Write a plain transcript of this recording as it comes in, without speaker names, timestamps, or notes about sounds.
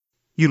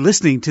You're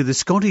listening to the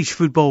Scottish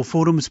Football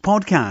Forums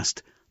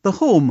podcast, the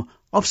home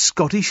of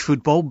Scottish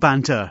football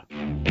banter.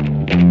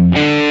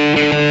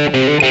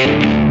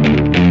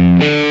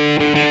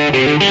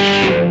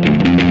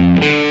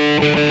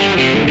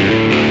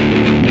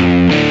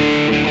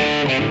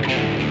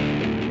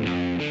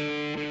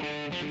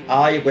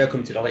 Hi,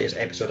 welcome to the latest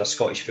episode of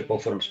Scottish Football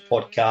Forums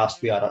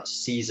podcast. We are at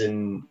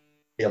season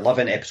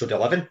 11, episode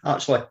 11,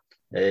 actually.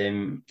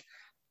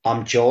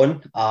 I'm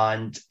John,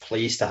 and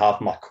pleased to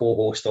have my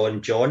co-host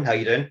on. John, how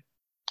you doing?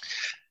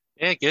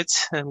 Yeah, good.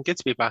 Good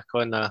to be back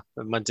on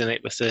Monday night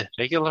with the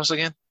regulars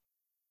again.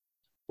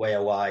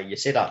 Well, you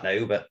say that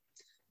now, but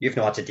you've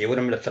not had to deal with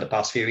them for the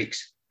past few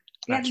weeks.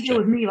 You had to deal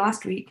with me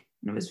last week,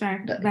 and it was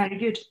very, very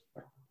good.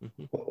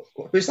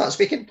 Who's that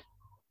speaking?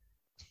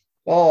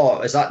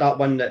 Oh, is that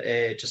one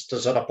that just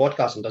does other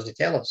podcasts and doesn't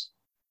tell us?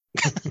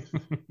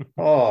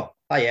 Oh,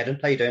 hi Erin,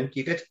 how you doing?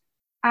 You good?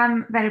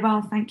 Very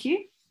well, thank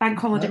you. Bank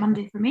holiday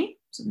Monday for me.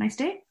 It's a nice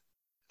day.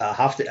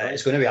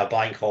 It's going to be a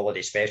bank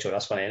holiday special,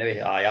 this one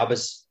anyway.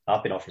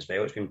 I've been off as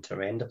well. It's been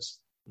tremendous.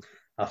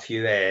 A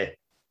few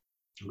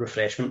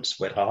refreshments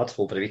were hard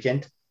over the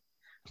weekend,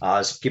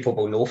 as people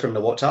will know from the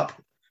WhatsApp.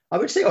 I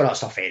would say all that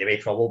stuff anyway,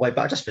 probably,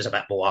 but I just was a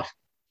bit more,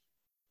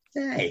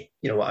 hey,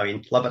 you know what I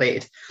mean,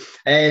 liberated.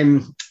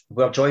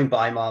 We're joined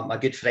by my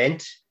good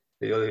friend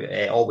who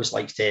always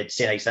likes to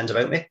say nice things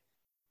about me.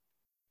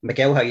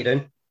 Miguel, how you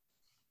doing?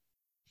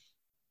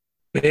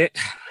 Mate,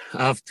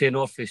 I've taken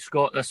off with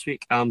Scott this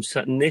week. I'm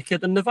sitting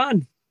naked in the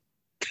van.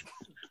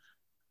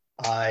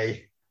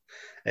 Aye.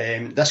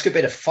 This could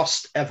be the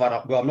first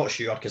ever, well, I'm not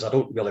sure because I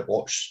don't really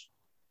watch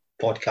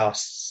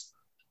podcasts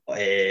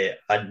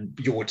and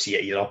you won't see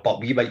it either, but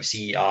we might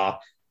see a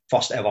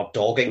first ever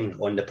dogging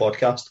on the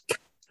podcast.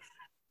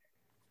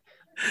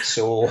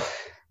 So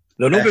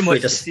there'll not be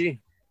much to see.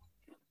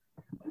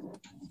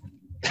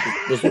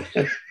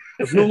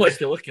 There's no much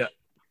to look at.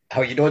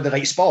 How you know in the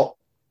right spot?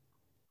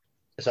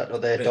 Is that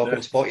not the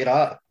dogging spot you're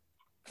at?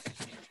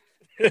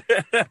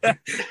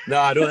 No,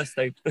 I know this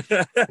time.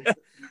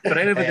 For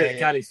anybody that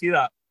can't see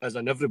that, as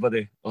in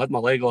everybody, I had my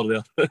leg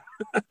over there.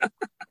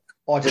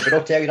 Oh, did we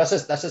not tell you? This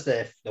is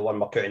the one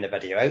we're putting the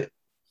video out.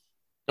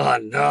 Oh,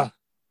 no.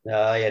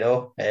 No, you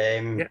know.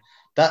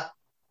 That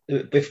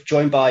we're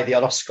joined by the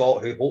other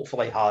Scott who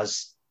hopefully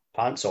has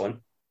pants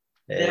on.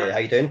 How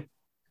you doing?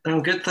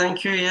 I'm good,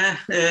 thank you, yeah.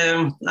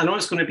 I know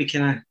it's going to be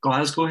kind of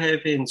Glasgow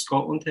heavy and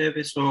Scotland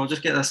heavy, so I'll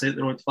just get this out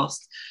the road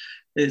first.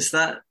 It's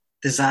that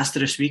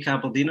disastrous week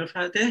Aberdeen have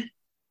had, eh?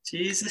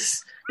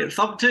 Jesus. Get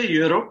thumped to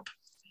Europe.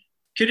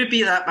 Could it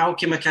be that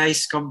Malky Mackay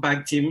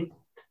scumbag team?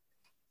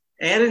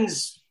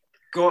 Erin's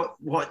got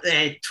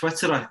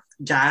Twitter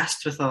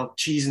gassed with her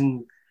cheese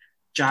and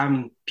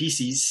jam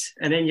pieces,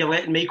 and then you're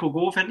letting Michael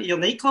Gove into your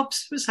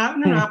nightclubs. What's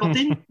happening in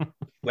Aberdeen?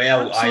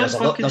 Well,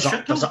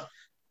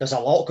 there's a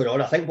lot going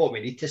on. I think what we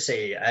need to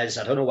say is,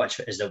 I don't know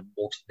which is the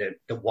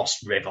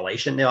worst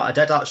revelation there. I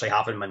did actually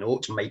have in my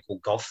notes Michael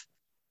Gove.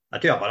 I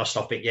do have other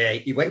stuff, but yeah,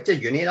 he went to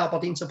uni in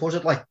Aberdeen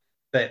supposedly.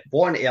 But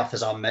what on earth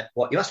is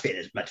he must be in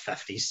his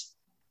mid-50s.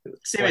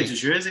 Same age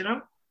as you, is he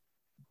not?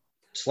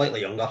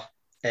 Slightly younger.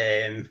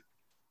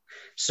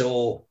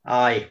 So,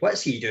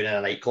 what's he doing in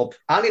a nightclub?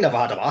 And he never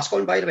had a mask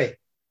on, by the way.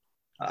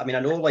 I mean, I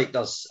know, like,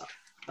 there's...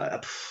 I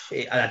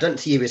didn't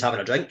see he was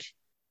having a drink.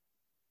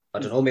 I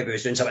don't know, maybe he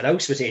was doing something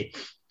else, was he?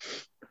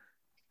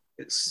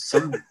 It's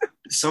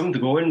some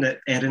going that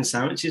Erin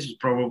Sandwiches was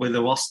probably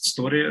the worst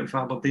story of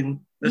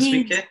Aberdeen this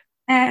week, eh?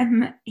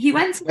 He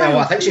went to... Well,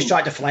 I think she's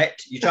tried to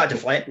deflect.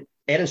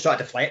 Erin's tried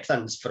to deflect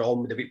things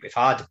from the week we've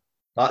had.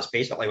 That's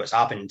basically what's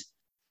happened.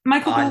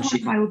 Michael Gove went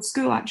to my old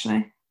school,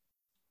 actually.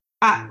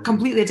 At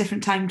completely a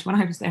different time to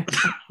when I was there.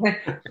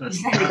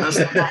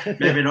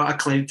 Maybe not a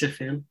claim to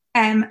fame.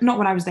 Not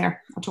when I was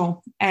there at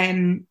all.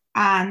 And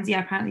yeah,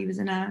 apparently he was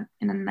in a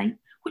night.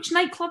 Which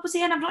nightclub was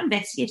he in? I've not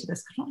investigated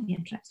this. I'm not really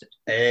interested.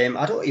 I'm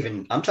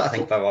trying to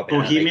think if I've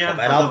been Bohemia.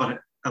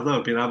 I've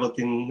never been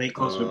Aberdeen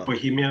nightclubs, but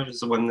Bohemia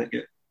was the one that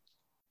get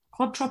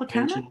Club Tropicana.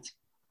 mentioned.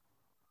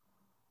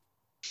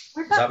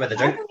 Is that where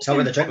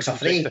the drinks are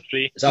free?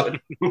 Is that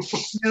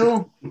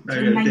No,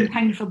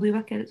 £9 for Blue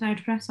Wicked. It's now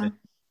depressing.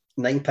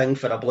 £9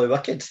 for a Blue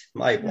Wicked?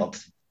 My word.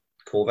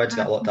 COVID's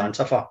got a lot to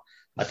answer for.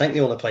 I think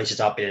the only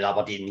places I've been in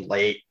Aberdeen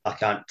late, I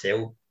can't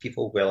tell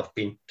people where I've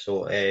been.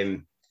 So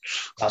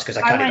that's because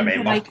I can't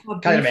remember.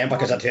 Can't remember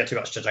because I'd had too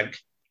much to drink.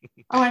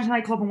 I went to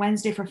nightclub on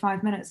Wednesday for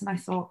 5 minutes and I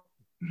thought,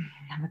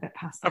 I'm a bit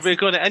past this. Are we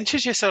going to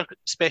introduce our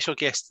special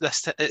guest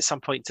at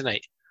some point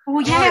tonight? Oh,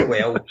 yeah.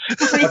 Well,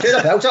 we're doing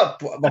a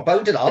build-up. We're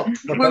building up.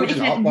 We're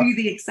making it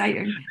really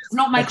exciting. It's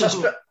not Michael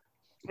Gove.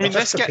 I mean,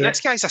 this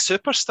guy's a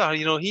superstar.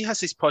 You know, he has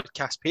his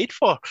podcast paid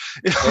for.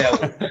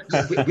 Well,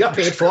 you're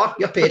paid for.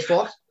 You're paid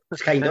for.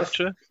 Kind of.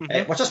 True.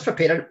 We're just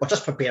preparing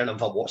him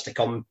for what's to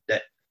come.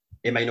 That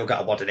he might not get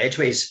a word in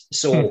edgeways.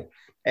 So,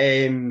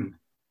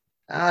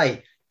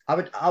 I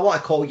want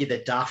to call you the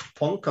Daft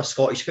Punk of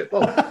Scottish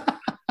football.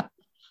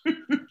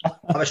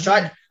 I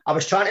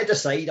was trying to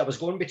decide. I was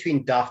going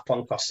between Daft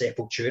Punk or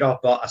Sepultura,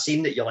 but I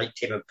seen that you like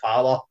Tame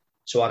Impala,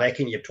 so I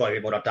reckon you'd probably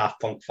be more a Daft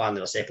Punk fan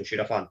than a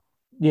Sepultura fan.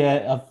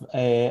 Yeah,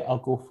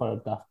 I'll go for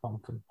Daft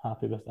Punk. I'm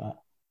happy with that.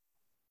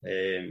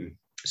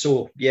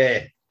 So,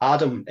 yeah,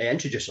 Adam,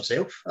 introduce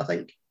yourself, I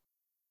think.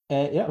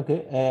 Yeah,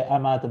 okay.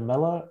 I'm Adam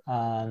Miller,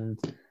 and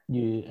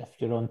if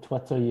you're on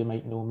Twitter, you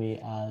might know me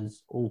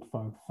as Old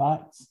Firm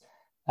Facts.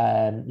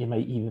 You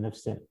might even have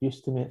sent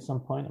abuse to me at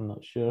some point, I'm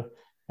not sure.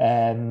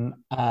 And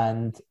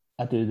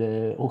I do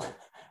the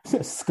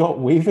Scott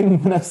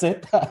waving when I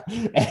said that.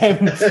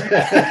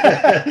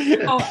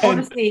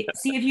 Honestly,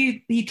 see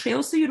if he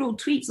trails through your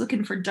old tweets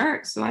looking for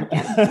dirt, so I'd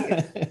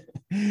get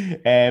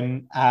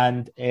him.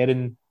 And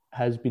Erin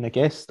has been a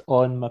guest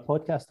on my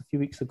podcast a few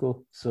weeks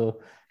ago,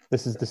 so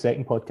this is the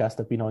second podcast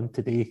I've been on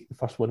today. The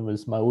first one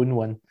was my own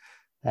one,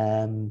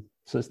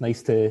 so it's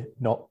nice to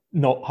not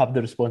have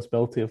the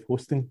responsibility of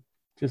hosting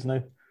just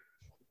now.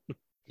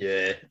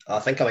 Yeah, I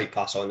think I might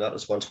pass on that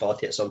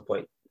responsibility at some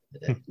point.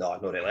 No,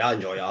 not really. I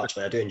enjoy it,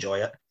 actually. I do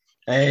enjoy it.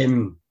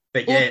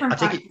 But yeah, I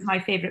think my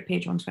favourite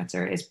page on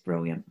Twitter is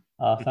brilliant.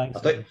 Thanks.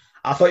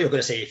 I thought you were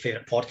going to say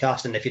favourite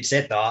podcast, and if you'd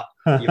said that,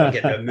 you were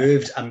getting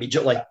removed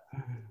immediately.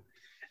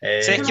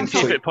 Second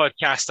favourite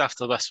podcast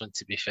after this one,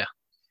 to be fair.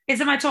 Is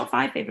it my top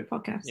 5 favourite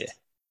podcasts? Yeah.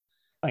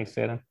 Thanks,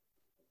 Erin.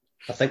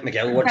 I think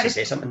Miguel wants to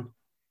say something.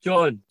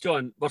 John,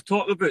 we're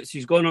talking about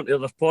she's gone on to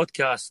other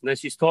podcasts and then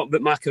she's talking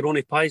about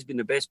macaroni pies being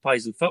the best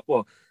pies in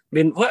football. I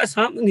mean, what is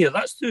happening here?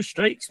 That's 2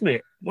 strikes,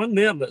 mate. One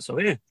there, that's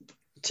away.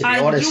 To be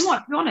honest, you know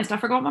what? To be honest, I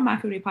forgot what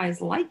macaroni pie is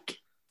like.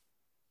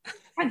 I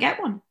can't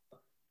get one.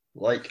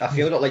 Like, I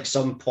feel that like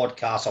some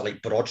podcasts are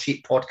like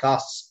broadsheet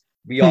podcasts.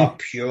 We are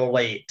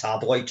purely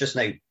tabloid just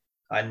now,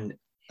 and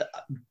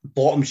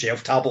bottom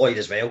shelf tabloid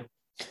as well.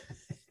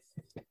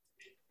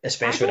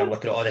 Especially when I'm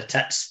looking at all the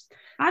tits.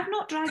 I've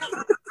not dragged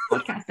the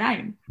podcast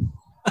down.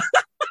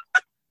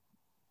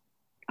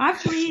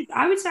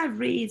 I would say I've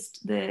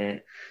raised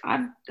I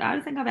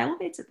don't think I've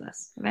elevated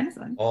this, if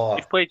anything.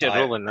 You've played your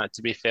role in that,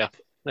 to be fair.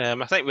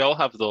 I think we all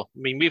have, though. I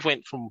mean, we've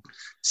went from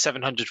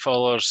 700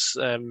 followers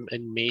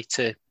in May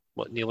to,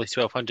 nearly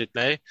 1,200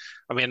 now.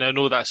 I mean, I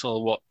know that's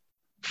only,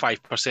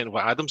 5% of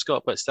what Adam's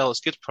got, but still, it's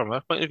good from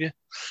our point of view.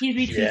 He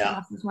retweets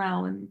us as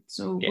well, and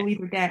so we'll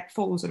either get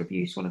follows or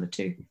abuse, one of the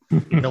two.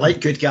 We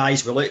like good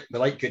guys. We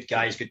like good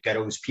guys, good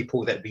girls,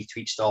 people that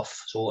retweet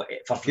stuff. So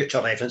for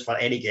future reference, for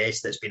any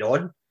guest that's been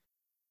on,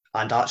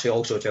 and actually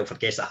also as well for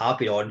guests that have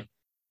been on,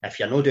 if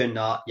you're not doing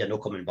that, you're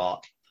not coming back.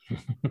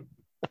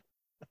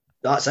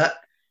 That's it.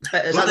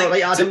 Is that not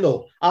right, Adam?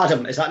 No,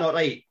 Adam, is that not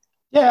right?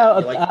 Yeah,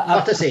 I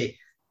have to say,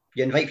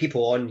 you invite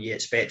people on, you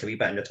expect a wee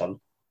bit in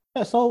return.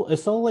 It's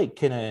all like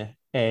kind of,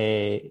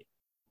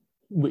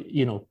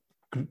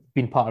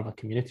 being part of a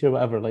community or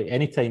whatever. Like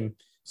anytime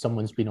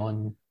someone's been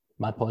on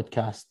my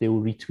podcast, they'll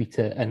retweet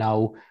it, and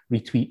I'll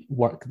retweet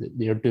work that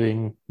they're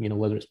doing.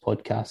 Whether it's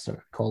podcasts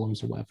or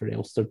columns or whatever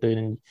else they're doing.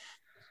 And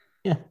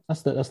yeah,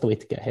 that's the way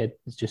to get ahead.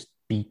 Is just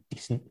be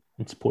decent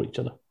and support each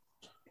other.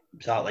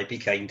 Exactly, be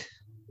kind.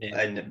 Yeah.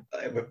 And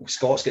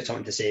Scott's got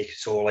something to say,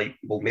 so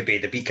maybe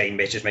the be kind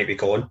message might be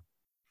gone.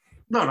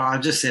 No, I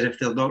just said if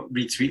they're not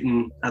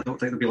retweeting, I don't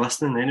think they'll be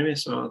listening anyway,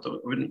 so I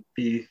wouldn't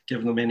be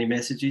giving them any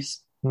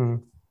messages.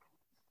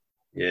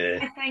 Yeah.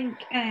 I think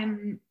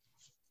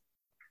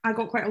I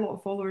got quite a lot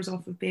of followers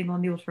off of being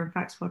on the Old Firm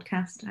Facts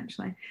podcast,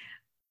 actually.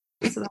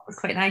 So that was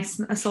quite nice.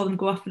 I saw them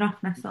go up and up,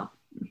 and I thought,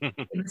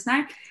 this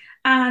now.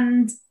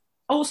 And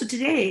also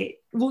today,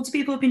 loads of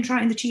people have been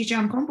trying the cheese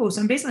jam combo,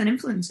 so I'm basically an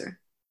influencer.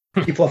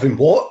 People have been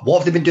what? What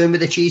have they been doing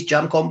with the cheese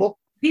jam combo?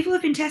 People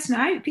have been testing it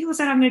out. People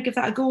said, I'm going to give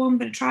that a go. I'm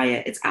going to try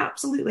it. It's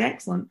absolutely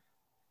excellent.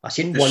 I've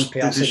seen one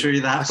person. Did they show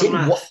you that?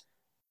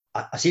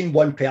 I've seen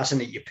one person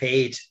that you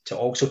paid to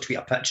also tweet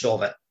a picture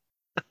of it.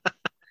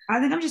 I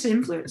think I'm just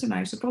an influencer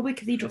now. So probably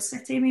Cathedral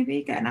City,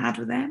 maybe get an ad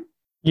with them.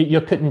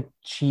 You're putting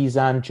cheese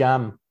and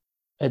jam.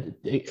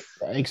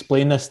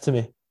 Explain this to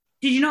me.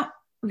 Did you not?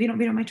 Have you not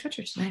been on my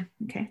Twitter today?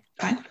 Okay,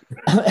 fine.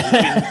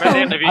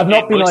 I've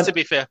not been on. To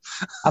be fair,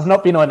 I've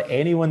not been on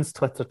anyone's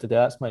Twitter today.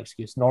 That's my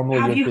excuse.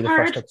 Normally, you'd be the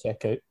first to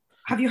check out.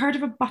 Have you heard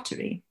of a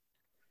buttery?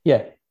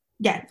 Yeah.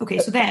 Yeah. Okay.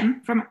 So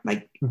them from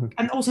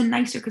and also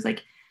nicer because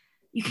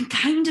you can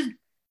kind of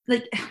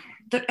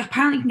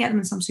apparently you can get them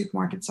in some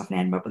supermarket and stuff in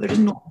Edinburgh, but they're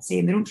just not the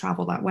same. They don't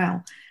travel that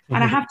well.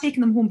 And I have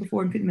taken them home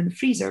before and put them in the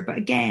freezer, but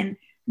again,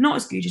 not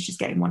as good as just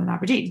getting one in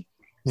Aberdeen.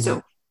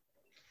 So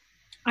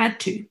I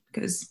had 2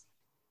 because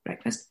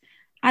breakfast.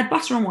 I had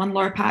butter on one,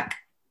 Lurpak,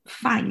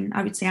 fine,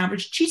 I would say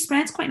average. Cheese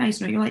spread's quite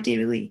nice, you're like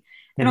Dairy Lee.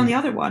 Then on the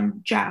other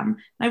one, jam.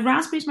 Now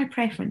raspberry's my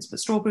preference,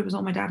 but strawberry was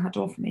all my dad had to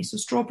offer me. So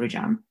strawberry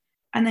jam,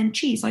 and then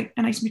cheese, like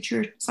a nice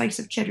mature slice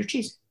of cheddar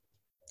cheese.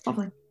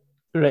 Lovely.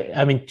 Right,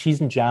 I mean, cheese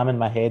and jam in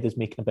my head is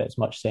making about as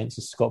much sense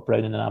as Scott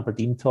Brown in an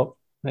Aberdeen top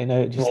right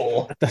now. It just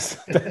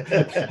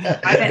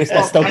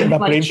it's still in my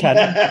brain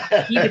cannon.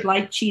 He would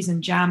like cheese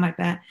and jam, I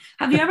bet.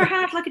 Have you ever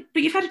had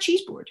but you've had a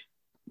cheese board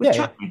with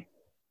chutney?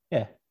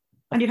 Yeah.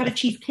 And you've had a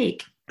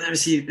cheesecake.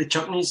 See, the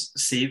chutney's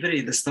savoury.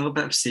 There's still a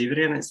bit of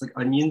savoury in it. It's like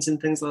onions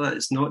and things like that.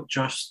 It's not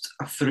just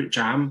a fruit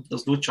jam.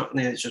 There's no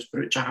chutney. It's just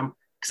fruit jam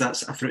because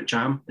that's a fruit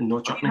jam and no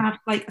chutney. You have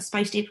a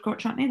spiced apricot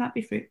chutney. That'd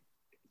be fruit.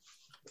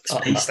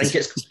 Spiced. I think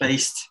it's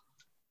spiced.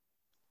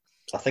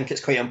 I think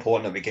it's quite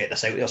important that we get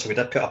this out there. So we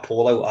did put a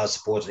poll out, I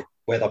suppose,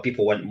 whether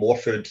people want more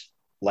food,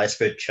 less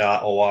food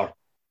chat, or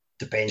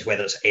depends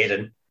whether it's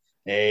Erin.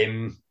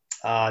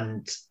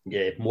 And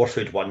yeah, more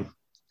food won.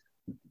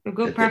 We'll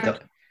go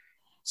perfect.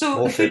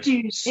 So the food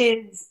news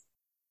is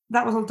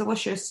that was a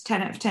delicious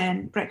 10 out of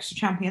 10 breakfast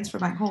champions for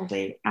bank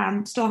holiday,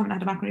 and still haven't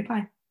had a macaroni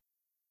pie.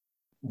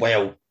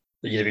 Well,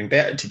 you'd have been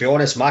better. To be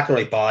honest,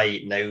 macaroni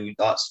pie now,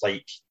 that's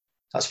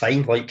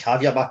fine. Like,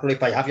 have your macaroni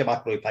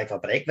pie for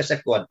breakfast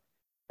if you want.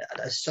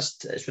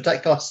 It's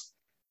ridiculous.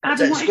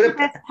 Adam, what is the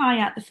best pie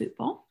at the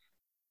football?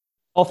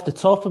 Off the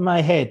top of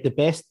my head, the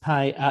best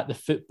pie at the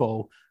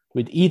football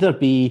would either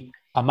be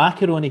a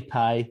macaroni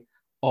pie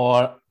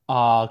or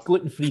a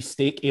gluten-free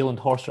steak, ale and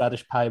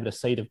horseradish pie with a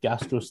side of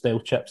gastro-style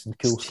chips and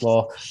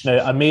coleslaw.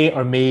 Now, I may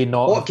or may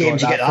not what game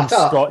did you get that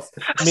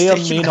at? May or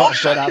may not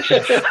have got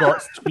that from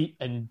Scott's tweet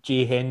and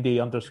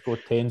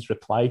jhendy_10's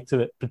reply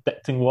to it,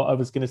 predicting what I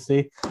was going to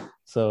say.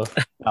 So,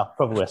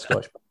 probably a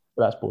Scotch, but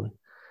that's boring.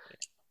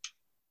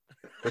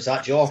 Was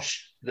that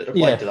Josh that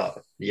replied to that?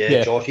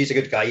 Yeah, Josh, he's a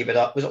good guy.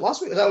 But was it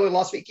last week? Was that only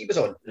last week he was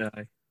on? Yeah,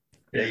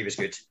 he was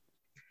good.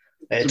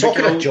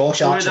 Talking of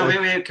Josh,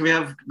 actually. Can we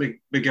have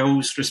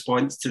McGill's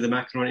response to the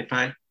macaroni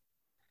pie?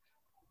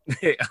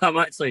 I'm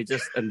actually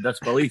just in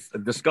disbelief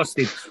and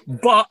disgusted.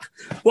 But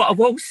what I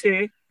will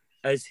say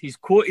is he's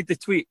quoted the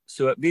tweet,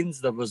 so it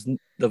means there was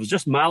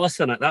just malice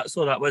in it. That's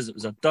all that was. It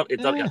was a dirty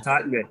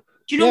attack me.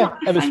 Do you know what?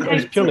 It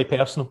was purely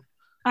personal.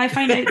 I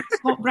find out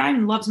Scott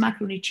Brown loves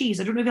macaroni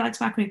cheese. I don't know if he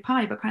likes macaroni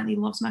pie, but apparently he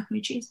loves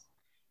macaroni cheese.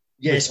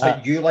 Yes,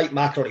 but you like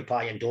macaroni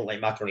pie and don't like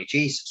macaroni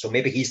cheese, so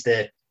maybe he's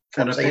the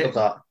flip side of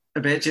that.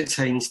 I bet you it's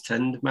Heinz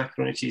tinned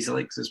macaroni cheese he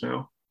likes as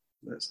well.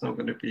 That's not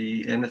going to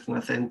be anything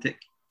authentic.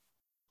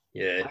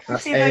 Yeah.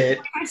 What did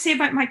I say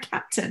about my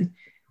captain?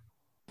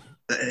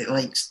 He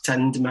likes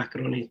tinned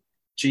macaroni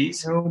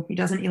cheese. No, he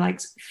doesn't. He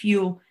likes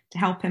fuel to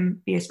help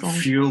him be a strong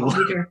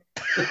leader.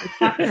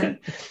 Captain.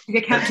 He's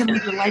a captain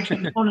with a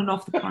legend on and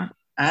off the park.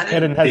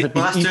 Erin, has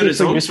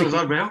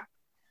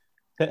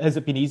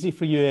it been easy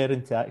for you,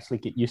 Erin, to actually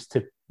get used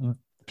to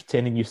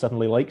pretending you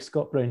suddenly like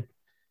Scott Brown?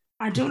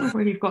 I don't know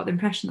where you've got the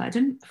impression that I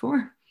didn't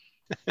before.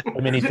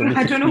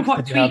 I don't know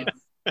what tweet.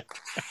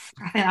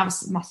 I think that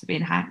must have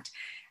been hacked.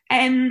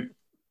 No,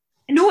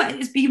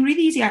 it's been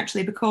really easy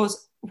actually,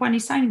 because when he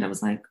signed, I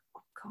was like,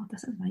 oh God,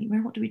 this is a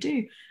nightmare. What do we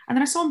do? And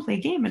then I saw him play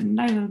a game, and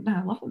now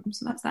I love him.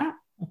 So that's that.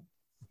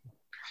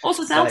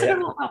 Also, Celtic are a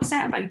little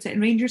upset about it,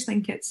 and Rangers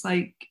think it's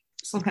like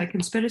some kind of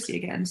conspiracy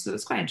again. So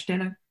it's quite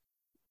entertaining.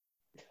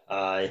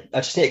 I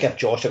just need to give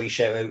Josh a wee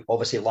shout out.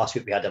 Obviously, last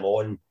week we had him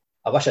on.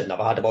 I wish I'd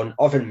never had him on.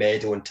 Irvin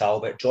Meadow and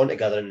Talbot drawn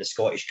together in the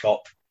Scottish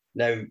Cup.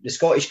 Now, the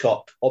Scottish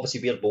Cup,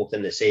 obviously we're both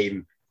in the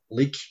same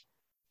league.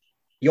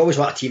 You always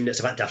want a team that's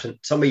a bit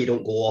different. Somewhere you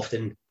don't go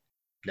often.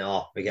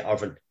 No, we get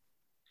Irvin.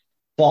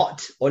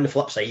 But on the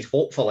flip side,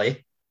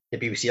 hopefully the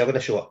BBC are going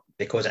to show it,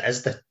 because it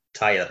is the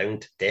tie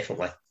around,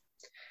 definitely.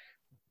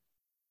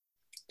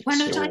 When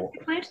are the ties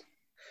played?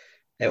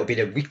 It'll be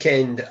the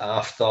weekend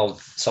after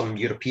some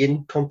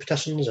European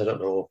competitions. I don't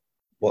know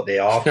what they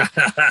are. Do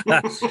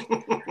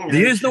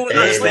you know what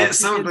that's like? It's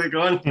something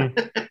gone.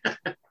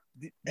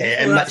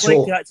 That's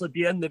like to actually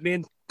be in the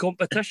main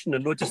competition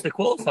and not just the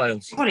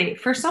qualifiers. Sorry,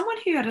 for someone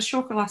who had a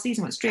shocker last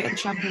season, went straight to the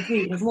Champions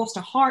League and has lost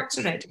to Hearts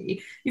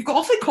already, you've got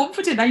awfully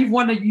confident now you've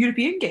won a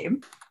European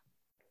game.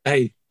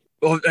 Hey,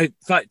 in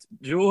fact,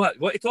 do you know what?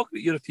 What are you talking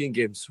about European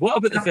games? What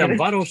about the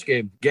Ferencváros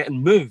game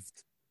getting moved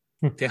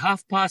to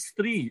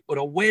 3:30 on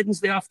a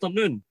Wednesday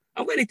afternoon?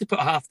 I'm going to need to put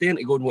a half day in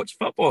to go and watch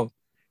football.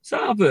 What's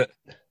that about?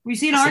 We've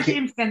seen our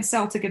games against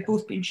Celtic have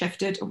both been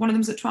shifted. One of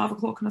them's at 12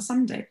 o'clock on a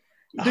Sunday.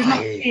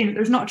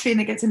 There's not a train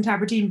that gets into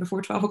Aberdeen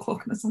before 12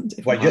 o'clock on a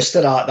Sunday. Well, used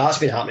to that. That's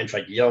been happening for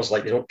years.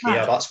 Like, they don't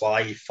care. That's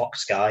why. Fuck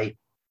Sky.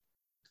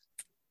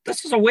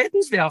 This is a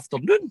Wednesday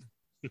afternoon.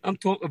 I'm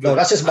talking about. No,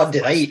 this is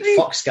Monday night.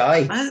 Fuck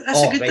Sky.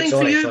 That's a good thing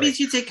for you. It means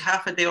you take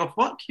half a day off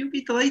work. You'll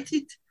be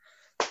delighted.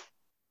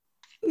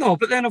 No,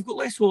 but then I've got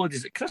less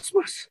holidays at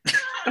Christmas.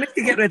 I need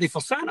to get ready for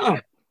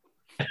Santa.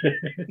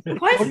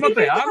 Why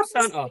I'm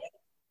Santa.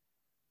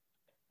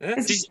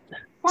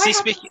 Why have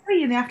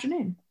 3 in the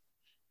afternoon?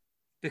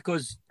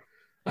 Because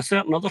a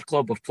certain other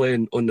club are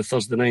playing on the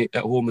Thursday night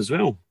at home as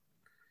well.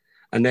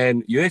 And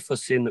then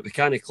UEFA's saying that we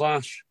can't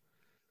clash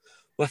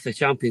with the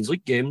Champions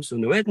League games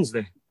on the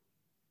Wednesday.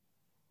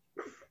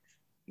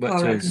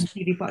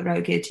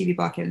 TV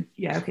back in.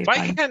 Yeah, okay.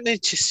 Why can't they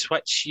just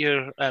switch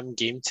your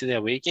game to the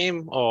away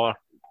game, or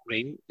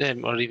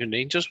even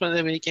Rangers win the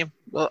away game?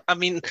 Well, I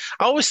mean,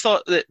 I always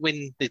thought that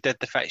when they did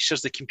the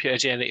fixtures, the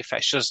computer-generated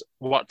fixtures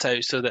worked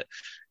out so that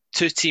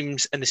two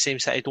teams in the same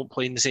city don't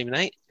play in the same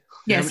night.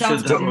 Yeah,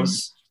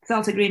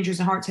 Celtic, Rangers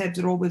and Hearts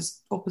Hibs are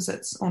always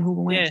opposites on home and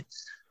away.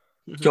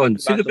 Yeah. John,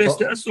 see the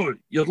best it is, though.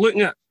 You're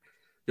looking at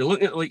the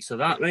likes of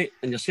that, right?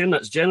 And you're saying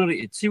that's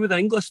generated. See with the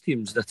English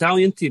teams, the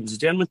Italian teams, the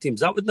German teams,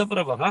 that would never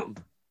ever happen.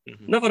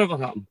 Never ever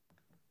happen.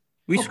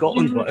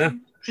 Scotland, but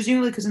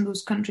presumably because in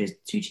those countries,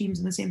 two teams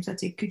in the same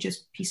city could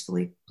just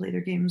peacefully play their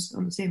games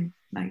on the same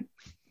night.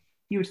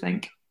 You would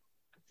think.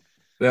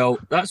 Well,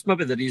 that's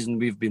maybe the reason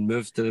we've been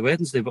moved to the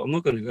Wednesday, but I'm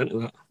not going to go into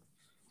that.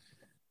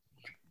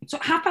 So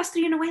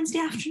 3:30 on a Wednesday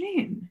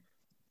afternoon?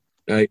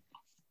 Right.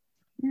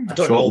 I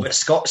don't know, but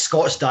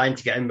Scott's dying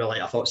to get in with,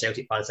 like, I thought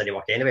Celtic fans didn't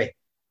work anyway.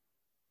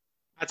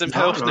 Adam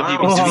Pelton, have you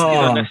been speaking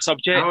on this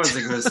subject? I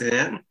wasn't going to say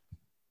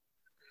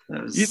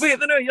it. Wait,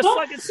 no, you're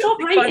slagging Stop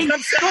Celtic writing.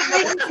 fans. Stop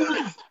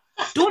writing.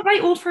 Don't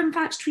write Old Firm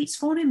Facts tweets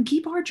for him.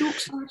 Keep our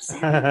jokes for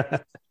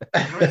ourselves.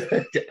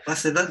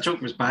 Listen, that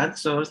joke was bad,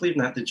 so I was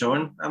leaving that to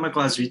John. I'm a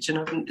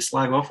Glaswegian. I didn't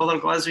slag off other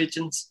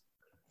Glaswegians.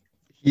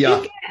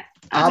 Yeah.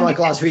 I'm a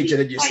Glaswegian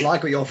and you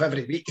slag me off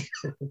every week.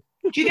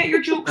 Do you get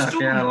your jokes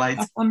stolen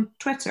on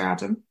Twitter,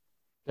 Adam?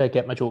 I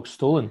get my jokes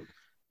stolen.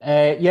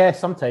 Yeah,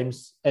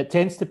 sometimes. It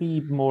tends to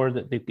be more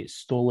that they get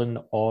stolen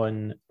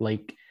on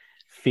like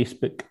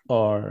Facebook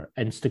or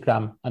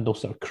Instagram, and they'll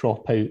sort of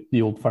crop out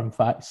the Old Firm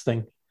Facts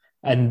thing.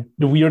 And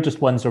the weirdest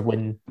ones are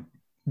when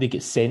they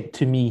get sent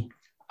to me,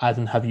 as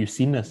in, have you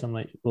seen this? I'm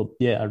like, well,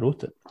 yeah, I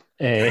wrote it.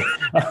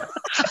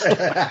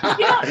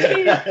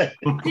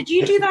 Did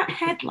you do that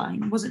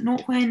headline? Was it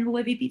not when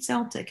Livy beat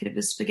Celtic and it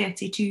was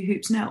Spaghetti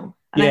 2-0?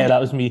 Yeah, that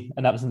was me.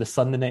 And that was in the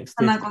Sun the next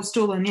day. And that got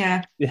stolen,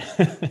 yeah.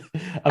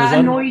 That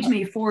annoyed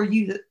me for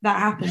you that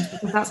happened,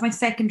 because that's my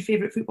second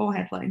favourite football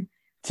headline.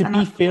 To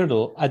be fair,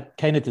 though, I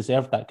kind of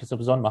deserved that because I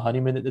was on my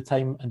honeymoon at the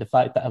time, and the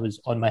fact that I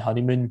was on my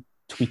honeymoon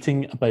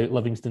tweeting about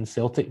Livingston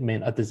Celtic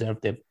meant I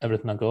deserved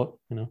everything I got,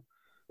 you know.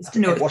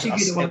 It wasn't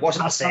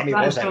a semi,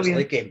 was it? It was a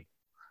league game.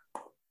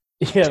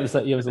 Yeah, it was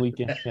a league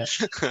game. Yeah.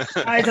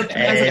 That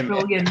is a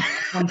brilliant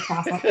one.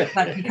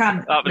 Like, you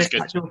can't miss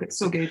that joke. It's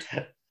so good.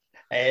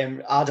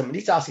 Adam, we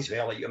need to ask as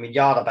well. Like, I mean,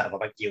 you're a bit of a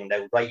big deal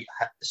now, right?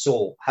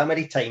 So, how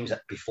many times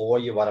before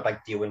you were a big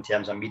deal in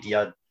terms of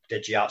media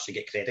did you actually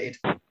get credited?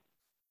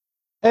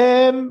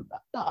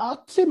 I'd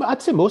say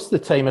most of the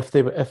time.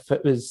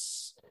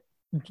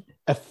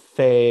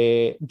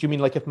 Do you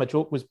mean like if my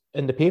joke was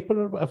in the paper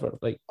or whatever?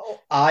 Like,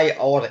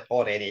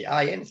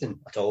 anything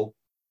at all.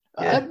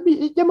 Yeah,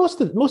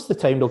 most of the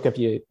time they'll give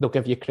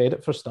you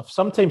credit for stuff.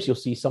 Sometimes you'll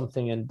see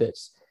something and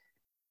it's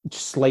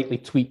just slightly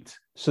tweaked.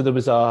 So there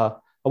was I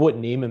won't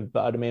name him,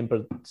 but I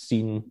remember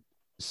seeing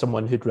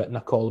someone who'd written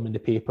a column in the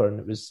paper,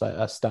 and it was like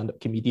a stand-up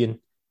comedian,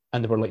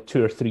 and there were like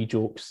 2 or 3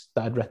 jokes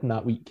that I'd written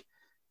that week,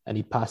 and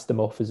he passed them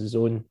off as his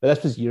own. But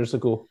this was years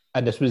ago,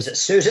 and this was... Is it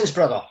Susan's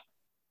brother?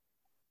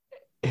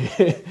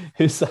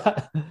 Who's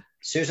that?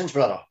 Susan's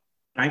brother.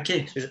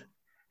 Frankie.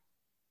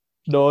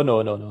 No.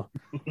 Will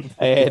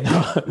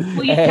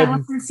you tell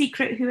us in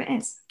secret who it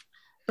is?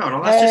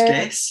 No, let's just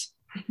guess.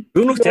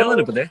 We'll not tell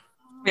anybody.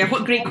 Yeah,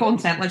 what great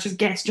content. Let's just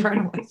guess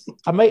journalists.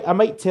 I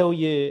might tell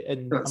you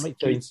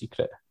in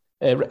secret.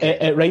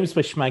 It rhymes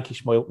with Schmanky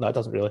Schmoil. No, it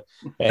doesn't really.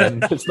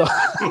 It's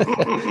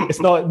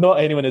not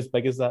anyone as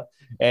big as that.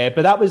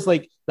 But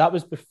that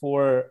was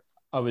before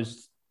I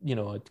was,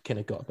 I'd kind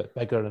of got a bit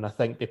bigger, and I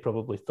think they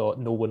probably thought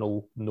no one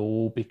will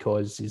know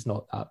because he's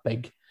not that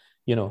big,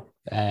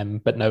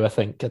 But now I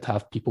think I'd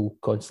have people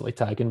constantly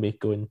tagging me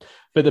going.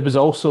 But there was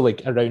also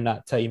like around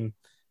that time,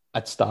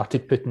 I'd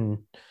started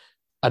putting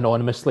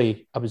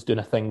anonymously. I was doing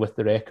a thing with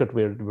The Record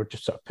where we were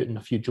just sort of putting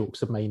a few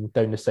jokes of mine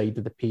down the side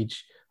of the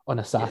page on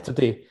a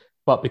Saturday. Yeah.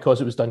 But because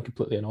it was done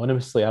completely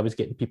anonymously, I was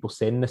getting people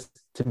sending this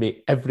to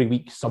me every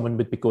week. Someone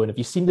would be going, "Have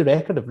you seen The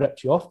Record? I've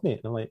ripped you off, mate."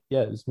 And I'm like,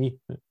 "Yeah, it was me."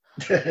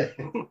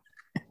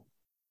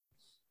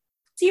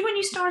 See, when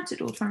you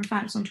started Old Firm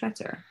Facts on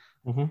Twitter,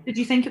 did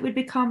you think it would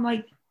become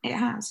like it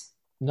has?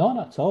 No,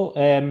 not at all.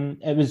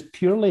 It was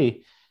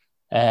purely,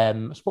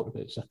 I spoke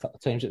about this a couple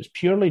of times, it was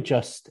purely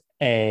just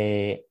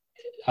a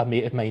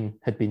mate of mine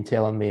had been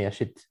telling me I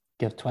should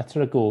give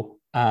Twitter a go,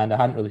 and I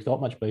hadn't really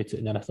thought much about it,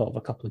 and then I thought of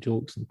a couple of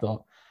jokes and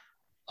thought,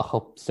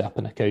 I'll set up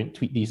an account,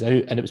 tweet these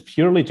out, and it was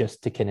purely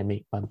just to kind of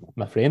make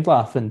my friend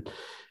laugh, and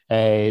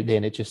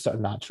then it just sort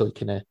of naturally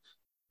kind of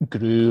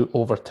grew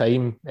over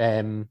time.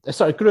 It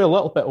sort of grew a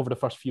little bit over the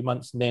first few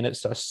months, and then it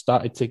sort of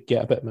started to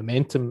get a bit of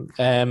momentum.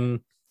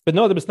 But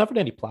no, there was never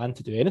any plan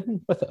to do anything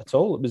with it at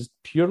all. It was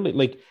purely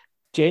like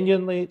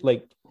genuinely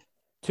like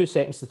 2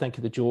 seconds to think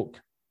of the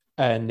joke,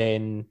 and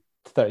then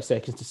 30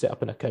 seconds to set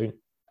up an account.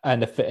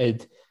 And if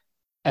it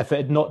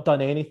had not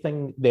done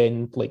anything,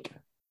 then like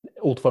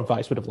Old Firm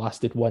Facts would have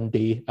lasted one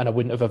day, and I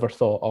wouldn't have ever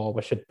thought, oh,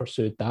 I should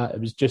pursue that.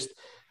 It was just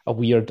a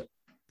weird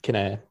kind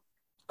of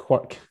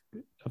quirk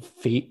of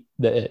fate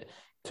that it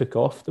took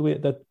off the way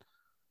it did.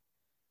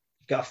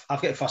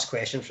 I've got a first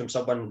question from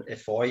someone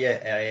for you.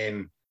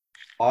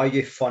 Are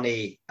you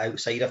funny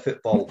outside of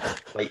football?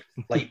 like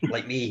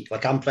me?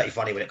 Like, I'm pretty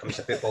funny when it comes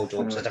to football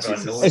jokes, as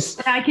everyone knows.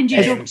 I can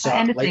do jokes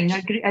about anything.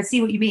 I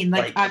see what you mean.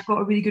 Like, I've got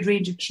a really good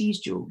range of cheese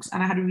jokes,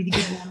 and I had a really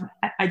good one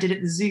I did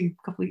at the zoo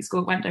a couple of weeks ago.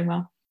 It went down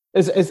well.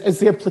 Is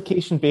the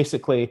implication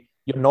basically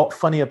you're not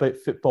funny about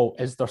football?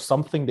 Is there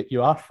something that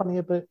you are funny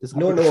about?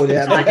 No.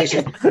 The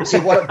implication. See,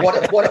 what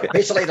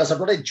basically there's a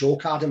running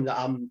joke, Adam, that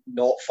I'm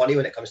not funny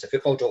when it comes to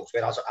football jokes,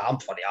 whereas I'm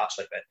funny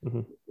actually, but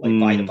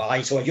by the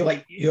by. So if you're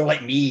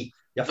like me,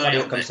 you're funny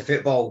when it comes to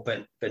football,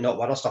 but not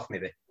other stuff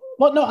maybe.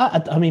 Well, no,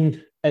 I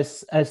mean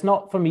it's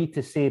not for me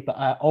to say, but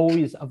I've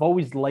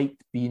always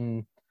liked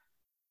being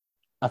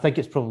I think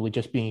it's probably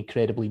just being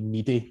incredibly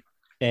needy.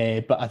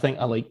 But I think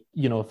I like,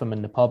 if I'm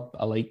in the pub,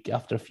 I like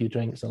after a few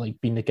drinks, I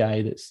like being the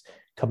guy that's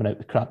coming out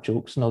with crap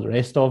jokes and all the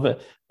rest of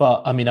it.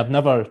 But I mean, I've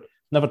never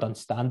done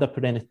stand up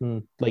or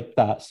anything like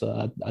that,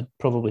 so I'd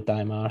probably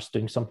die my arse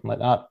doing something like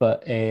that.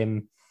 But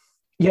I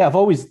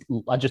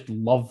just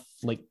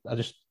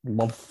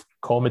love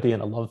comedy,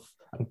 and I'm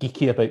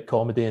geeky about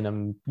comedy, and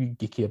I'm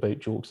geeky about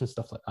jokes and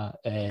stuff like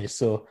that.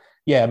 So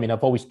yeah, I mean,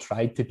 I've always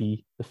tried to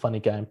be the funny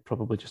guy. I'm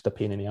probably just a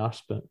pain in the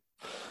arse, but.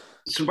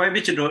 So why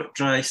would you not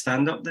try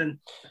stand up then?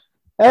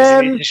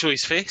 To show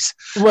his face.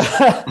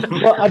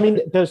 well, I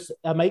mean,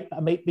 I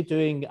might be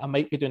doing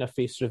a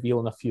face reveal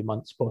in a few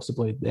months,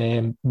 possibly.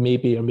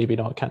 Maybe or maybe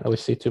not. I can't really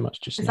say too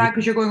much just now. Is that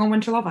because you're going on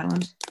Winter Love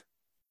Island?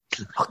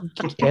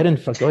 Erin,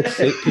 for God's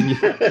sake, can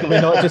we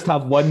not just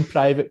have one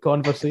private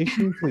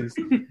conversation, please?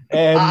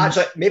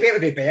 Actually, maybe it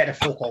would be better if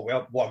folk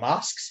all wore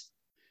masks.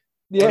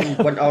 Yeah.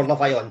 On Winter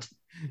Love Island.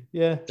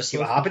 Yeah. Just see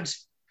what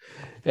happens.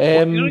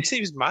 You say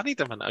he was married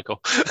a minute ago.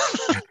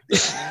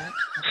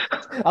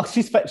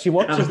 She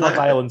watches Love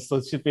Island,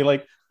 so she'd be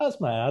like, "That's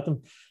my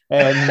Adam."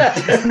 I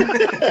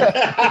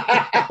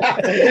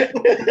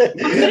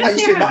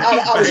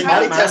was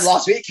married to him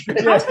last week. I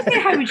was going to say,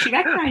 how would she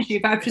recognise you?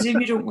 But I presume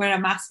you don't wear a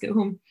mask at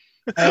home.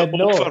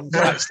 No,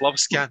 that's love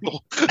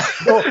scandal. We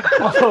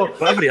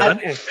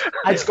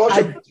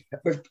started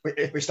with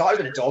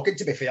the talking,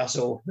 to be fair,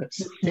 so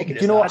it's taking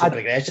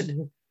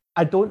progression.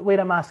 I don't wear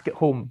a mask at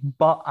home,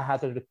 but I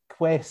had a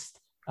request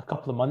a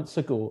couple of months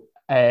ago,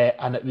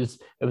 and it was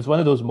one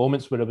of those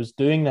moments where I was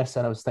doing this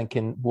and I was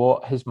thinking,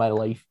 what has my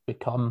life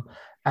become?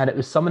 And it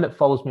was someone that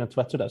follows me on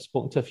Twitter that I've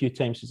spoken to a few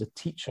times. She's a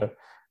teacher,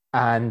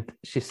 and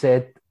she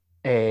said,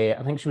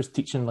 I think she was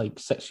teaching like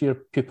 6-year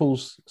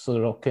pupils, so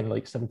they're all kind of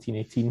like 17,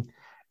 18,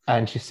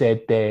 and she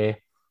said a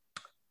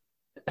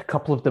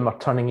couple of them are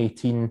turning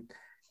 18,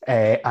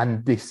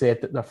 and they said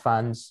that they're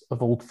fans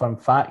of Old Firm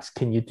Facts.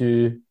 Can you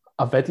do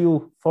a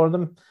video for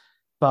them?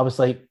 But I was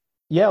like,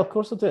 yeah, of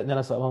course I'll do it. And then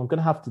I was like, well, I'm going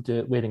to have to do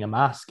it wearing a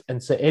mask.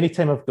 And so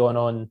anytime I've gone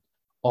on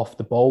off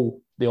the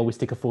ball, they always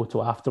take a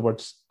photo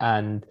afterwards,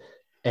 and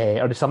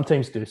or they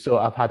sometimes do. So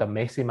I've had a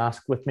messy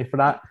mask with me for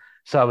that.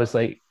 So I was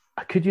like,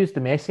 I could use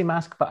the messy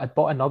mask, but I'd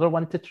bought another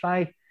one to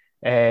try.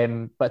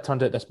 But it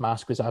turned out this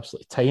mask was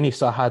absolutely tiny.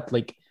 So I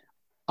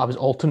was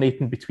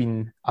alternating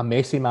between a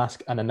messy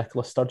mask and a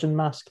Nicola Sturgeon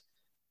mask.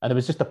 And there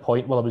was just a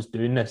point while I was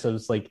doing this, I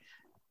was like,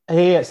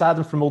 hey, it's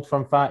Adam from Old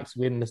Firm Facts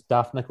wearing this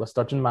daft Nicola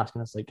Sturgeon mask.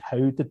 And it's like, how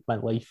did my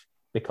life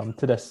become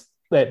this?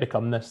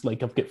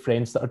 Like, I've got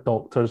friends that are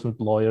doctors and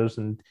lawyers,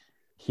 and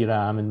here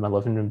I am in my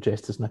living room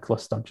dressed as Nicola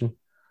Sturgeon.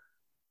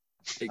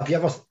 Have you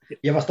ever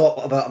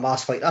thought about a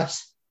mask like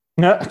this?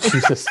 No,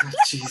 Jesus.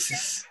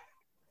 Jesus.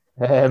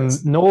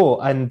 No,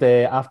 and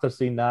after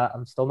seeing that,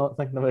 I'm still not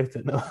thinking about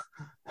it, no.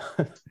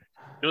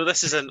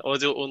 This is an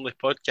audio-only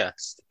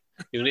podcast.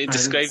 You need to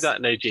describe that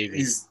now,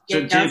 Jamie.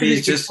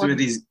 JB's just with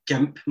his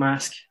GIMP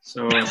mask,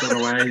 so I don't know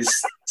why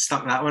he's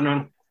stuck that one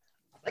on.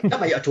 I think I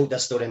might have told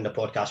this story in the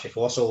podcast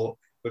before. So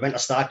we went to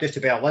stag do to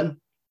Berlin,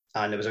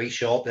 and there was a wee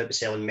shop that was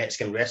selling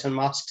Mexican wrestling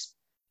masks.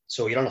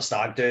 So you're on a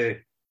stag do,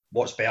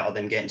 what's better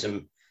than getting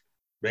some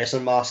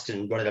wrestling masks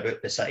and running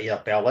about the city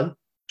of Berlin?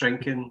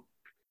 Drinking,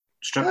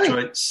 strip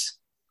joints,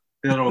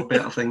 they're all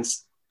better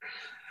things.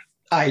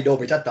 I know,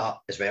 we did that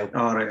as well.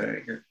 Oh,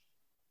 right.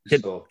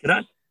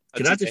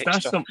 Can I just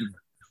ask something?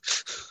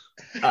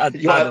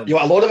 You want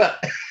a load of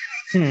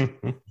it?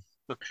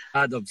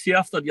 Adam, see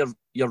after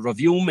your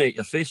reveal, mate,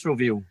 your face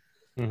reveal,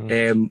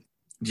 do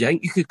you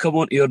think you could come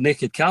onto your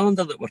naked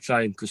calendar that we're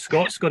trying? Because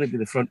Scott's going to be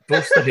the front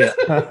poster here.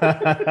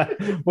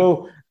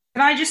 Well,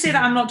 can I just say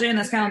that I'm not doing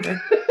this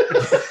calendar?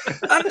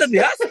 I didn't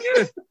ask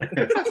you.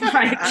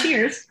 Right,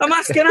 cheers. I'm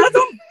asking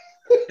Adam.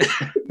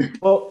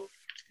 Well,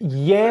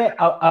 yeah,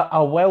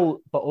 I will,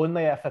 but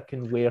only if I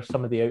can wear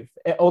some of the outfits.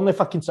 Only if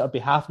I can sort of be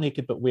half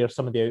naked, but wear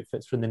some of the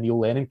outfits from the Neil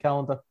Lennon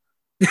calendar.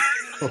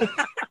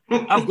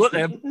 I've got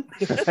them.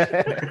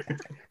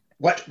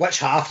 Which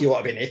half you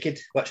want to be naked?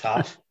 Which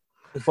half?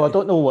 Well, I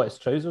don't know what his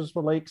trousers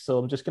were like, so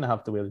I'm just going to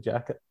have to wear the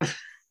jacket.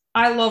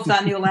 I love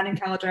that Neil Lennon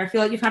calendar. I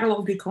feel like you've had a lot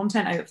of good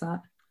content out of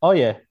that. Oh,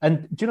 yeah.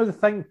 And do you know the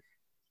thing?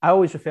 I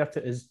always refer to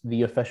it as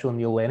the official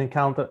Neil Lennon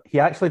calendar. He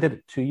actually did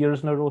it 2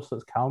 years in a row, so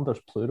his calendar's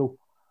plural.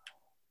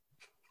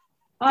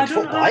 I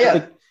don't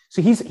know.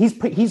 So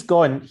he's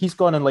gone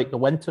in like the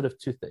winter of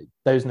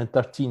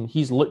 2013.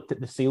 He's looked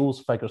at the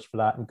sales figures for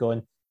that and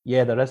gone,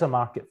 yeah, there is a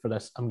market for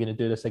this. I'm going to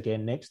do this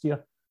again next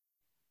year.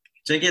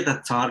 So you get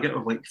a target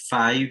of like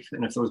 5,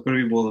 and if there was going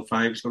to be more than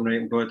 5, so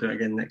right, I'm going to do it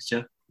again next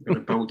year. I'm going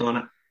to build on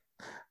it.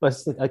 Well,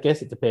 I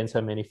guess it depends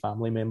how many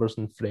family members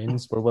and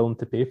friends were willing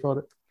to pay for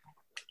it.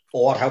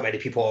 Or how many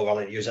people are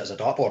willing to use it as a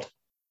dartboard.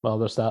 Well,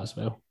 there's that as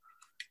well.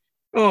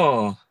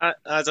 Oh,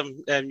 Adam,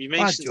 you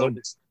mentioned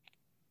this.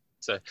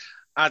 So,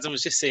 Adam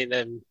was just saying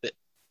that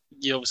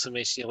you obviously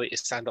mentioned you like to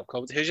stand-up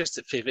comedy. Who's your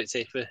favourite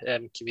type of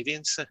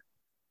comedians?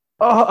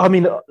 Oh, I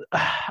mean,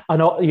 I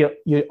know your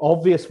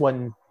obvious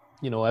one.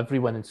 You know,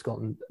 everyone in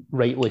Scotland,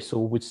 rightly so,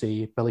 would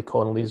say Billy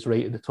Connolly is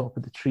right at the top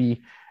of the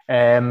tree.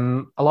 I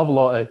love a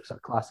lot of sort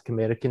of classic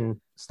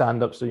American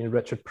stand-ups, so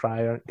Richard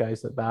Pryor,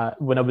 guys like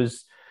that. When I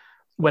was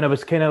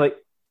kind of like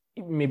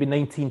maybe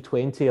 19,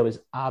 20, I was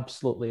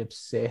absolutely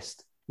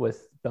obsessed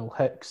with Bill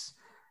Hicks.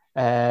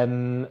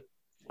 Who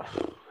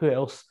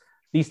else?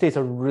 These days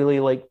I really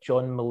like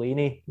John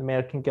Mulaney, the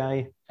American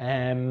guy.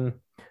 My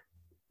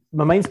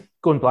mind's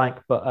going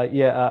blank, but I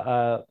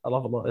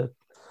love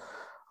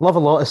a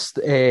lot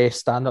of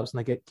stand-ups, and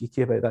I get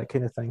geeky about that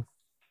kind of thing.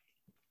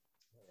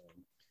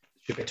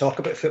 Should we talk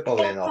about football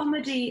then?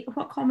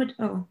 What comedy?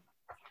 Oh,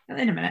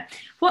 in a minute.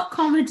 What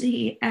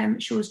comedy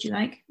shows do you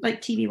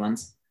like TV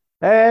ones?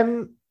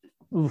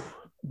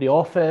 The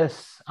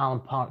Office, Alan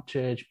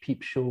Partridge,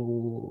 Peep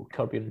Show,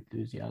 Curb Your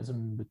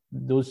Enthusiasm.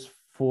 Those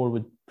four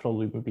would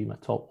probably be my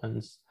top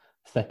ones.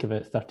 Thick of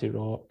It, 30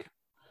 Rock,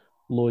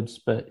 loads.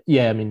 But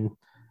yeah, I mean,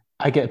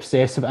 I get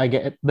obsessive. I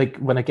get like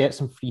when I get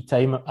some free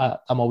time,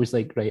 I'm always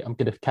like, right, I'm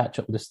going to catch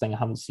up with this thing I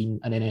haven't seen,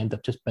 and then I end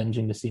up just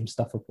binging the same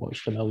stuff I've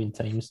watched a million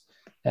times,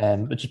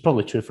 which is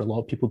probably true for a lot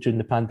of people during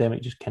the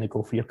pandemic. Just kind of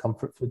go for your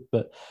comfort food.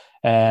 But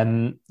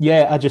I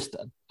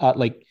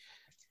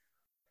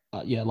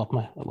love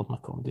my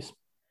comedies.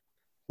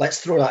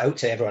 Let's throw that out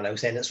to everyone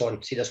else then that's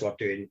on. See this, we're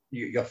doing.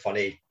 You're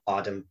funny,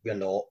 Adam. We're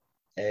not.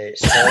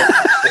 Scott,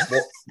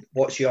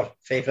 what's your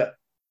favourite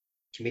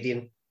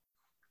comedian?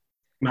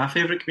 My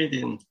favourite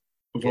comedian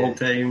of all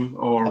time,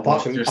 or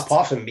apart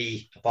from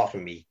me.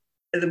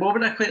 At the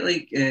moment, I quite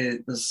like.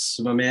 There's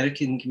some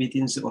American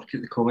comedians that work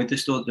at the Comedy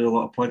Store, do a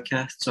lot of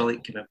podcasts. So I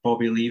like kind of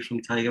Bobby Lee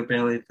from Tiger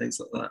Belly and things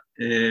like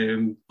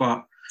that.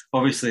 But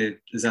obviously,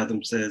 as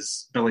Adam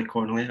says, Billy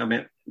Connolly. I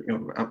met.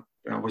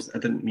 I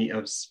didn't meet. I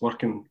was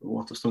working at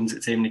Waterstones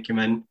at the time when he came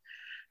in.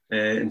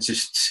 And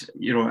just,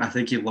 I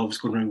think he loves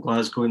going around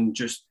Glasgow and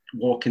just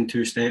walking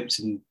 2 steps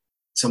and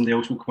somebody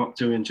else will come up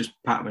to him and just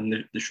pat him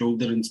on the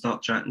shoulder and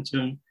start chatting to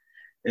him.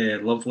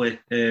 Lovely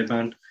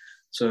man.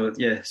 So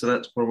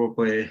that's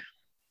probably,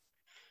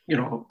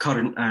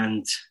 current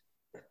and,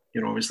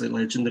 obviously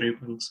legendary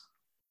ones.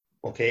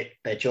 Okay,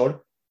 John?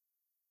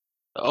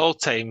 All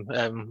time,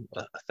 I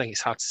think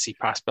it's hard to see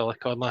past Billy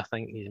Connolly. I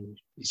think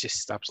he's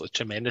just absolutely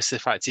tremendous. The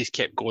fact he's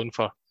kept going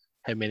for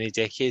how many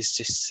decades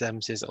just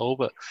says it all.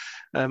 But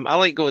I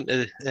like going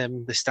to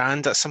the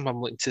stand. That's something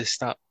I'm looking to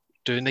start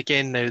doing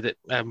again now that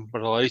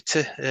we're allowed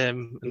to.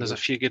 And there's a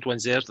few good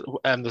ones there.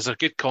 There's a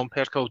good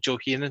compere called Joe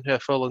Heenan, who I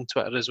follow on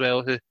Twitter as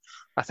well, who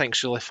I think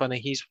is really funny.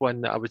 He's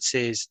one that I would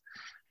say is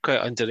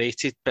quite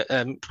underrated, but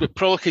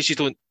probably because you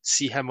don't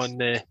see him on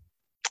the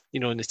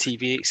on the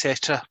TV,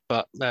 etc.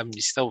 But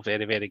he's still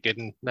very, very good,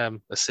 and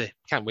I say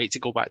can't wait to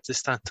go back to the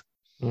stand.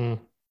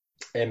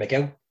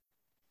 Miguel?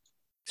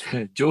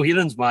 Joe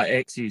Heenan's my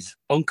ex's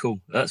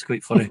uncle. That's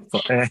quite funny,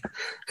 but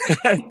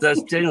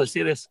that's genuinely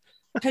serious.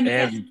 I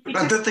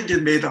don't think you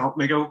made it up,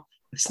 Miguel.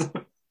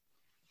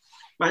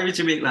 Why would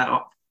you make that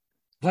up?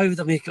 Why would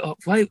I make it up?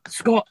 Why,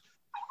 Scott?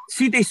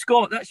 CD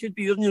Scott, that should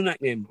be your new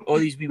nickname. All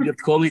these weird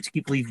comments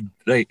keep leaving.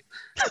 Right.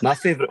 My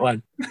favourite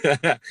one.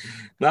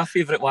 My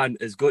favourite one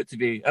has got to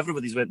be,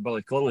 everybody's went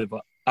Billy Connolly,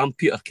 but I'm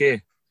Peter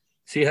Kay.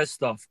 See his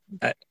stuff.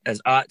 It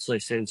is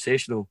actually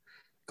sensational.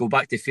 Go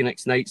back to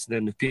Phoenix Nights and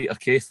then the Peter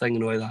Kay thing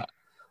and all that.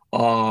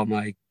 Oh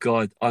my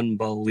God,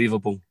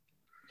 unbelievable.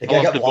 The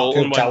gig at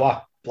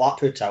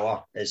Blackpool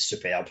Tower is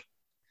superb.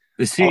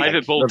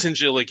 Private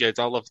Bolton's really good.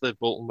 I love the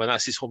Bolton one.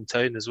 That's his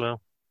hometown as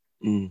well.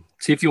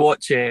 See, if you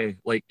watch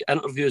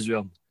interviews with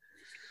him,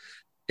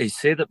 he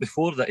said it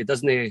before that he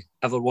doesn't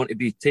ever want to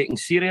be taken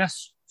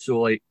serious.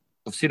 So I've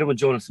seen him with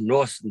Jonathan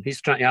Ross and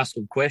he's trying to ask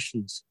him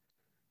questions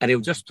and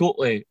he'll just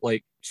totally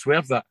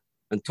swerve it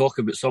and talk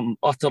about something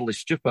utterly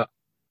stupid.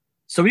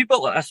 So we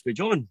built like this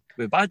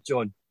with Bad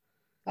John.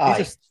 He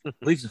just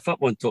leaves the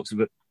football and talks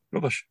about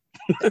rubbish.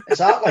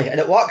 Exactly, and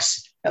it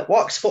works. It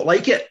works. Folk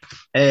like it.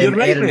 You're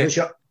right,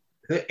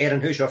 Erin,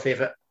 who's your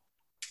favourite?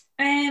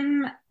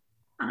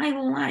 I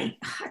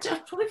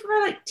probably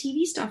prefer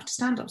TV stuff to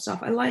stand-up stuff.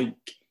 I like.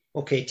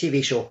 Okay,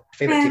 TV show.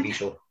 Favourite TV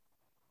show.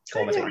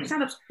 Comedy.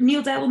 Stand-ups.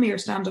 Neil Delamere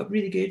stand-up,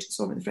 really good.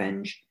 Saw him at the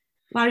Fringe.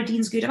 Larry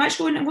Dean's good. I'm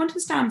going to the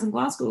stands in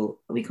Glasgow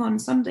a week on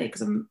Sunday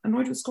because I'm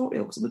annoyed with ScotRail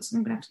because it looks like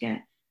I'm going to have to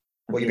get.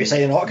 Will you be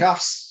signing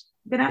autographs?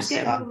 Is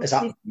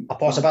that a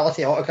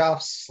possibility?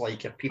 Autographs,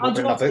 if people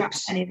bring their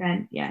books? Any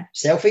event, yeah.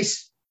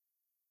 Selfies?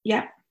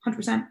 Yeah,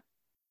 100%.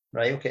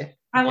 Right, okay.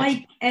 I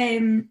like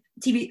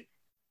TV.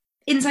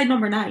 Inside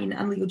Number 9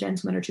 and Legal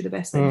Gentlemen are two of the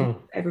best things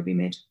that ever been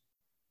made.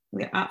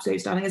 They're absolutely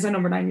stunning. Inside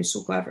Number 9 is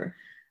so clever.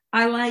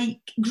 I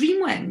like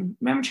Green Wing.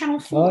 Remember Channel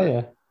 4? Oh,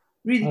 yeah.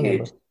 Really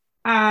good.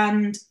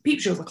 And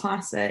Peep Show's a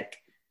classic.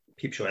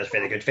 Peep Show is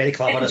very good. Very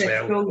clever as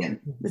well.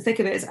 Brilliant. The Thick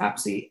of It is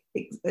absolutely,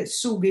 it's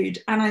so good.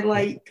 And I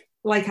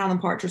like Alan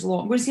Partridge a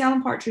lot. I'm going to see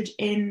Alan Partridge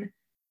in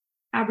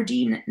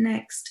Aberdeen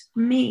next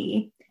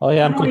May. Oh,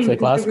 yeah, I'm going to the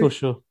Glasgow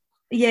show.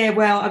 Yeah,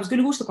 well, I was going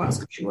to go to the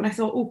Glasgow show and I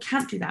thought,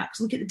 can't do that because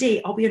look at the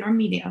date. I'll be in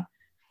Albania,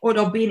 but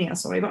I'm not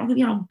going to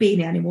be in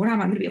Albania anymore. I'm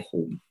going to be at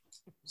home.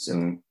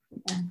 So,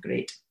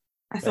 great.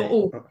 I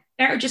thought,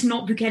 better just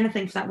not book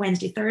anything for that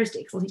Wednesday, Thursday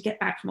because I'll need to get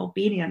back from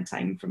Albania in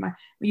time for my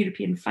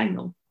European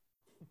final.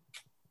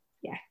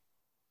 Yeah.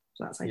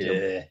 So that's ideal.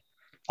 Yeah.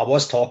 I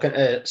was talking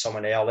to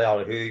someone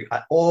earlier who,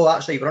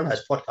 actually, we're on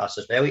his podcast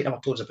as well. He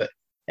never told us about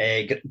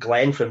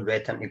Glenn from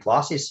Red Tinted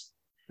Glasses.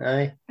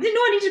 Aye. I didn't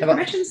know I needed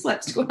permission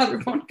slips to go have a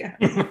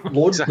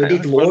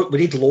podcast. We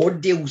need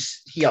loan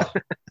deals here.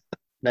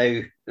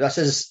 Now, this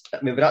is,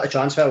 we're at the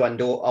transfer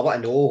window. I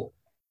want to know,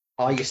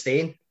 are you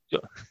staying?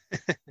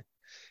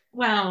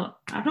 Well,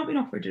 I've not been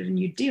offered a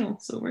new deal,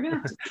 so we're going to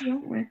have to see,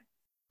 aren't we?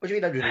 What do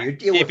you mean a renewed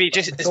deal? JB,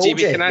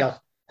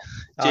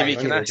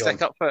 can I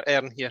stick up for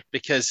Erin here?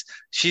 Because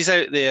she's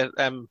out there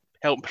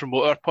helping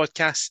promote our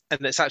podcast,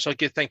 and it's actually a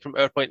good thing from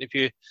our point of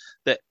view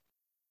that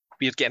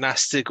we're getting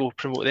asked to go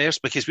promote theirs,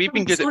 because we've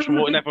been good at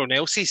promoting everyone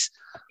else's.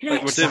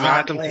 Like we're doing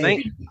Adam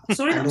tonight.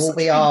 Sorry, I know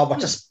we are.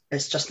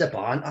 It's just the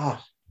banter.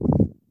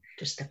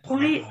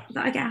 Sorry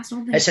that I get asked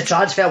on It's this. a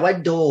transfer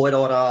window, or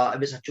it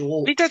was a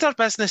joke. We did our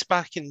business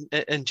back in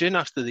June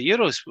after the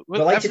Euros. We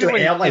like to do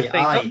it early.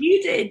 Aye.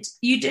 You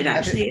did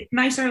actually.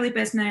 Nice early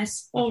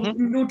business.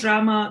 No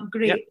drama.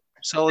 Great. Yep.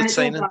 Solid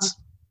signings.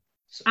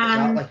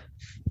 Exactly.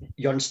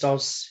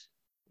 Youngsters.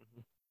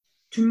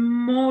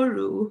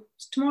 Tomorrow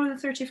the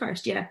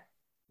 31st. Yeah.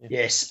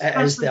 Yes, it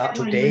is the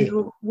actual day.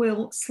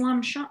 Will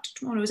slam shut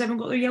tomorrow. Has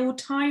everyone got their yellow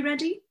tie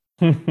ready?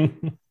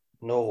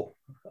 No.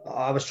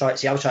 I was trying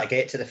to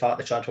get to the fact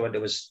the transfer window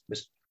was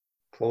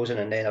closing,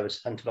 and then I was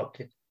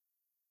interrupted.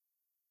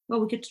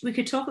 Well, we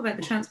could talk about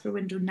the transfer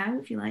window now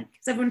if you like.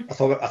 I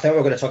thought we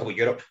were going to talk about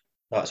Europe.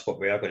 That's what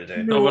we are going to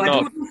do. No, I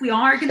don't know if we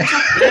are going to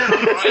talk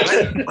about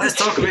Europe. Let's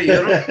talk about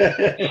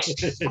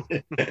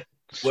Europe.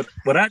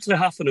 We're actually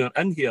half an hour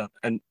in here,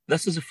 and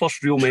this is the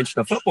first real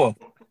mention of football.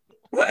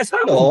 What is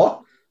happening?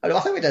 No, I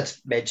think we did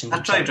mention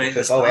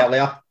football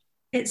earlier.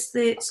 It's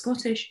the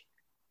Scottish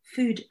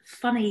Food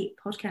Funny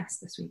podcast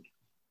this week.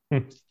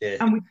 Yeah.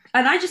 And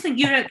I just think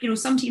Europe,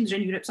 some teams are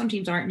in Europe, some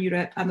teams aren't in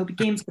Europe, and there'll be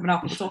games coming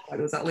up, and we'll talk about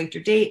those at a later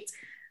date.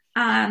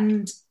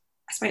 And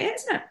that's about it,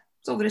 isn't it?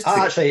 That's all there is to it.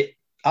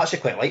 I actually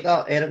quite like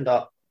that, Erin,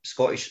 that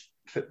Scottish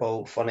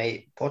Football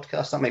Funny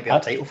podcast. That might be our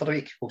title for the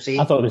week. We'll see.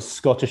 I thought it was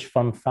Scottish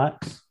Fun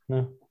Facts.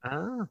 No.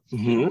 Oh,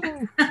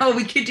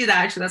 we could do that,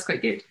 actually. That's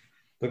quite good.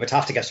 We would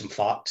have to give some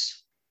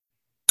facts.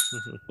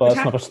 Well,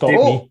 that's never stopped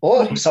me.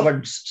 Oh,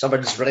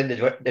 someone's running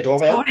the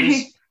doorbell.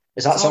 Is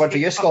that someone for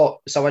you,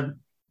 Scott?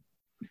 Someone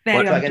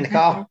get in the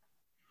car?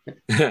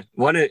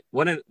 One of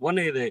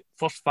the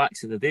first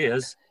facts of the day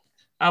is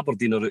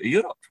Aberdeen are out of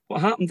Europe.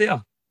 What happened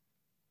there?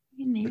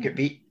 We got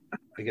beat.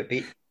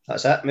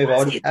 That's it. Move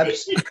on.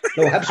 Hibs.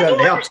 No, Hibs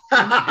weren't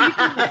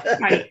there.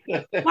 Right.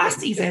 Last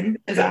season,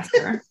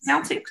 disaster.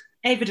 Celtic,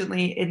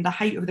 evidently in the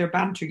height of their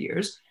banter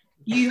years.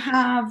 You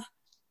have...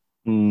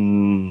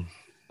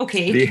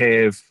 Okay. They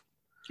have...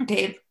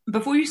 Okay,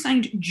 before you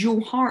signed Joe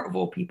Hart, of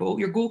all people,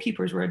 your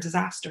goalkeepers were a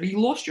disaster. You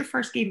lost your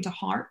first game to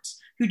Hearts,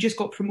 who just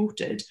got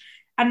promoted,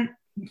 and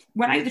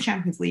went out of the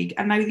Champions League,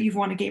 and now that you've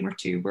won a game or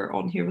two, we're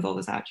on here with all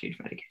this attitude.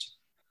 Very good.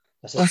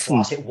 This is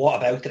classic. What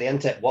about it,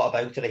 isn't it? What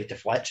about it?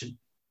 Deflection.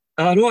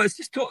 I know, it's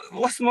just...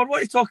 Listen, I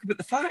want to talk about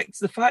the facts.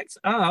 The facts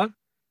are,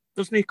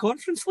 there's no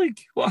Conference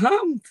League. What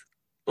happened?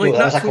 Like,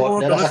 there's a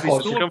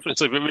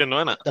Conference League, we're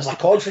not in it. There's a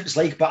Conference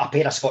League, but a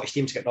pair of Scottish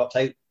teams get knocked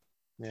out.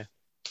 Yeah.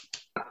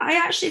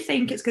 I actually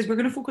think it's because we're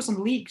going to focus on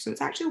the league, so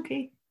it's actually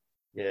okay.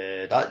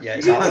 Yeah, exactly.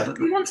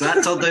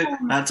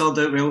 That turned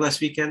out well this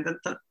weekend,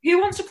 didn't it?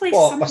 Who wants to play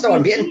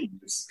Sunday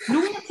games?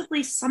 No one wants to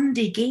play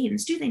Sunday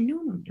games, do they?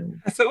 No.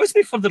 If it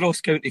wasn't for the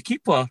Ross County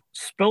keeper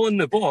spilling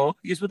the ball,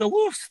 you would have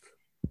lost.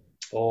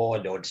 Oh,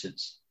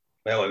 nonsense.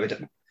 Well, it would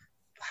have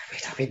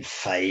been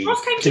fine.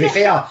 To be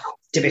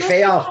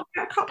fair,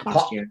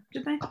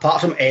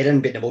 apart from Erin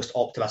being the most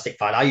optimistic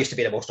fan, I used to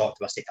be the most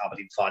optimistic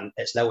Aberdeen fan.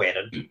 It's now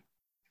Erin.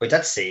 I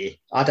did say,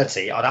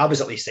 and I was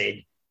at least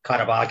saying,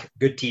 Qarabag,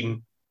 good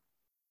team.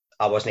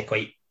 I wasn't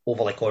quite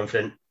overly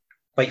confident,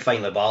 quite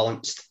finely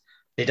balanced.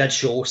 They did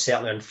show,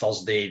 certainly on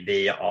Thursday,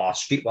 they are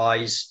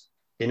streetwise.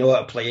 They know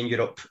how to play in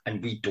Europe,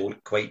 and we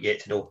don't quite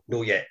yet know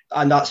yet.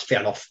 And that's fair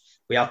enough.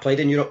 We have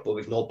played in Europe, but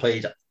we've not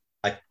played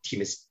a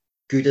team as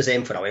good as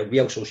them for a while.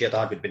 Real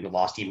Sociedad would have been the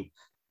last team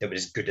that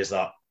was as good as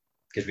that,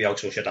 because Real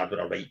Sociedad were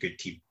a right good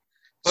team.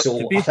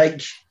 So I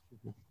think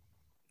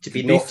to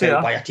be knocked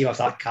out by a team of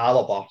that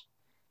calibre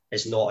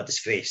is not a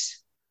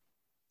disgrace.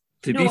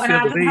 To be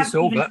fair, the way you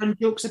solve it, done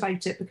jokes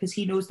about it because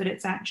he knows that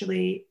it's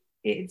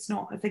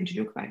not a thing to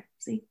joke about.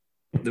 See,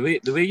 the way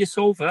you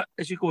solve it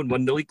is you go and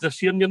win the league this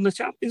year and you're in the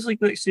Champions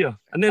League next year,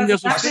 and then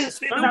there's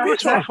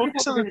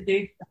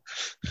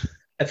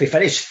if we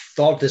finish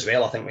third as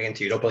well, I think we're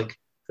into Europa League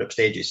group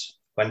stages.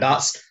 When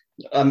that's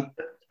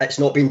it's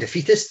not being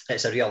defeatist,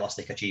 it's a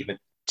realistic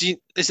achievement.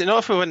 Is it not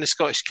if we win the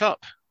Scottish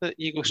Cup that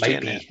you go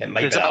straight in? It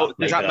might be.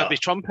 Does that maybe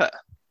trump it?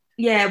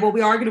 Yeah, well,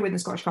 we are going to win the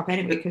Scottish Cup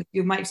anyway, because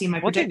you might have seen my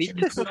prediction.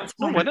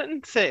 We'll win it in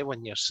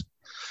 31 years.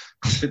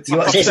 You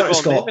want to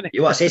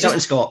say something,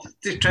 Scott?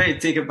 To try and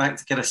take it back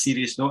to kind of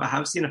serious note, I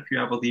have seen a few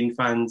Aberdeen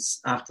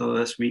fans after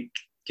this week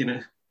kind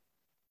of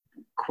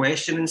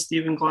questioning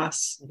Stephen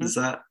Glass.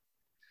 Mm-hmm.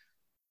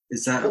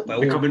 Is that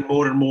becoming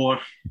more and more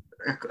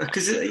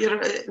because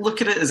you're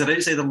looking at it as an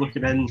outsider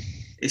looking in,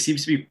 it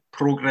seems to be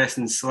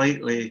progressing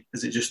slightly.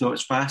 Is it just not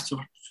as fast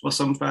for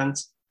some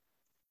fans?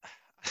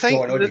 I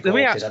think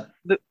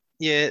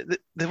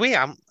the way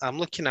I'm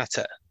looking at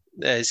it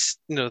is,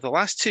 the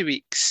last 2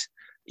 weeks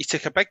he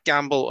took a big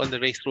gamble on the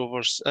Wraith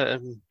Rovers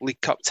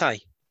League Cup tie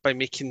by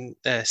making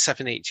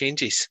 7-8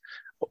 changes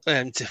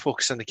to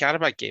focus on the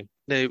Karabakh game.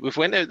 Now we've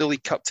went out the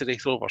League Cup to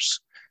Wraith Rovers,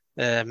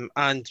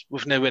 and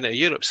we've now went out of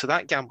Europe, so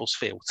that gamble's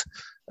failed.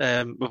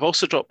 We've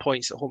also dropped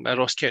points at home at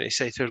Ross County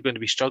side who are going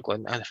to be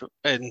struggling,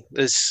 and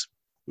as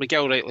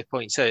Miguel rightly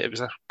points out, it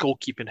was a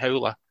goalkeeping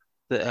howler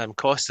that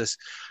cost us.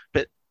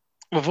 But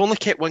we've only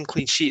kept one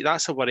clean sheet.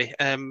 That's a worry.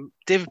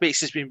 David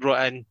Bates has been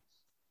brought in.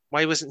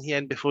 Why wasn't he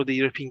in before the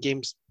European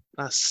Games?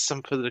 That's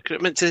some for the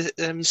recruitment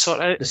to sort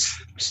out. The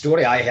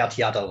story I heard,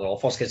 he had other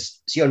offers,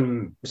 because see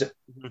on, was it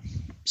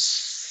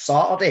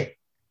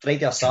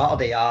Friday or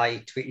Saturday,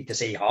 I tweeted to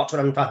say Hearts were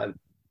in for him.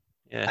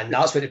 Yeah. And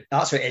that's what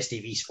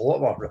STV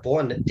Sport were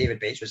reporting, that David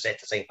Bates was set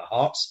to sign for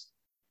Hearts.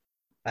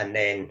 And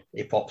then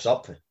he pops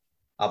up,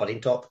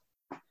 Aberdeen top.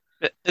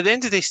 But at the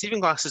end of the day,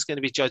 Stephen Glass is going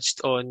to be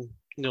judged on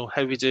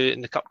how we do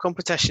in the cup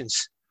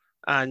competitions,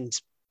 and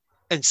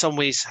in some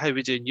ways how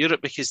we do in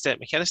Europe, because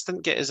Derek McInnes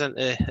didn't get us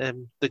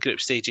into the group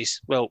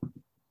stages. Well,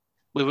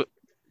 we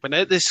went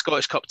out the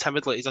Scottish Cup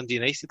timidly to Dundee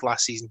United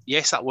last season.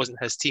 Yes, that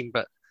wasn't his team,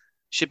 but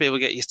should be able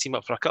to get his team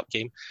up for a cup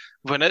game.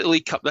 We went out the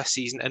League Cup this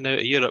season and out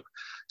of Europe.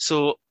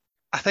 So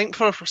I think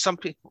for some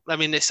people, I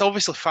mean, it's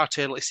obviously far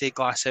too early to say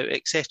Glass out,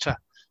 etc.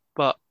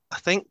 But I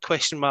think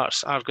question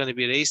marks are going to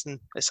be raised, and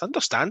it's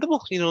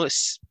understandable.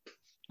 It's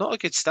not a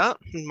good start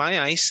in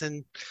my eyes.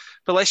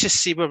 But let's just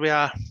see where we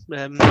are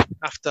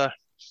after,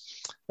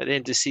 at the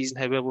end of the season,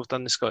 how well we've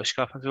done the Scottish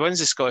Cup. If he wins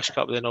the Scottish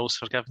Cup, then all's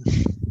forgiven.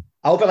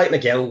 I'll be like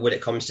Miguel when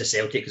it comes to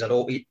Celtic, because I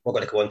know we're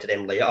going to go on to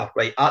them later.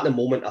 Right, at the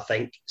moment, I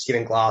think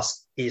Stephen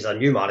Glass is a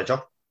new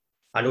manager.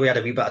 I know he had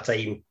a wee bit of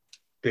time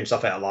doing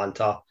stuff at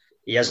Atlanta.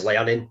 He is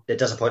learning. The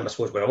disappointment, I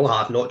suppose, we all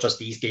have, not just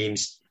these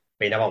games.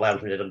 We never learned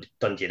from the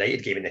Dundee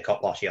United game in the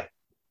Cup last year.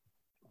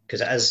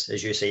 Because it is,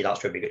 as you say,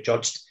 that's where we get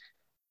judged.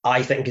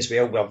 I think as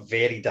well, we're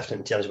very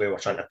different in terms of where we're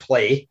trying to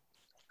play.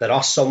 There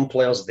are some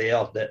players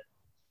there that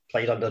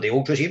played under the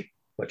old regime,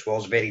 which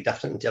was very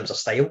different in terms of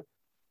style.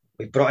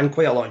 We've brought in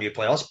quite a lot of new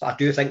players, but I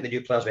do think the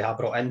new players we have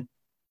brought in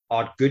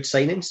are good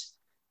signings.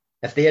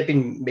 If they had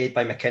been made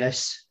by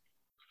McInnes,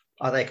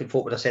 I think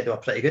folk would have said they were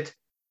pretty good.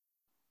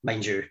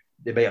 Mind you,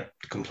 they may have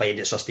complained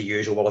it's just the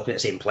usual, we're looking at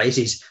the same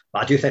places,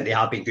 but I do think they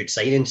have been good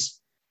signings.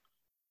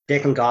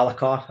 Declan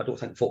Gallagher, I don't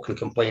think folk can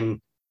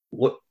complain.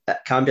 It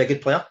can be a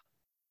good player.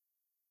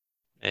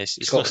 Yes,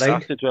 he's not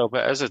started well,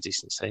 but it is a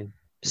decent sign.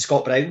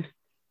 Scott Brown,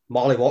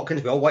 Marley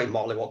Watkins, we all wanted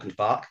Marley Watkins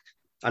back.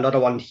 Another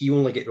one, he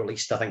only got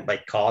released, I think, by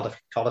Cardiff.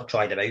 Cardiff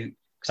tried him out,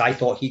 because I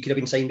thought he could have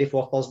been signed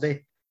before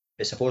Thursday.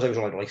 But suppose I was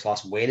only released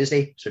last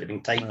Wednesday, so it would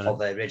have been time for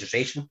the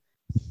registration.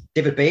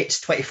 David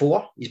Bates,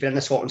 24. He's been in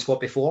the Scotland squad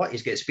before.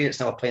 He's got experience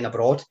now of playing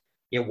abroad.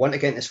 He'll want to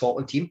get in the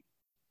Scotland team.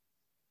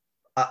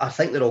 I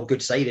think they're all good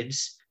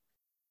signings.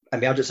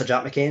 Emergence of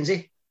Jack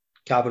McKenzie,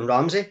 Calvin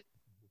Ramsey.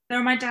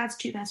 They're my dad's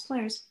two best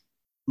players.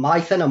 My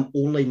thing, I'm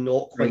only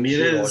not quite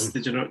Ramirez,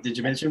 sure on. Did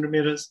you mention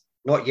Ramirez?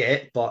 Not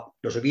yet, but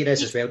there's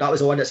Ramirez as well. That was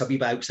the one that's a wee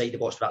bit outside the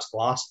box for that's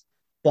Glass.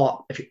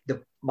 But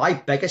my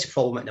biggest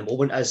problem at the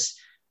moment is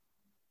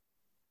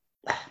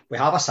we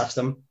have a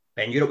system.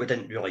 In Europe, we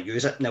didn't really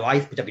use it. Now, I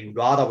would have been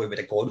rather we would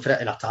have gone for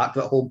it and attacked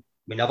it at home.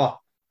 We never.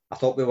 I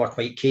thought we were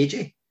quite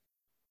cagey.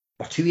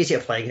 We're too easy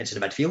to play against in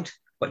the midfield,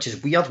 which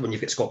is weird when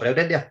you've got Scott Brown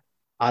in there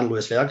and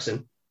Lewis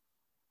Ferguson.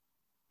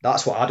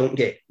 That's what I don't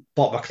get.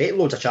 But we're creating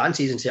loads of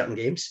chances in certain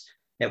games.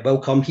 It will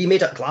come.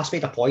 Glass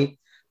made a point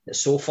that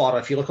so far,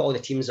 if you look at all the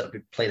teams that have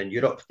been playing in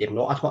Europe, they've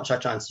not had much of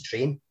a chance to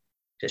train.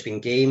 It's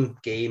been game.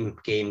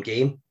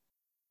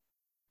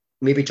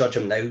 Maybe judge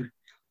them now.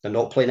 They're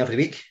not playing every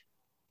week.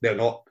 Well,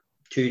 not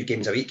 2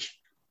 games a week.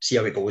 See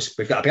how it goes.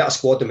 We've got a better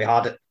squad than we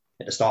had at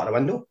the start of the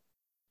window.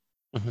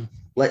 Mm-hmm.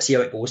 Let's see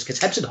how it goes. Because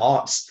Hibs and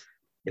Hearts,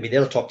 I mean,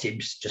 they're the top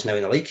teams just now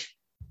in the league.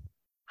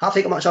 Have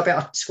they got much of a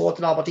better squad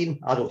than Aberdeen?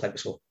 I don't think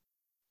so.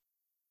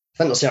 I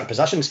think there's certain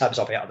positions Hibs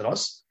are better than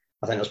us.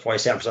 I think there's probably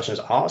certain positions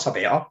at Hearts are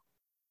better.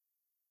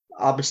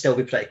 I would still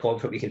be pretty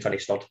confident we can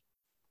finish third.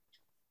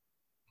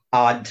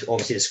 And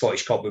obviously the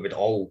Scottish Cup we would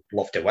all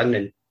love to win,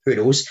 and who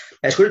knows.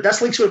 This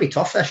league's going to be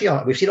tough this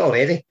year. We've seen it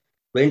already.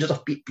 Rangers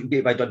have been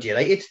beaten by Dundee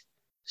United.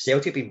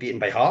 Celtic been beaten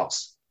by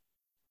Hearts.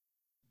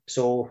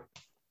 So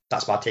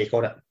that's my take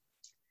on it.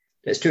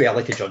 It's too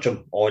early to judge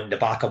them on the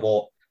back of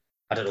what,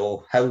 I don't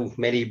know, how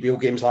many real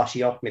games last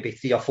year, maybe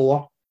 3 or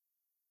 4,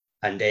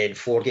 and then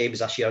 4 games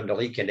this year in the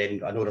league, and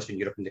then I know there's been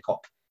Europe in the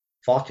Cup.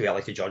 Far too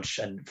early to judge,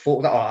 and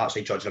folk that are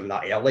actually judging them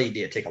that early need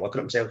to take a look at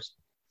themselves,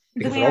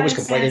 because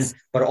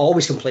we're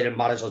always complaining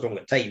managers don't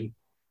get time.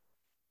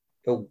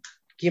 Well,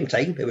 give him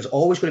time. It was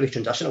always going to be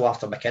transitional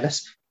after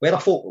McInnes. Whether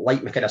folk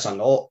like McInnes or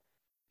not,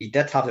 he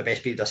did have the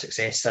best period of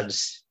success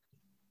since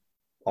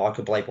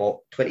arguably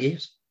 20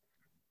 years.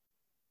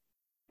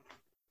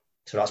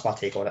 So that's my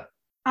take on it.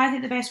 I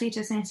think the best way to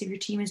assess if your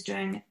team is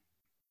doing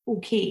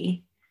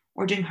okay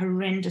or doing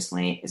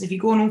horrendously is if you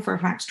go on for a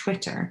fact's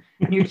Twitter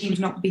and your team's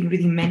not being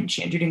really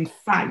mentioned, you're doing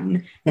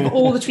fine. If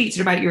all the tweets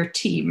are about your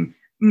team,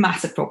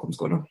 massive problems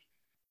going on.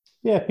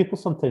 Yeah, people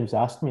sometimes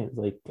ask me, it's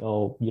like,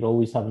 oh, you're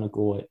always having a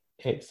go at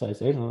X, Y,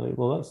 Z. And I'm like,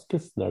 well, that's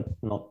because they're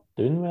not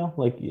doing well.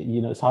 Like,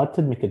 it's hard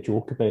to make a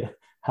joke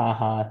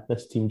about,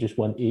 this team just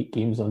won 8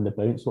 games on the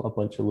bounce, what a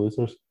bunch of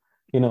losers.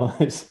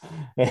 It's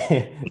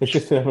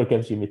just whoever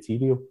gives you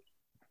material.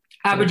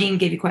 Aberdeen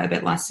gave you quite a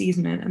bit last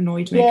season. It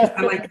annoyed me because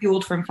I like the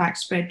Old Firm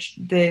Facts spread,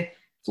 the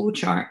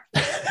flowchart,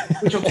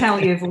 which will tell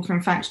you if Old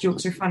Firm Facts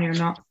jokes are funny or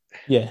not.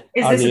 Yeah.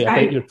 Is this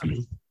about your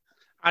team?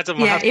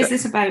 Adam, is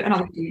this about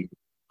another team?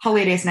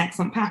 Hilarious and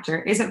excellent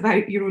patter. Is it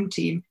about your own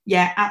team?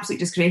 Yeah, absolute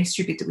disgrace.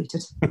 Should be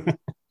deleted.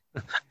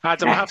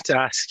 Adam, I have to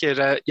ask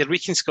your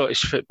Week in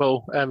Scottish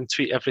Football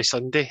tweet every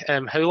Sunday.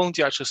 How long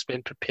do you actually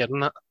spend preparing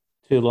that?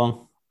 Too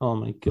long. Oh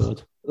my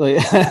god!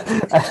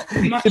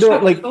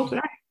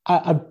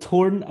 I'm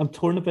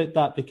torn about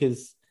that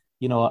because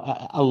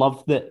I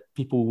love that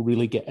people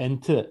really get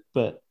into it,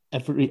 but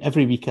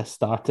every week I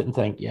start it and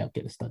think, yeah, I'll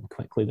get this done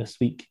quickly this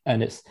week,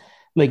 and it's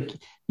like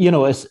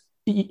it's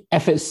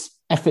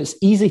if it's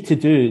easy to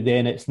do,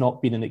 then it's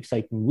not been an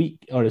exciting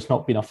week or it's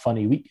not been a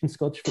funny week in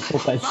Scottish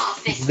football. But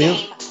it's real.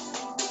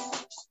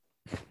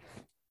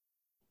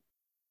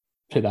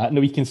 Put that in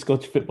the week in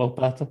Scottish football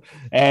patter.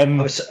 I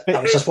was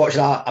just watching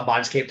a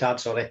Manscaped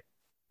ad, sorry.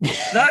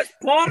 That's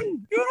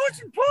porn! You're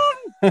watching porn!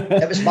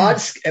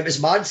 It was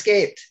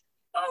Manscaped.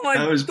 Oh my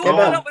God,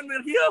 that when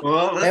we're here.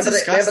 Well, that's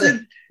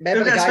disgusting.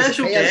 Remember the We've got a guys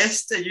special at Payers?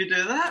 guest that you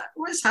do that?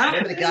 What's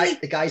happening? Remember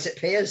the guys at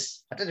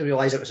Payers? I didn't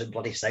realise it was in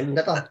bloody sound,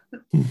 did I?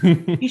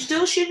 You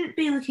still shouldn't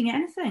be looking at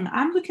anything.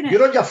 I'm looking at...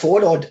 You're on your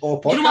phone or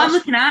podcast? You know what I'm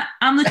looking at?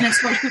 I'm looking at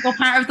Scottish Football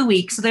Patter of the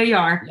Week, so there you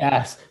are.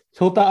 Yes.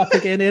 Hold that up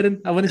again,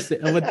 Aaron. I want to see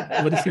what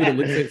it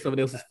looks like on someone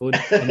else's phone.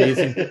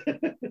 Amazing.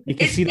 You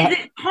can see that. Is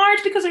it hard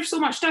because there's so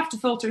much stuff to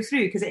filter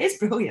through? Because it is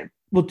brilliant.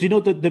 Well, do you know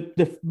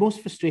the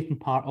most frustrating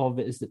part of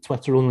it is that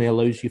Twitter only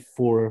allows you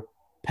 4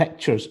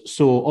 pictures.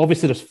 So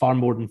obviously there's far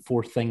more than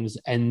 4 things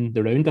in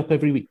the roundup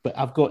every week, but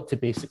I've got to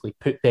basically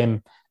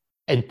condense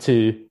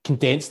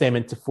them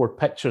into 4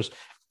 pictures.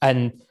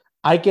 And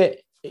I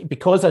get,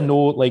 because I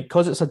know,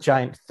 because it's a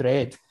giant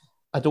thread,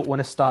 I don't want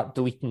to start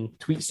deleting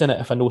tweets in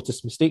it if I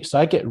notice mistakes. So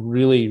I get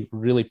really,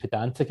 really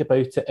pedantic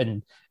about it.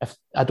 And if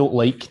I don't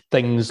like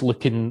things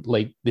looking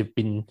like they've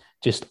been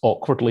just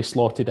awkwardly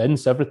slotted in,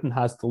 so everything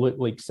has to look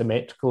like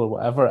symmetrical or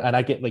whatever. And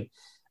I get it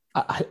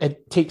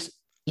takes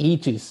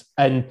ages.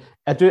 And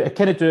I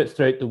kind of do it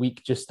throughout the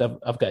week. Just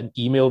I've got an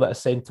email that I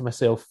send to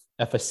myself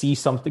if I see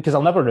something, because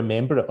I'll never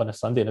remember it on a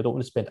Sunday, and I don't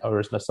want to spend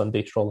hours on a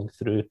Sunday trawling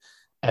through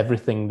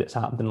everything that's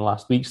happened in the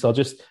last week. So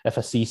if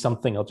I see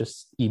something, I'll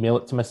just email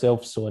it to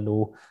myself so I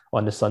know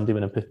on the Sunday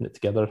when I'm putting it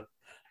together.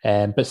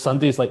 But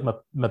Sunday is like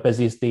my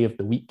busiest day of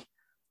the week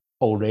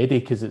already,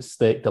 because it's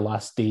the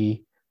last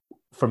day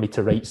for me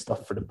to write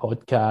stuff for the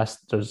podcast.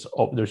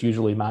 There's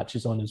usually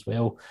matches on as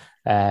well.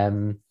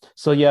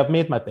 So yeah, I've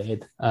made my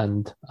bed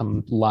and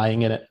I'm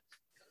lying in it.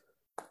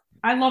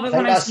 I love it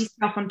when I see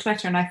stuff on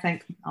Twitter and I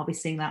think I'll be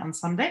seeing that on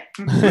Sunday.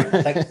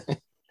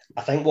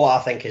 I think what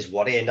I think is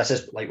worrying, this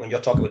is like when you're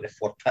talking about the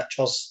 4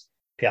 pictures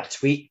per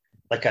tweet,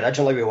 like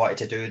originally we wanted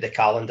to do the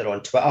calendar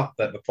on Twitter,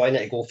 but we're probably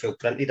need to go full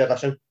printed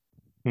edition.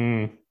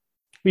 Well,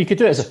 you could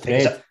do it as a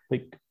thread.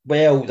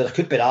 Well, there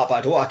could be that, but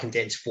I don't want to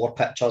condense 4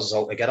 pictures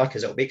altogether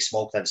because it'll make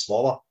small things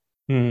smaller.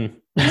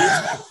 Can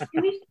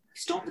we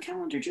stop the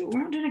calendar, Joe?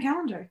 We're not doing a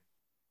calendar.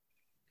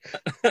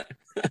 I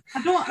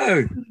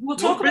don't. We'll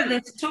talk about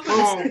this.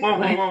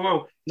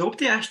 Whoa.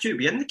 Nobody asked you to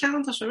be in the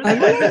calendar, so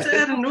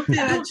nobody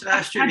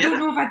asked you. I don't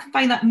know if I'd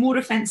find that more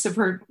offensive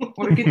or a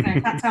good thing.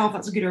 I can't tell if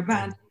that's a good or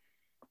bad.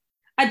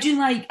 I really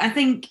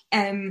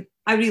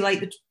like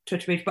the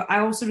Twitter page, but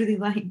I also really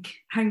like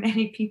how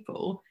many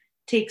people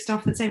take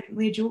stuff that's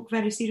evidently a joke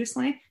very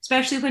seriously,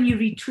 especially when you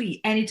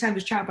retweet anytime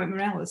there's chat about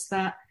Morelos,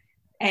 that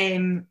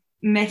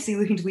Messi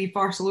looking to leave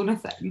Barcelona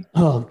thing.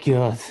 Oh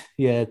god,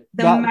 yeah.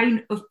 The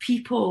amount of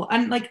people,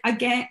 and I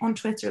get on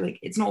Twitter,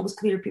 it's not always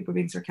clear people are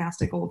being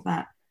sarcastic, all of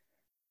that.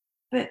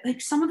 But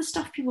some of the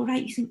stuff people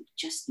write, you think,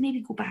 just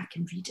maybe go back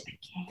and read it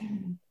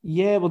again.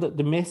 Yeah, well,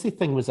 the Messi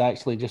thing was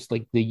actually just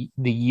the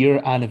year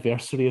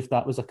anniversary of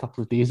that was a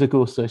couple of days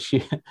ago, so I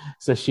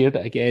shared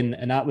it again,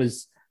 and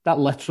that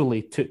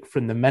literally took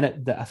from the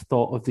minute that I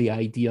thought of the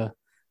idea.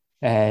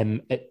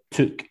 It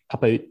took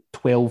about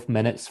 12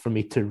 minutes for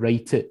me to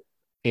write it,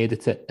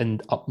 edit it,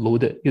 and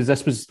upload it, because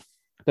this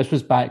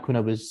was back when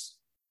I was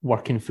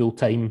working full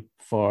time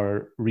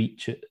for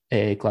Reach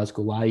at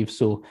Glasgow Live,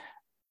 so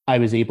I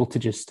was able to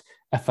just,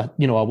 if I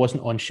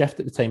wasn't on shift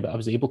at the time, but I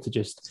was able to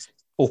just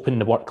open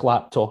the work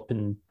laptop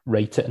and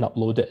write it and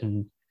upload it,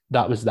 and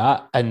that was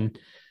that. And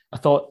I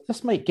thought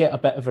this might get a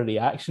bit of a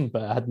reaction,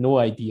 but I had no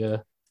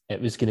idea it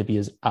was going to be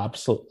as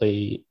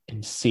absolutely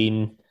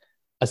insane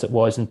as it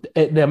was. And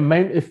the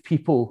amount of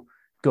people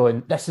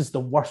going, this is the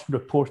worst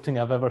reporting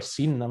I've ever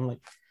seen. And I'm like,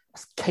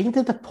 that's kind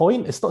of the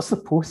point. It's not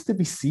supposed to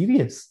be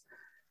serious.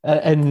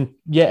 And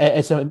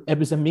yeah, it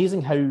was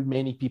amazing how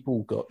many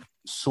people got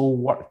so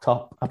worked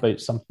up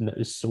about something that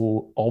was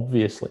so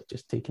obviously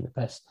just taking the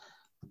piss.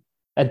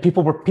 And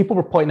people were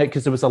pointing out,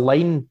 because there was a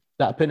line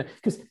that I put in,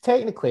 because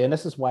technically, and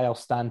this is why I'll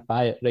stand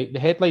by it, right? The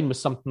headline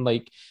was something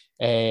like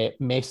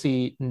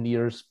Messi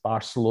nears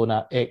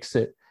Barcelona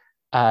exit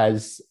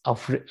as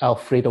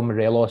Alfredo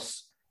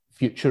Morelos'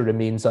 future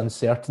remains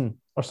uncertain,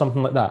 or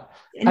something like that.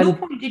 At no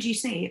point did you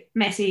say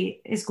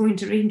Messi is going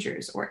to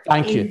Rangers or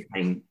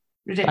anything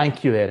ridiculous.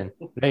 Thank you, Erin.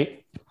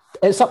 Right.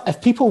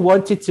 If people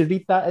wanted to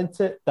read that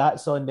into it,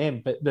 that's on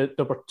them. But there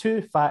were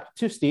two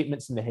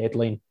statements in the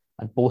headline,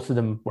 and both of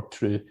them were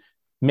true.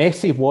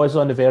 Messi was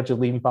on the verge of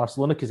leaving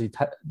Barcelona because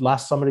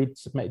last summer he'd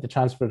submitted the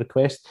transfer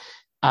request,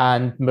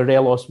 and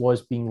Morelos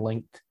was being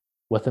linked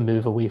with a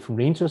move away from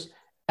Rangers.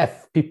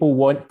 If people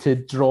want to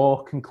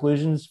draw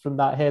conclusions from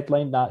that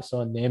headline, that's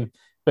on them.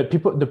 But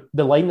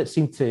the line that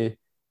seemed to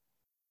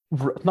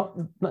not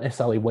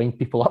necessarily wind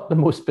people up the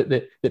most, but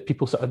that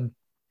people sort of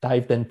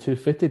dived in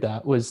two-footed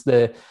at, was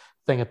the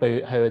thing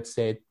about how it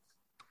said,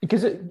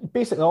 because it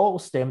basically all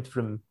stemmed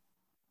from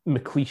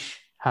McLeish.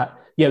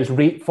 It was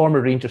former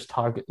Rangers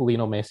target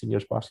Lionel Messi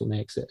nears Barcelona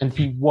exit, and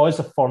he was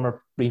a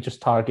former Rangers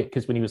target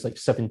because when he was like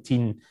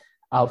 17,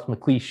 Alex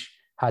McLeish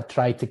had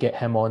tried to get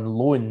him on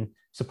loan,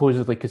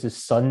 supposedly because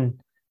his son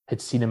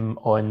had seen him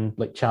on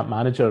like Champ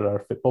Manager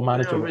or Football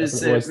Manager.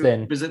 Was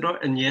it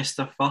not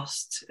Iniesta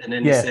first, and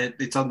then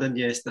they turned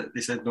Iniesta,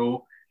 they said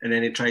no, and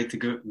then he tried to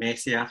go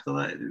Messi after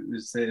that. It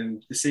was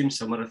the same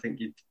summer, I think.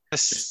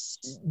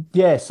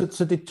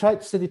 So they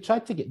tried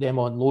to get them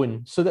on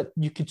loan so that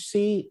you could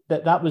say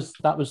that was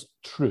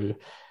true.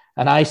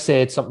 And I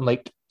said something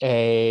like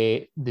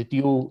the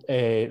deal,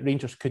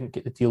 Rangers couldn't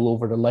get the deal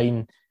over the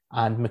line,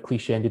 and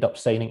McLeish ended up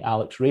signing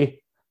Alex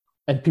Ray.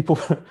 And people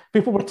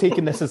were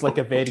taking this as like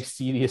a very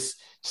serious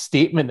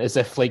statement, as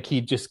if like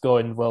he'd just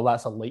gone, well,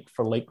 that's a like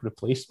for like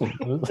replacement.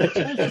 Statement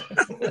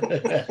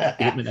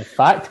of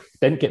fact,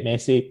 didn't get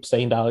Messi,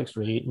 signed Alex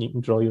Ray, and you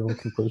can draw your own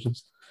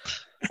conclusions.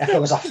 If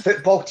it was a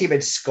football team in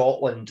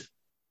Scotland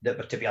that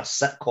were to be a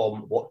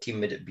sitcom, what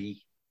team would it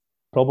be?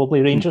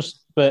 Probably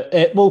Rangers, but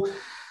the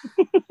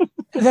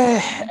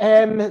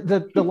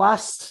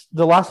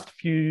last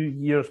few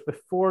years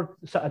before,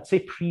 so I'd say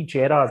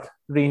pre-Gerrard,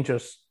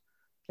 Rangers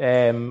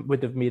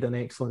would have made an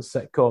excellent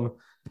sitcom.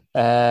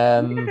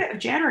 A bit of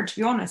Gerrard, to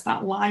be honest.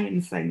 That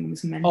Lion thing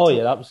was mental. Oh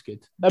yeah, that was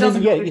good.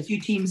 A few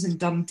teams in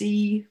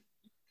Dundee.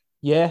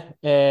 Yeah,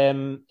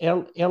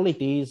 early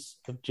days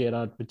of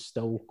Gerrard would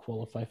still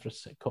qualify for a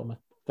sitcom, I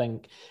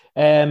think.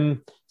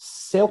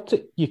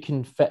 Celtic you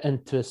can fit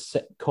into a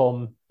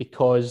sitcom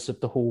because of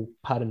the whole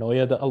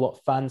paranoia that a lot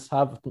of fans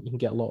have. I think you can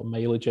get a lot of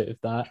mileage out of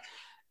that.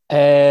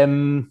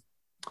 That's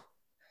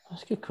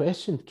a good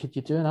question. Could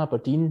you do an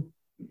Aberdeen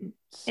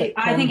sitcom?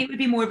 I think it would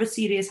be more of a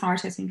serious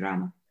heart-hitting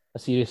drama. A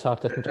serious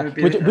heart-hitting drama. I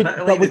think it would be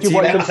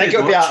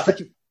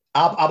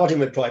Aberdeen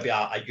would probably be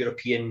a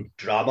European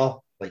drama,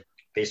 like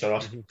based on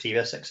our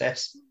previous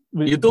success.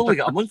 You'd only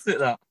get a month out of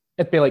that.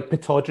 It'd be like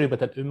Pataudry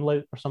with an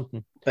umlaut or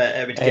something. But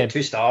it would get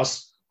 2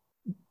 stars.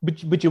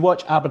 Would you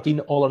watch Aberdeen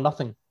All or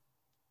Nothing?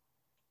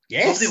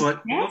 Yes.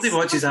 Nobody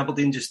watches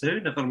Aberdeen just now,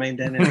 never mind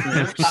anything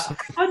else.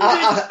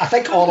 I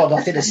think All or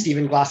Nothing is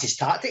Stephen Glass's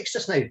tactics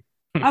just now.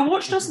 I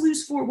watched us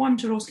lose 4-1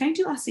 to Ross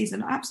County last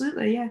season.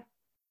 Absolutely, yeah.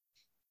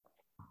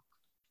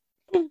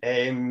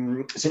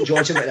 St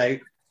Johnstone went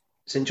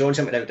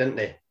out, didn't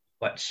they?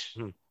 Which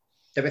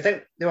did we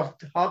think they were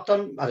hard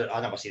done?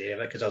 I never see any of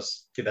it because I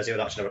was too busy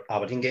watching an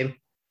Aberdeen game.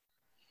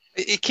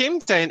 It came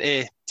down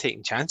to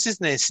taking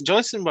chances. Now St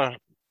Johnstone were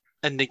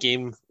in the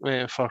game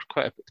for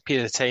quite a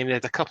period of time. They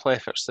had a couple of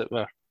efforts that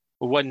were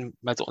one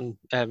Middleton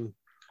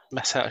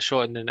mishit a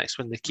shot, and the next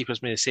one the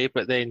keepers made a save.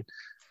 But then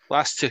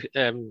last two,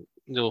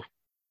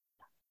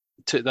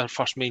 took their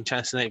first main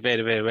chance tonight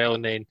very, very well,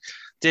 and then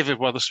David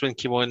Witherspoon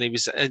came on and he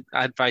was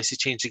advised to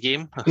change the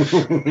game. And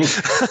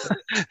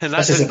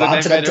that didn't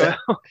go very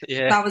well.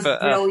 Yeah, that was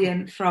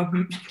brilliant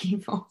from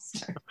Keane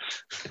Foster.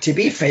 To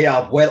be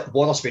fair,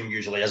 Witherspoon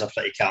usually is a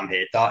pretty calm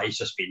head. That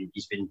he's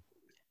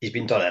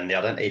been done in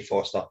there, didn't he,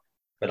 Foster,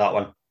 with that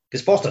one?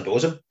 Because Foster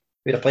knows him.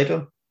 We'd have played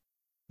with him.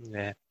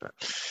 Yeah, but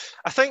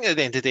I think at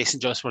the end of the day, St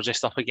Johnstone were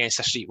just up against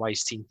a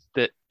streetwise team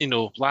that,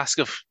 Lask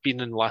have been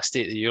in the last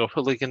state of the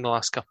Europa League in the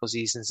last couple of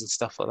seasons and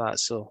stuff like that.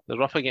 So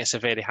they're up against a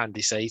very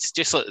handy side,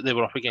 just like they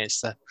were up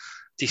against a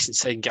decent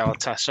side in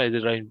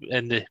Galatasaray around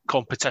in the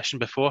competition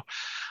before.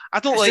 I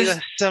don't like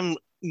this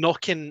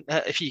knocking.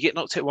 If you get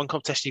knocked out one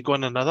competition, you go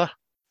on another.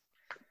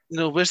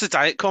 Where's the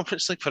Diet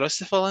Conference League for us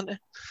to fall into?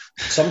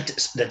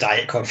 The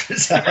Diet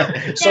Conference.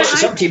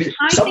 Some teams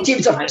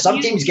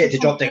get to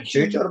drop down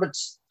 2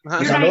 tournaments. You're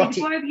right.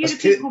 For a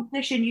European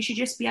competition, you should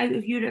just be out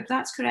of Europe.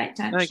 That's correct,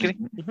 actually. I agree.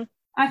 Mm-hmm.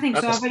 I think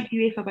so. I'll write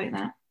UEFA about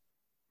that.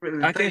 Well,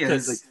 the thing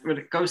is, when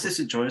it comes to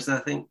St Johnstone, I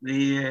think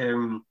they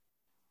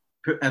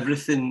put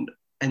everything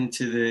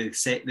into the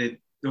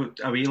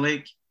away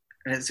leg.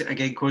 And it's,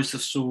 again, because they're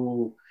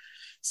so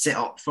set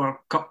up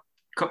for cup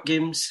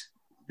games,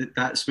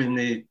 that's when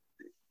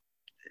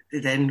they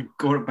then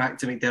got back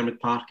to McDermott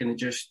Park and it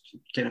just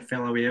kind of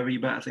fell away a wee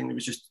bit. I think it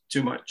was just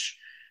too much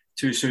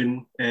too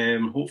soon.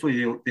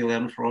 Hopefully they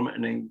learn from it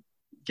and then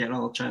get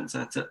another chance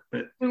at it.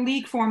 But the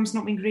league form's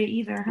not been great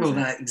either, has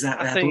it?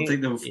 Exactly. I don't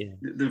think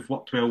they've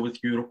worked well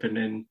with Europe and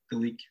then the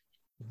league.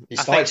 They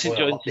started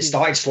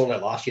slowly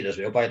last year as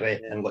well, by the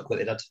way, and look what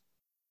they did.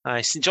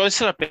 St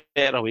John's are a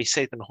better away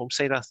side than a home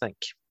side, I think.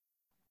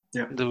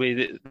 Yeah. The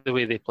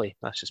way they play.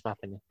 That's just my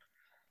opinion.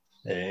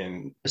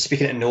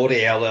 Speaking of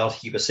Nori earlier,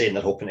 he was saying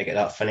they're hoping to get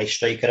that Finnish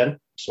striker in,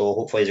 so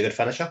hopefully he's a good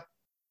finisher.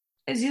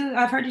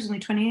 I've heard he's only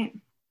 28.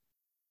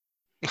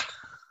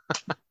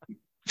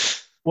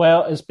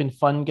 Well, it's been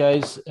fun,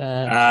 guys. Come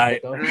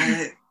on,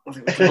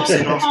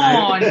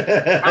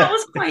 that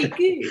was quite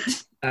good.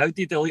 How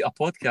do you delete a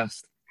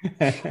podcast?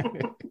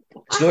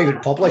 It's not even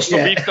published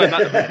yet. We've done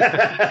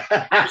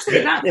that.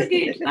 Actually,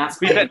 that's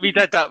good. We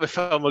did that with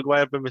Phil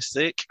Maguire by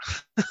mistake.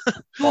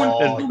 He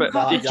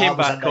came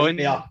back on.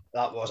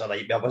 That was a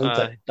nightmare, wasn't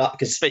it? But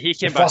he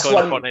came back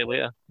on a fortnight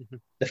later.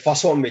 The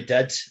first one we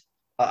did,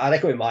 I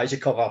reckon we managed to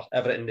cover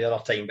everything the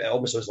other time, but it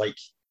almost was like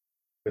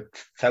we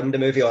filmed the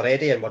movie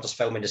already and we're just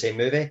filming the same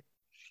movie.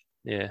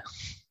 Yeah.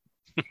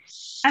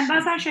 And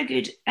that's actually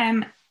a good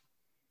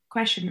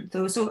question,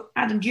 though. So,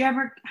 Adam, do you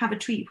ever have a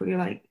tweet where you're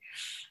like,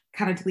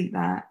 can I delete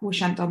that?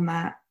 Wish I hadn't done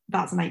that.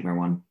 That's a nightmare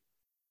one.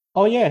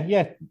 Oh,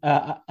 yeah.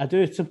 I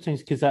do it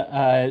sometimes because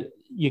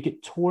you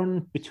get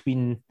torn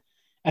between,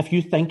 if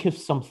you think of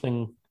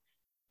something,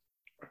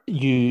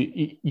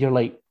 you're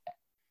like,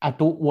 I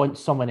don't want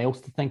someone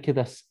else to think of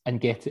this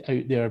and get it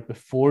out there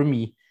before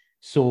me.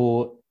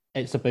 So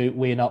it's about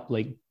weighing up,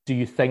 like, do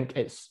you think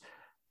it's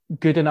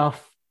good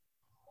enough?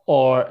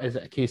 Or is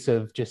it a case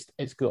of just,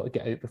 it's got to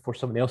get out before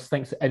somebody else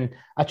thinks it? And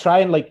I try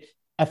and, like,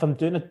 if I'm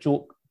doing a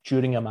joke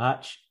during a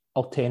match,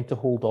 I'll tend to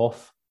hold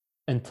off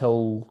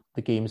until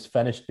the game's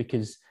finished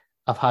because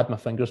I've had my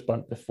fingers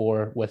burnt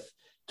before with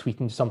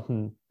tweeting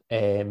something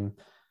and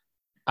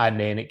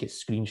then it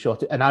gets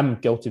screenshotted. And I'm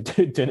guilty of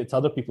doing it to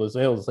other people as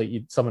well. It's like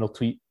someone will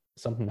tweet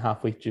something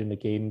halfway during the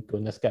game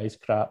going, this guy's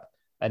crap.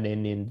 And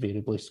then they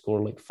invariably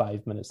score like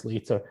 5 minutes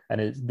later.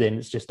 And then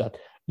it's just that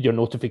your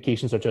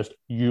notifications are just,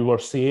 you were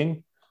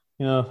saying,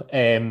 you know.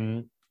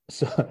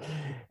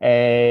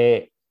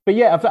 But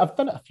yeah, I've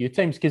done it a few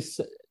times because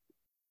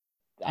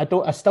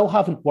I still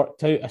haven't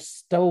worked out. I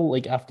still,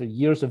 like, after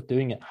years of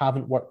doing it,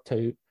 haven't worked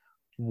out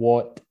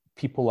what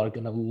people are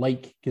going to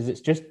like because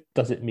it's just,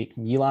 does it make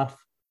me laugh?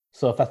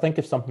 So if I think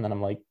of something and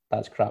I'm like,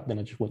 that's crap, then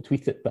I just won't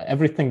tweet it. But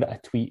everything that I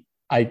tweet,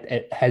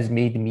 it has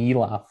made me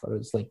laugh, or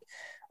it's like,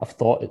 I've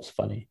thought it's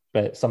funny,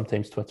 but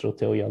sometimes Twitter will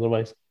tell you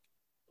otherwise.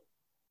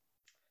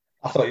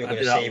 I thought you were going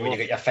to say when you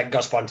got your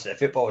fingers burnt to the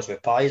footballs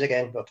with pies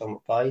again. We're talking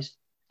about pies.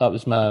 That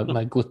was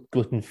my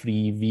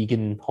gluten-free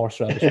vegan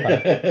horseradish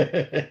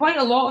pie. Quite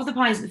a lot of the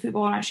pies at the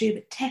football are actually a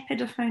bit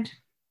tepid, I've found.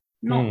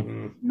 Not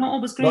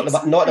always great.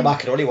 Not the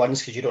macaroni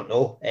ones, because you don't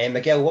know.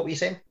 Miguel, what were you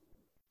saying?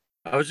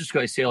 I was just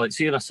going to say, like,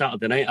 see on a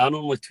Saturday night, I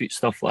normally tweet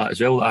stuff like that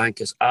as well that I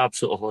think is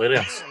absolutely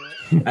hilarious.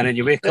 And then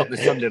you wake up the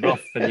Sunday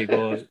rough and you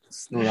go,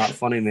 it's not that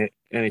funny, mate.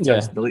 Any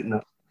chance of deleting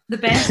it? The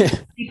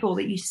best people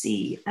that you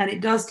see, and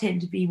it does tend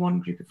to be one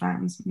group of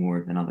fans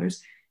more than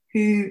others,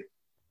 who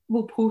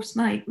will post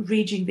like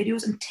raging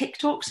videos, and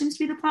TikTok seems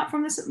to be the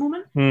platform this at the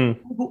moment. They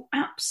go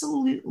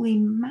absolutely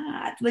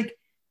mad. Like,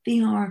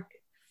 they are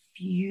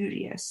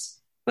furious.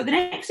 But the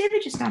next day they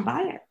just stand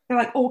by it. They're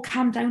like, oh,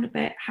 calm down a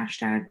bit,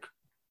 hashtag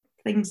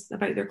things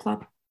about their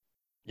club.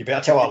 You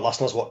better tell our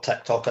listeners what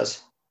TikTok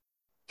is.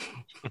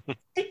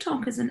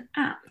 TikTok is an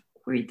app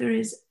where there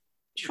is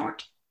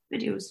short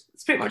videos.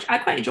 It's pretty much, I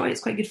quite enjoy it.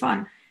 It's quite good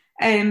fun.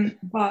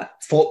 But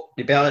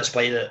you better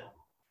explain that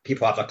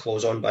people have their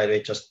clothes on, by the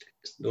way, just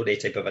no day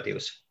type of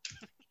videos.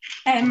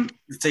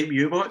 The type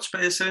you watch,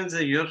 by the sounds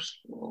of your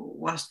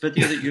last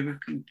video that you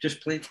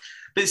just played.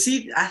 But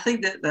see, I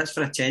think that's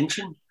for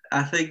attention.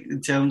 I think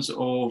in terms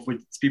of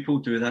when people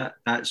do that,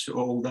 that's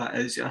all that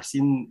is. I've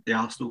seen the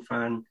Arsenal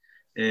fan.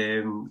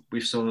 We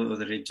saw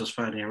the Rangers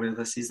fan earlier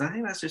this season. I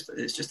think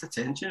it's just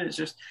attention. It's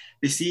just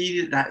they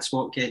see that's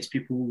what gets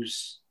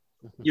people's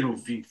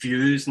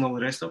views and all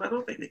the rest of it. I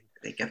don't think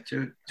they give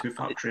two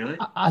fucks really.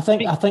 I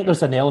think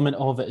there's an element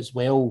of it as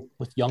well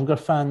with younger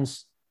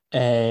fans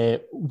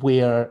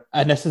where,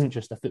 and this isn't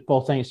just a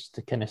football thing, it's just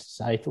a kind of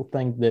societal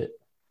thing that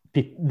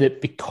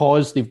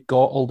because they've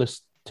got all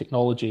this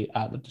technology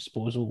at their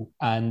disposal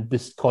and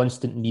this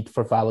constant need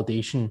for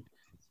validation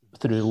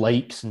through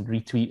likes and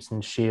retweets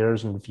and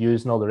shares and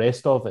views and all the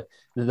rest of it,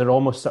 that they're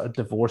almost sort of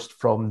divorced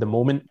from the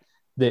moment.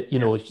 That,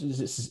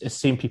 it's the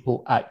same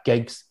people at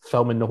gigs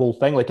filming the whole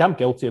thing. Like, I'm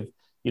guilty of,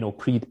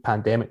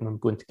 pre-pandemic when I'm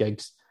going to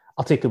gigs,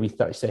 I'll take a wee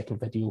 30-second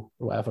video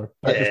or whatever.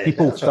 But there's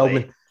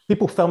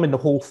people filming the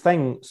whole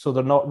thing, so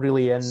they're not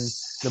really in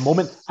the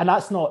moment. And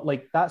that's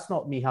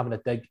not me having a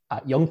dig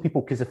at young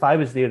people, because if I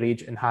was their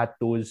age and had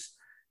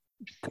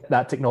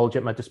that technology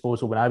at my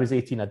disposal when I was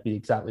 18, I'd be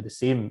exactly the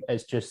same.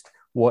 It's just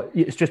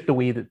the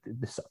way that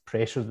the sort of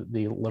pressure that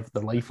they live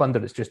their life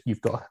under. It's just,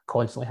 you've got to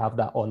constantly have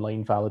that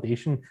online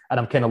validation. And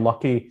I'm kind of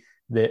lucky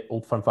the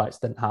Old Firm Facts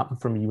didn't happen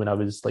for me when I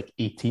was like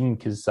 18,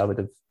 because I would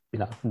have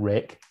been a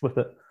wreck with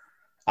it.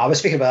 I was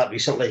speaking about that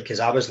recently because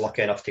I was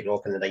lucky enough to grow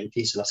up in the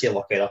 90s, and I say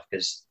lucky enough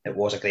because it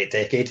was a great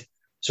decade.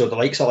 So the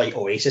likes of like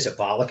Oasis at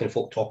Varlic and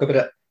folk talk about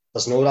it,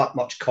 there's no that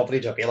much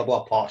coverage available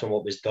apart from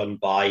what was done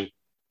by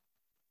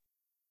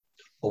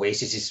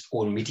Oasis's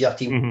own media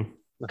team.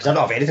 Because I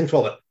don't have anything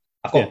from it.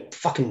 I've got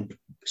fucking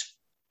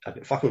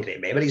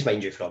great memories,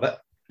 mind you, from it.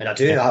 And I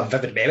have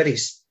vivid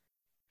memories.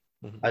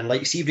 And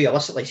like, see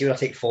realistically, see when I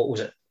take photos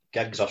at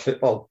gigs or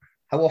football,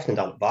 how often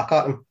do I look back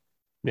at them?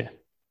 Yeah.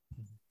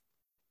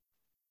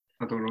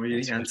 I don't know. You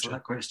need to answer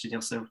that question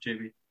yourself,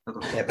 JB. I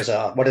don't know.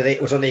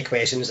 It was one of the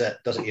questions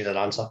that doesn't need an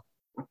answer.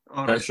 All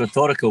right. That's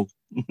rhetorical.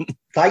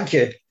 Thank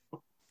you.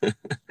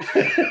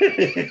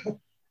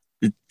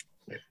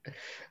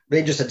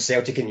 Rangers and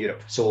Celtic in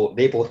Europe, so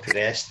they both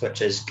progressed,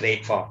 which is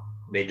great for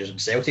Rangers and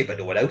Celtic, but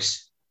no one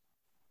else.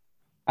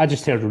 I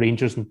just heard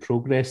Rangers in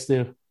progress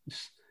there.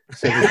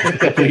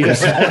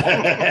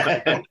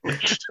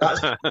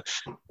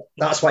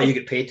 That's why you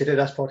get paid to do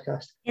this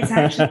podcast. It's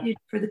actually good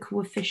for the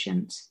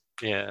coefficient.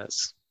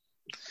 Yes.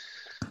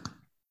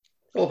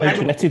 Oh, How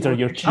committed are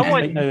your teams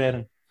right now,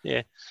 Erin?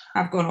 Yeah.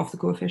 I've gone off the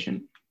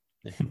coefficient.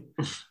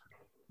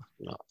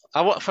 No.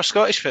 I want for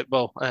Scottish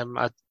football.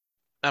 I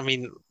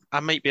mean, I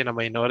might be in a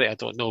minority, I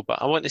don't know,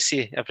 but I want to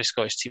see every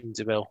Scottish team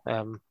do well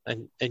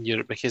in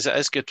Europe, because it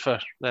is good for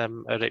our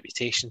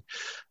reputation.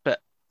 But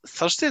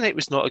Thursday night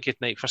was not a good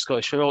night for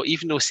Scottish football,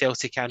 even though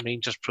Celtic and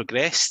Rangers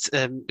progressed,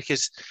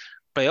 because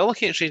by all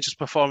accounts, Rangers'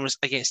 performance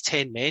against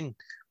 10 men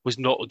was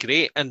not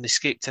great, and they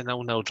scraped a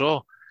 0-0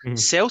 draw.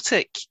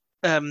 Celtic,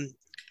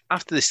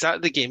 after the start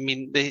of the game, I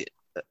mean,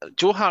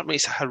 Joe Hart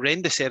makes a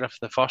horrendous error for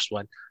the first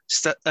one.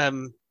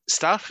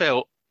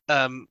 Starfelt,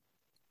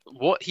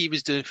 what he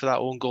was doing for that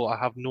own goal, I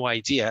have no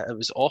idea. It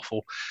was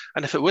awful.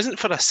 And if it wasn't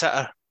for a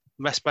sitter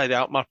missed by the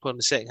Alkmaar player in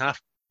the second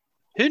half,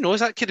 who knows?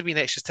 That could have been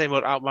extra time,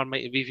 or Alkmaar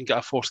might have even got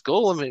a fourth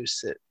goal. I mean,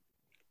 it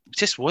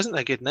just wasn't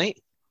a good night.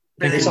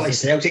 Basically,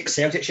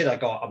 Celtic should have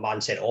got a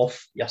man sent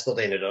off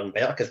yesterday and they'd done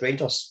better, because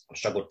Rangers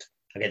struggled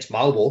against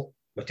Malmo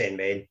with 10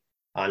 men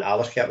and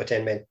Alderskirk with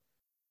 10 men.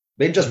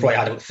 Rangers probably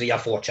had about 3 or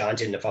 4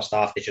 chances in the first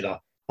half. That game should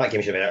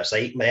have been out of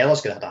sight.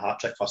 Morelos could have had a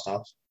hat-trick first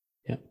half.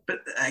 Yeah. But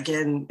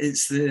again,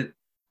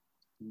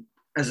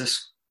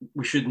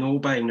 we should know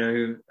by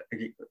now,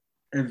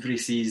 every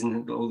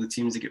season, all the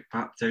teams that get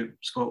papped out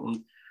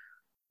Scotland,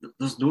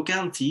 there's no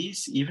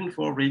guarantees, even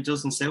for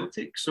Rangers and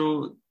Celtic.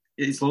 So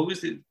as long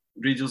as the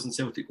Rangers and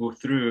Celtic go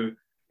through,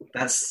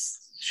 that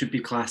should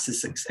be classed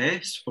as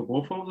success for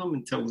both of them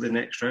until the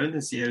next round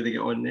and see how they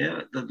get on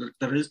there.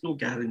 There is no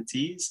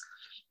guarantees.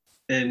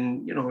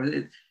 And,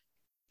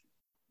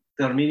 the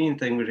Armenian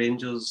thing with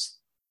Rangers,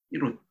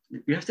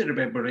 we have to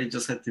remember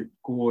Rangers had to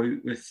go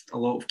out with a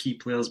lot of key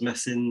players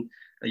missing,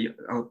 a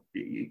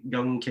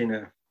young kind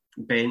of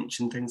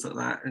bench and things like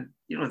that. And,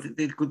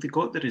 they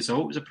got the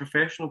result. It was a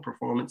professional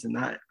performance in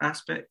that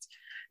aspect.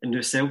 And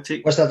the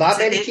Celtic... Was there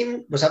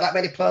that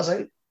many players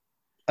out?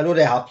 I know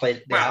they have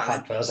played. They have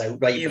had players out,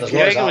 right? But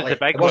McGregor was the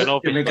big one,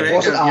 obviously.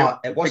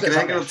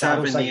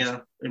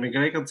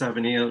 McGregor,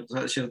 Tavernier,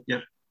 that's your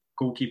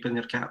goalkeeper and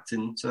your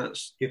captain. So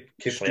that's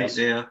two players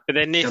there. But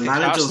then Nathan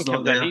Patterson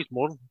comes in, he's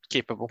more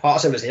capable.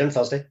 Patterson was there on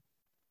Thursday.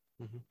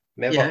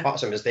 Remember,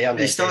 Patterson was there.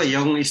 He's still a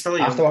young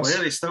player.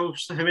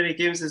 How many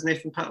games has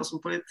Nathan Patterson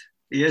played?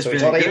 He is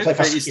he's all right to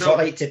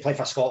play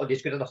for Scotland.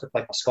 He's good enough to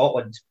play for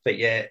Scotland, but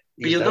you're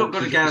not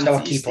going to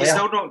guarantee. He's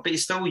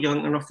still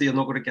young enough that you're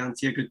not going to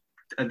guarantee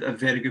a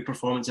very good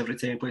performance every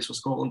time he plays for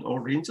Scotland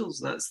or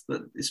Rangers.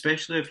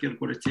 Especially if you're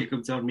going to take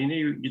him to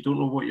Armenia, you don't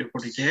know what you're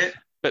going to get.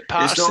 But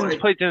Patterson's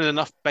played in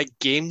enough big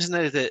games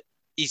now that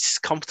he's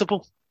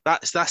comfortable.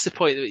 That's the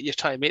point that you're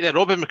trying to make there.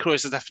 Robin McCrory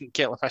is a different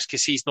kettle of fish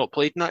because he's not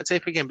played in that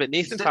type of game. But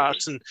Nathan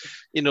Patterson,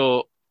 he's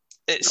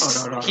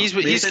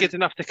good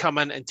enough to come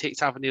in and take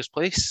Tavernier's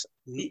place.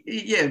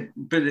 Yeah,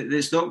 but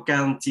it's not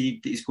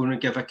guaranteed that he's going to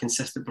give a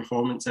consistent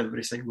performance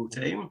every single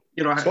time.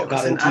 I remember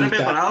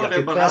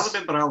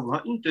Alan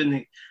Hutton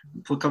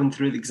coming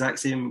through the exact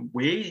same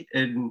way,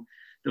 and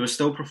there were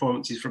still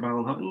performances from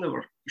Alan Hutton that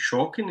were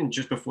shocking, and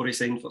just before he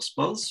signed for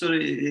Spurs. So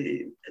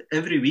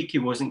every week he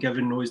wasn't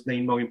given those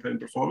 £9 million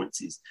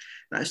performances.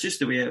 That's just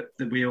the way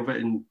of it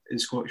in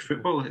Scottish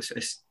football,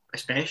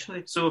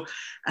 especially. So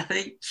I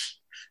think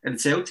in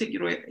Celtic,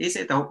 AZ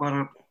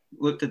Alkmaar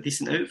looked a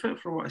decent outfit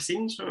from what I've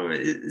seen. So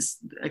it's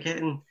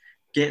again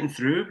getting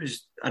through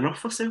is enough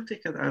for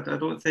Celtic. I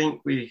don't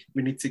think we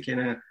need to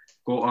kind of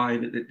go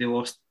that they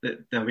lost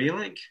the away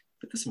leg.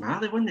 But it doesn't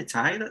matter. They won the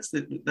tie. That's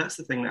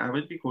the thing that I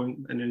would be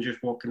going and then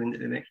just walking into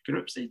the next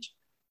group stage.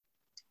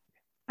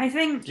 I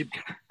think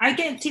I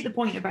take the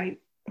point about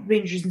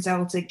Rangers and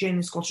Celtic,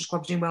 generally Scottish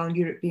clubs doing well and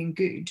Europe being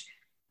good.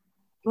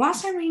 The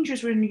last time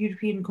Rangers were in a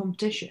European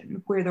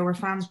competition where there were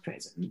fans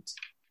present,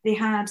 they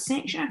had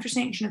section after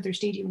section of their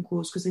stadium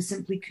closed because they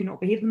simply could not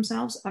behave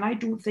themselves. And I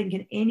don't think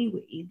in any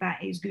way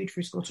that is good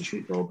for Scottish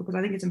football, because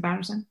I think it's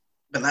embarrassing.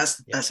 But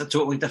that's a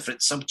totally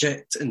different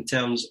subject in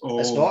terms of.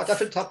 It's not a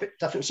different topic,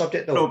 different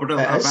subject though. No, but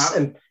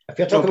if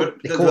you're talking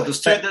about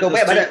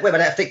wait a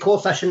minute. If the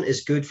coefficient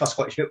is good for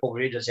Scottish football,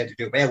 Rangers and Celtic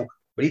do well,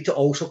 we need to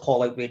also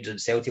call out Rangers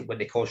and Celtic when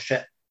they cause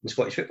shit in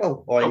Scottish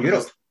football or in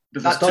Europe.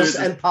 That does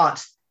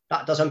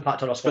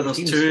impact on our Scottish But there's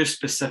teams. two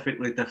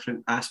specifically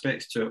different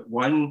aspects to it.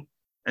 One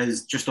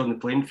is just on the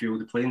playing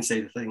field, the playing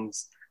side of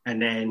things,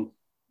 and then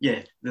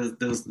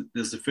there's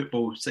the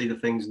football side of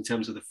things in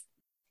terms of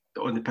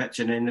on the pitch,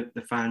 and then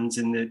the fans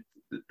and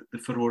the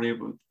furore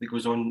that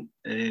goes on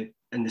in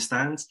the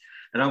stands.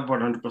 And I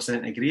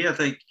 100% agree. I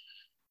think,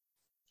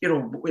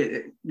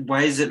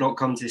 why has it not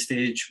come to the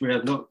stage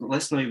where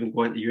let's not even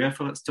go into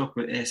UEFA, let's talk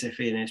about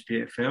SFA and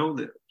SPFL,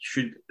 that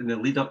should, in the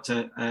lead up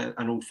to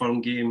an Old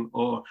Firm game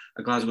or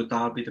a Glasgow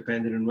derby,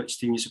 depending on which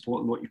team you support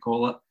and what you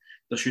call it,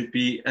 there should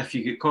be, if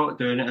you get caught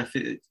doing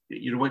it,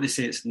 what they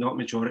say, it's not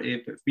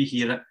majority, but if we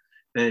hear it,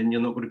 then you're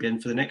not going to be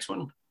in for the next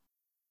one.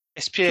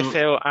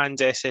 SPFL and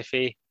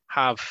SFA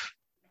have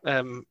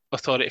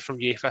authority from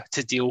UEFA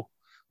to deal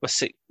with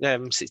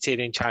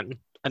sectarian chanting,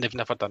 and they've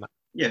never done it.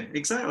 Yeah,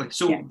 exactly.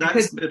 So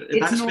that's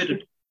where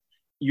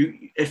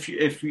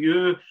if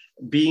you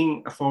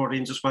being a former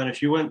Rangers fan,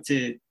 if you want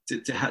to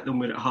hit them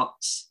where it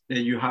hurts,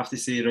 then you have to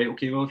say, right,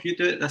 okay, well, if you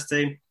do it this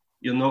time,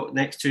 you're not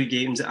next 2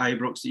 games at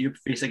Ibrox that you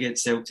face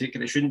against Celtic,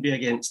 and it shouldn't be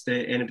against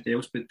anybody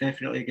else, but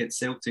definitely against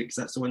Celtic, because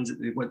that's the ones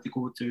that they want to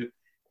go to.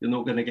 You're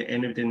not going to get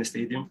anybody in the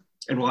stadium.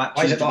 And we'll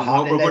actually,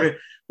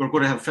 we're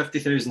going to have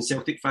 50,000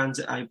 Celtic fans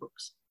at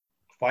Ibrox.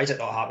 Why is it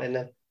not happening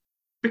then?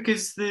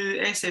 Because the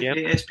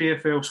SFA,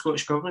 SPFL,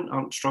 Scottish Government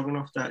aren't strong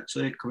enough to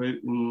actually come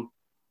out and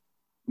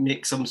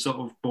make some sort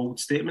of bold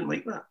statement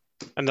like that.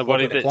 And they're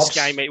worried that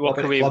Sky might walk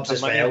away with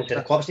as well. Do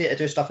the clubs need to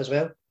do stuff as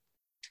well?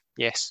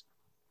 Yes.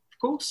 Of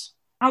course.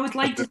 I would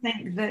like to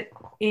think that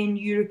in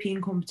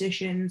European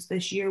competitions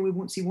this year we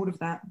won't see more of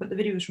that, but the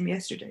video was from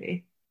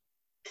yesterday.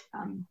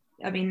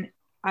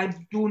 I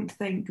don't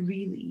think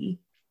really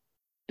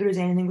there is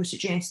anything to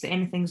suggest that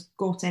anything's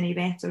got any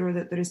better or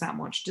that there is that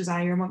much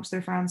desire amongst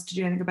their fans to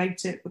do anything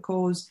about it,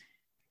 because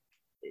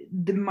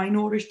the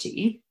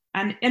minority,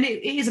 and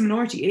it is a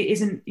minority, it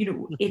isn't,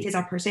 it is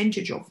a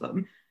percentage of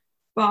them,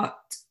 but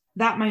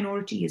that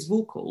minority is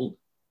vocal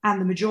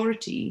and the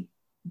majority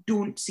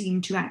don't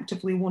seem to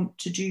actively want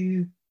to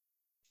do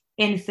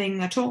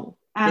anything at all.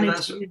 And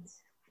it's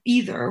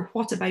either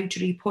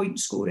whataboutery, point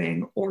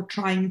scoring, or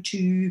trying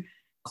to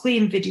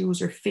claim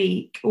videos are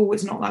fake. Oh,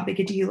 it's not that big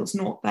a deal. It's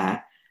not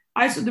that.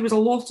 There was a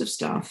lot of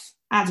stuff.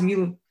 Adam,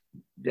 you'll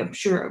have, I'm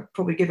sure,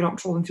 probably given up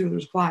trolling through the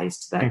replies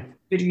to that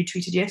video you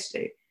tweeted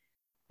yesterday.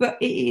 But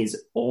it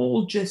is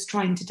all just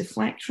trying to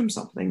deflect from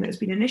something that has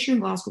been an issue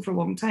in Glasgow for a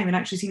long time and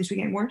actually seems to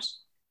be getting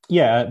worse.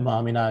 Yeah,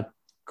 I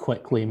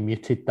quickly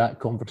muted that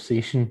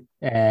conversation,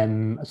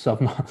 so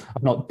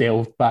I've not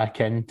delved back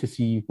in to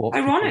see what.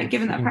 Ironic,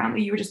 given that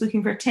apparently you were just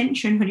looking for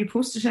attention when you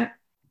posted it.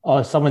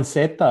 Oh, someone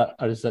said that,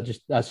 or is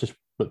that's just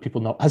what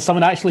people know? Has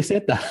someone actually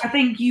said that? I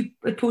think you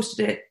had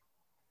posted it.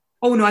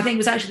 Oh no, I think it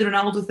was actually the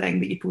Ronaldo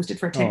thing that you posted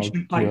for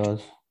attention.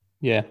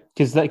 Yeah,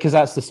 because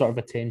that's the sort of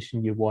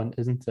attention you want,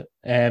 isn't it?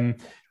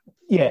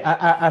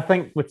 I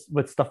think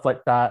with stuff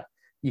like that,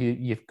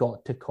 you've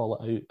got to call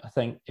it out. I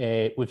think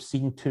we've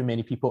seen too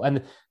many people,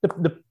 and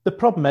the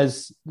problem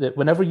is that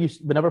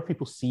whenever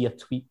people see a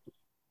tweet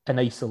in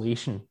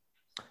isolation,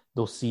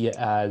 they'll see it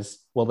as,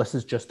 well, this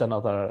is just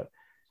another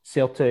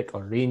Celtic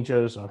or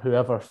Rangers or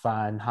whoever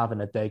fan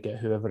having a dig at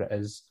whoever it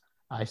is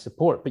I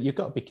support. But you've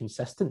got to be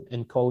consistent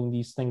in calling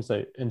these things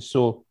out, and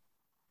so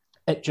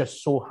it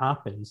just so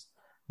happens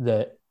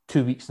that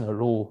 2 weeks in a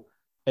row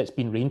it's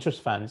been Rangers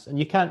fans, and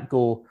you can't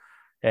go,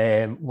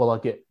 I'm a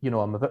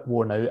bit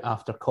worn out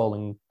after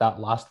calling that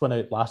last one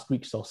out last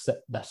week, so I'll sit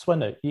this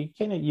one out.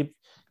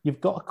 You've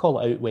got to call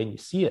it out when you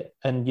see it,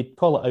 and you'd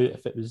call it out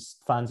if it was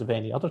fans of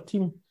any other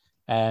team.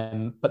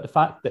 But the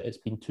fact that it's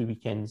been 2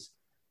 weekends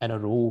in a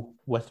row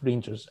with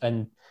Rangers,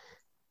 and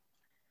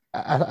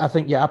I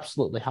think you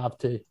absolutely have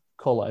to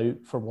call it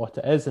out for what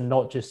it is, and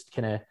not just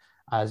kind of,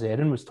 as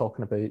Erin was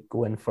talking about,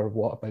 going for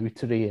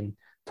whataboutery and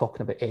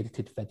talking about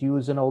edited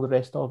videos and all the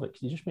rest of it,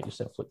 because you just make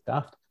yourself look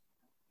daft.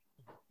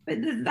 But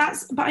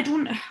I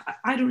don't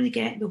really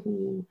get the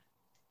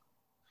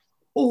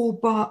whole,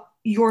 but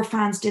your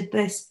fans did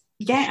this.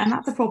 Yeah, and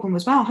that's a problem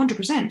as well,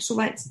 100%. So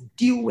let's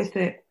deal with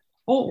it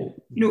all.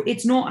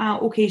 It's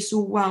not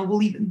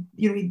we'll even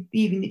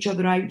each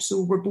other out,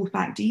 so we're both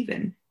back to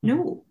even.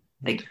 No,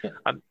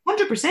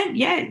 100%.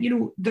 Yeah,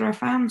 there are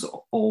fans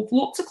of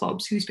lots of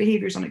clubs whose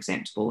behaviour is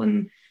unacceptable,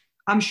 and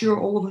I'm sure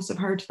all of us have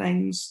heard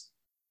things,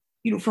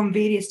 from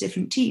various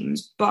different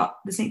teams. But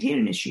the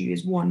sectarian issue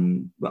is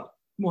one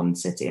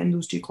city and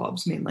those two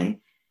clubs mainly.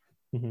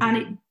 And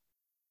it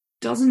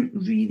doesn't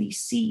really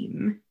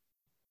seem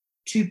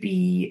to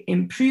be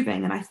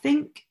improving. And I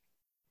think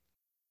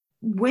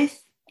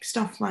with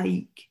stuff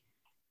like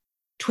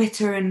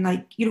Twitter and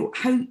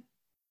how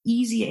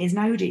easy it is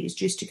nowadays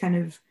just to kind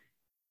of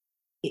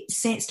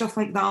set stuff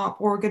like that up,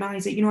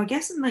 organise it. I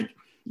guess in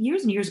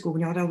years and years ago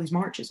when you had all these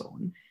marches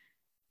on,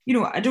 you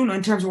know, I don't know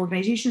in terms of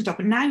organisation stuff,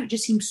 but now it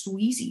just seems so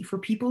easy for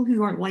people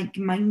who are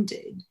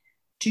like-minded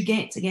to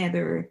get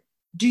together,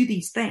 do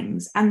these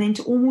things, and then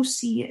to almost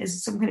see it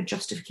as some kind of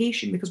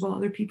justification because, well,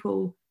 other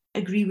people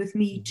agree with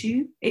me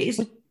too.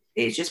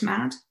 It's just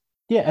mad.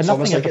 Yeah, and it's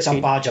almost like it's a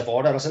ever badge of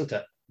honour, isn't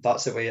it?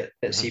 That's the way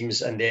it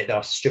seems, and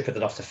they're stupid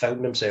enough to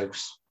film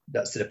themselves.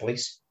 That's to the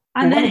police.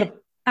 And then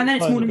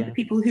it's more the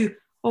people who,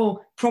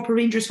 proper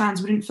Rangers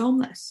fans wouldn't film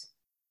this.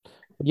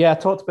 Yeah, I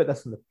talked about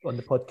this on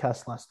the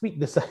podcast last week.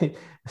 This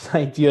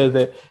idea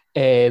that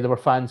there were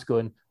fans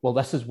going, well,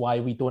 this is why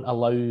we don't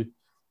allow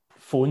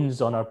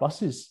phones on our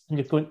buses. And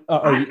you're going,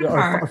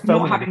 or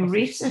not having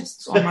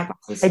racists on my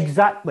buses.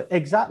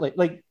 Exactly.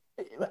 Like,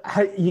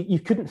 you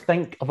couldn't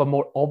think of a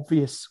more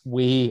obvious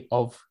way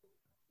of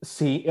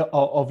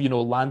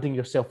landing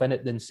yourself in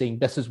it than saying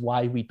this is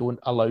why we don't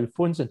allow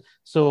phones in.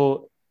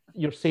 So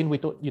you're saying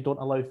you don't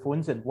allow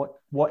phones in.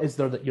 What is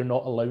there that you're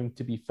not allowing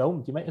to be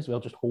filmed? You might as well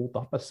just hold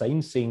up a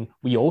sign saying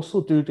we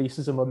also do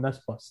racism on this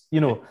bus. You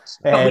know,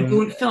 but we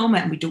don't film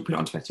it and we don't put it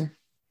on Twitter.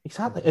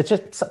 Exactly. It's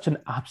just such an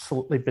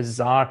absolutely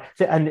bizarre,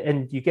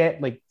 and you get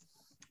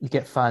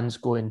fans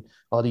going,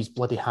 oh, these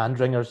bloody hand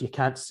wringers, you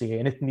can't say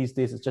anything these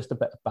days. It's just a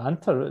bit of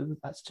banter.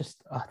 That's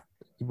just,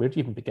 where do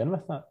you even begin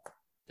with that?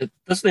 It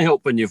doesn't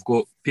help when you've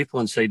got people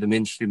inside the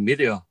mainstream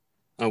media,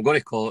 and I'm going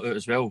to call it out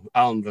as well,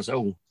 Alan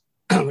Brazil,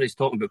 when he's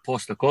talking about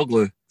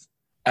Postecoglou,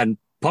 and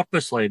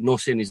purposely not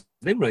saying his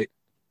name right,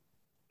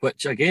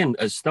 which again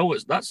is still,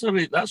 that's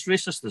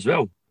racist as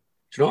well. Do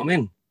you know what I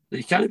mean?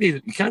 You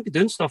can't be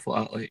doing stuff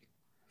like that. Like,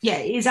 yeah,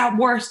 it is at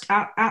worst,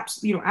 at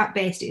best,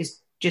 it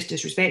is just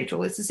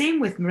disrespectful. It's the same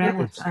with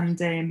Morelos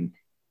and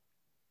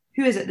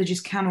who is it that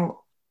just cannot?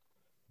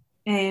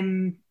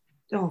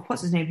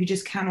 What's his name? Who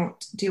just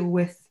cannot deal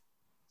with?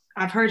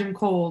 I've heard him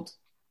called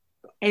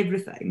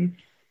everything.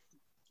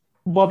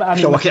 Well, but I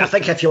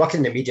think if you work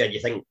in the media and you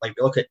think, like,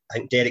 we look at, I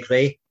think Derek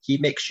Ray, he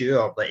makes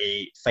sure that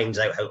he finds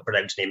out how to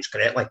pronounce names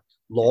correctly.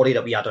 Laurie,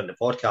 that we had on the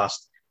podcast,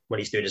 when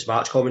he's doing his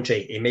match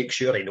commentary, he makes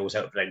sure he knows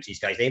how to pronounce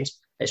these guys' names.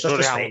 It's just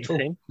respectful.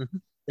 Mm-hmm.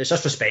 It's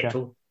just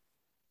respectful.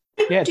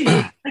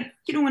 Yeah.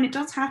 When it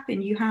does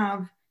happen, you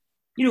have,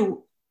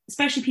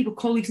 especially people,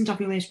 colleagues and stuff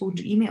who have spoken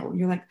to email, and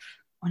you're like,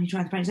 I need to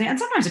try to pronounce it. And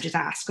sometimes I just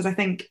ask because I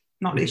think,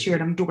 not really sure,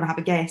 and I'm not going to have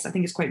a guess. I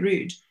think it's quite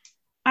rude.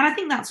 And I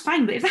think that's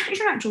fine. But if that's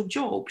your actual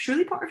job,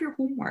 surely part of your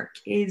homework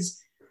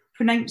is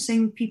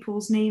pronouncing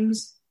people's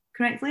names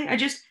correctly. I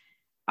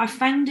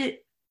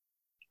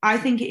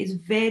think it is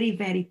very,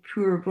 very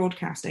poor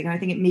broadcasting. And I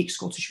think it makes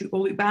Scottish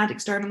football look bad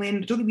externally.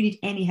 And I don't think we need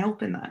any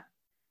help in that.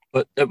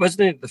 But it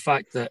wasn't the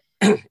fact that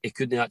he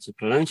couldn't actually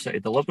pronounce it.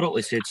 He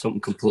deliberately said something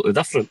completely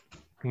different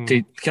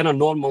to kind of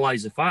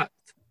normalise the fact.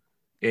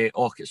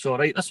 It's all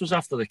right. This was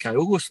after the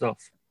Kyogo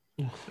stuff.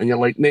 And you're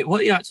like, mate,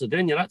 what are you actually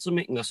doing? You're actually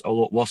making this a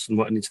lot worse than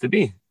what it needs to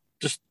be.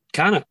 Just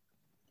can it?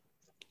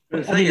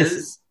 The thing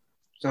is,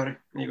 sorry,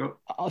 you go.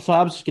 So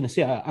I was just going to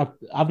say,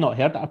 I've not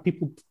heard that. Are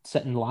people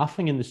sitting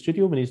laughing in the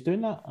studio when he's doing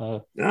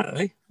that? Yeah,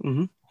 right.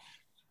 Mm-hmm.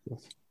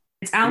 Yes.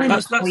 It's Alan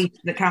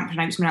that can't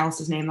pronounce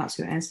Morelos' name. That's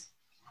who it is.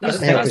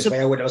 Doesn't help as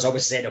well when it was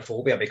always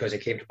xenophobia because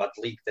it came to Bud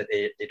League that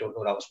they don't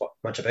know that was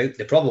much about.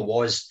 The problem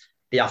was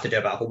they have to do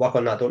a bit of homework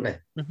on that, don't they?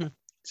 Mm-hmm.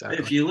 Exactly.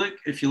 If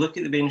you look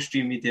at the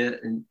mainstream media,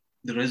 and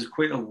there is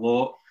quite a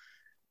lot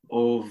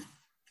of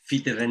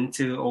feeding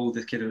into all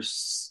the kind of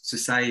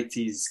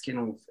society's kind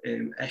of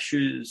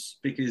issues,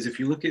 because if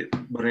you look at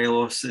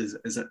Morelos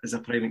as a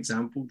prime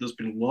example, there's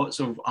been lots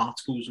of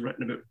articles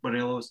written about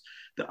Morelos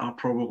that are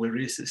probably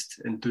racist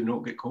and do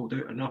not get called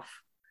out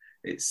enough.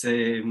 It's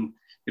there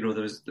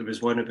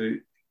was one about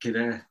kind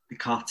of the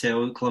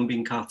cartel,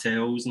 Colombian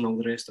cartels and all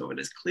the rest of it.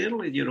 It's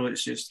clearly,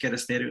 it's just kind of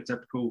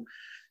stereotypical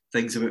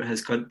things about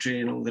his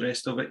country and all the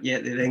rest of it.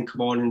 Yet they then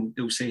come on and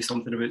they'll say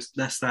something about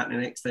this, that, and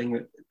the next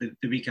thing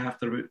the week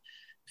after about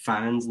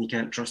fans, and you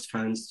can't trust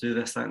fans to do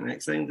this, that, and the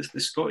next thing. The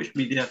Scottish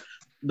media,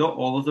 not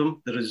all of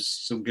them. There is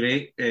some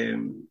great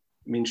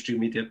mainstream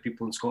media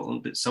people in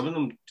Scotland, but some of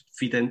them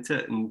feed into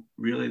it, and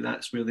really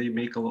that's where they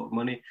make a lot of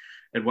money.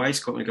 And why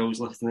Scott McGill's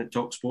listening at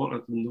Talk Sport, I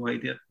have no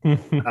idea.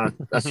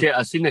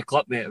 I seen the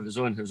clip, mate. It was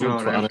on Twitter.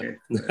 Right, okay.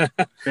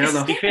 Fair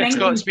enough.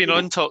 Scott's been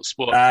on Talk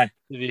Sport. To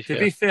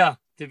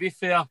be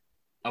fair,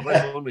 I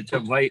went on with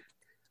Jim White.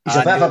 He's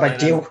a bit of a big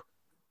deal.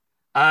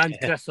 And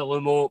Chris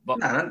Alumo, but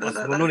we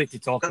don't need to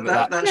talk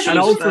about that. And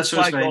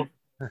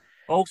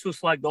also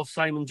slagged off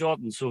Simon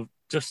Jordan, so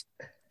just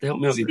to help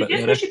me out a bit there.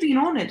 Because you've been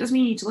on it doesn't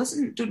mean you need to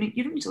listen. You don't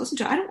need to listen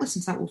to it. I don't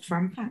listen to that Old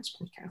Firm Facts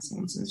podcast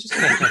nonsense. Just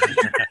I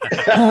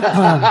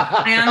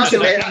am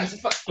joking.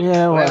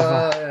 Yeah,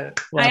 whatever.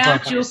 I am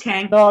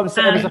joking. No, it was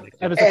a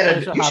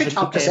pleasure you should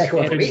have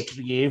Prosecco every week.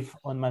 Behave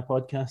on my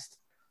podcast.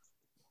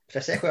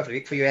 Prosecco every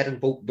week for you, Erin.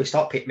 We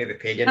start maybe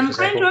paying you. I'm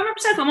trying to remember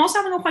Prosecco. I'm also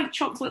having a white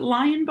chocolate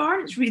Lion Bar.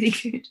 It's really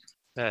good.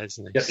 That is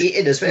nice. You're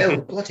eating as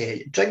well.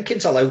 Bloody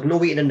drinking's allowed.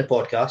 No eating in the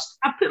podcast.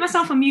 I put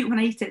myself on mute when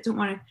I eat it. Don't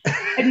worry.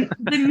 And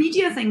the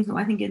media thing, though,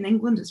 I think in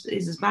England is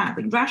as bad.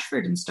 Like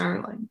Rashford and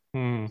Sterling,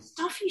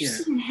 stuff you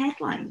see in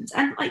headlines,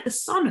 and like the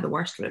Sun are the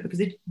worst for it because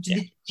they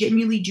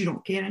genuinely do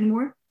not care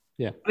anymore.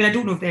 Yeah. I mean, I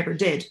don't know if they ever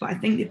did, but I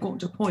think they've got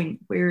to a point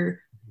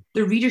where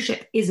the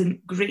readership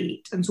isn't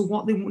great, and so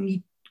what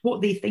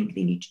they think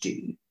they need to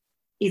do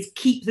is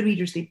keep the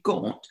readers they've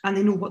got, and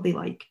they know what they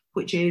like,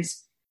 which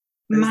is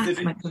massive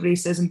amounts of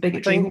racism,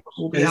 bigotry,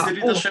 homophobia. Is the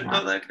readership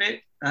not that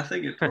great? I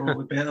think it's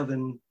probably better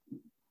than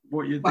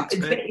what you'd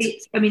expect.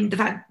 I mean, the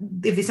fact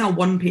if they sell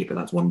one paper,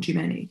 that's one too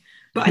many.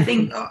 But I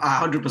think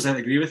I 100%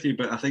 agree with you.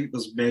 But I think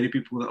there's many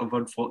people that have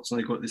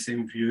unfortunately got the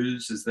same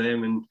views as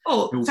them, and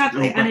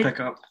they'll pick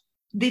up.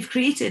 They've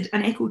created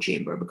an echo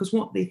chamber because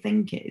what they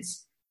think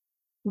is,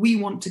 we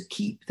want to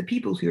keep the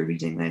people who are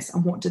reading this,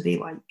 and what do they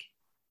like?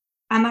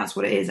 And that's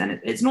what it is.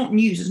 And it's not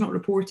news, it's not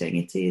reporting.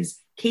 It is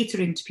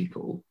catering to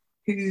people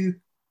who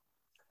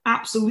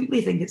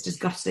absolutely think it's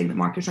disgusting that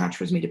Marcus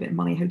Rashford's made a bit of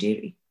money. How dare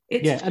he?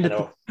 It's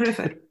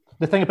horrific.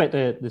 The thing about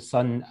the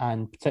Sun,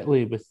 and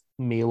particularly with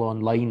Mail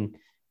Online,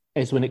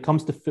 is when it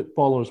comes to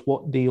footballers,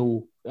 what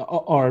they'll,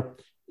 or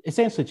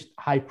essentially just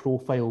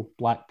high-profile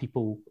black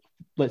people,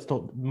 let's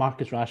talk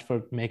Marcus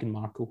Rashford, Meghan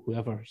Markle,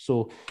 whoever.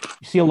 So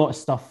you see a lot of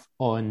stuff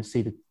on,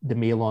 say, the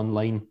Mail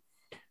Online,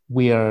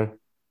 where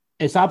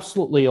it's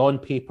absolutely on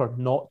paper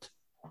not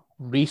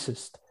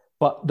racist,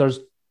 but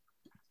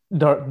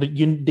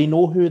they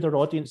know who their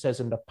audience is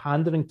and they're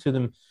pandering to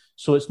them.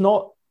 So it's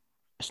not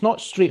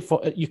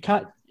straightforward.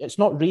 It's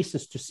not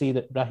racist to say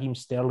that Raheem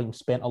Sterling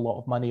spent a lot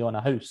of money on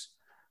a house,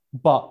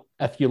 but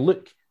if you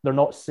look, they're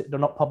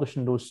not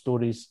publishing those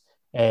stories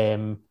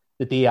the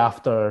day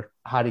after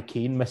Harry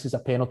Kane misses a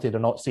penalty. They're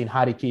not saying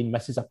Harry Kane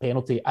misses a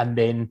penalty and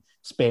then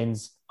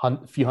spends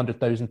a few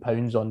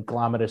 £100,000 on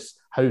glamorous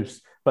house.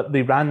 But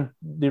they ran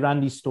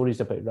these stories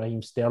about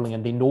Raheem Sterling,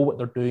 and they know what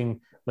they're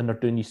doing when they're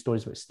doing these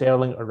stories about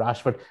Sterling or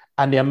Rashford.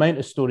 And the amount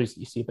of stories that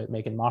you see about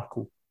Meghan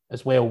Markle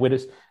as well,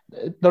 whereas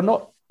they're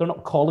not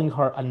calling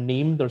her a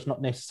name. There's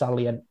not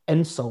necessarily an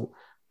insult,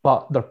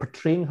 but they're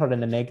portraying her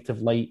in a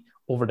negative light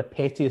over the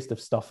pettiest of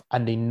stuff.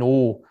 And they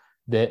know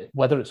that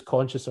whether it's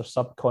conscious or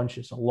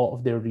subconscious, a lot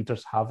of their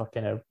readers have a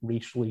kind of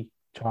racially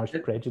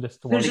charged prejudice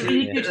towards There's a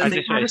really good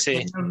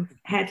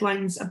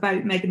headlines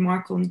about Meghan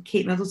Markle and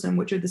Kate Middleton,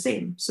 which are the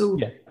same. So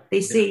they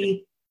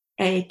say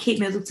Kate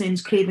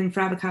Middleton's craving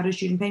for avocados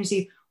during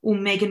pregnancy. Oh,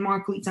 Meghan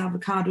Markle eats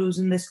avocados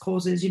and this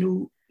causes,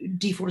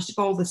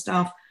 deforestation, all this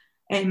stuff.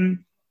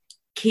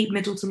 Kate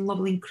Middleton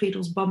lovingly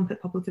cradles bump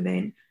at public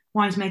event.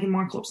 Why is Meghan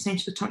Markle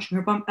obsessed with touching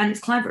her bump? And it's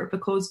clever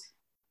because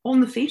on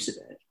the face of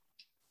it,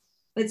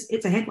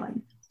 it's a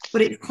headline,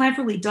 but it's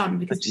cleverly done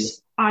because the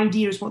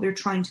idea is what they're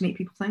trying to make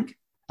people think.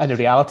 And the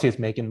reality is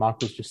Meghan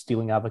Markle's just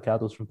stealing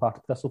avocados from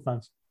Partick Thistle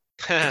fans.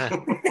 I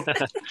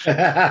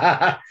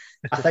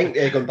think,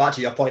 going back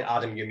to your point,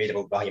 Adam, you made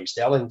about Raheem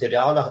Sterling,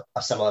 there are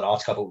a similar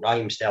article about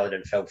Raheem Sterling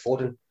and Phil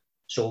Foden.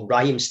 So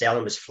Raheem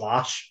Sterling was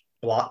Flash,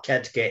 black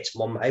kid gets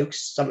mum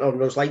house, something along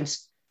those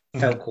lines.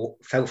 Phil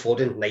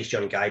Foden, nice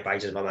young guy,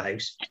 buys his mum a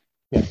house.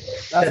 Yeah.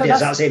 It's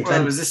that same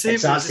thing. It was the same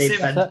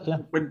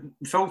thing. When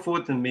Phil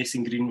Foden and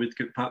Mason Greenwood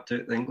got papped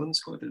out the England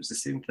squad, it was the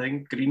same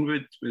thing.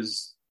 Greenwood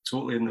was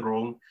totally in the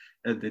wrong.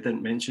 They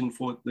didn't mention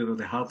Foden,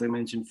 they hardly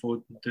mentioned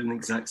Foden doing the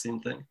exact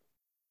same thing.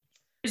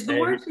 It's the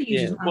words they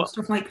use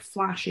stuff like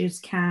flashes,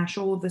 cash,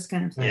 all of this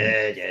kind of thing.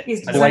 Yeah.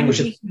 It's designed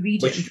to make you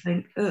read it and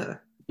think, ugh.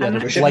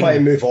 We should try to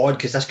move on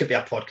because this could be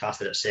a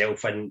podcast in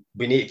itself, and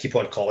we need to keep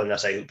on calling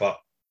this out, but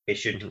we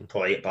should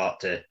probably get back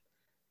to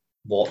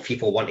what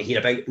people want to hear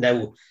about.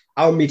 Now,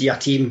 our media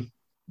team,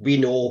 we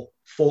know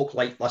folk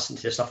like listening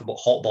to stuff about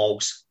hot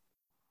balls.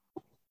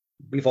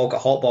 We've all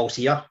got hot balls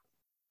here,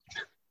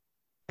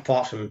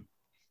 apart from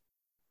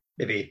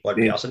maybe one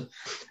person.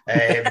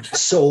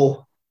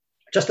 So,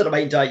 just a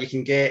reminder, you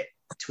can get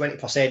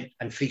 20%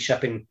 and free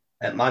shipping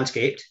at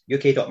Manscaped,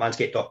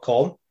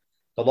 uk.manscaped.com.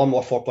 The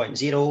Lawnmower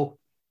 4.0,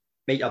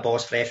 make your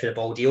balls fresh with a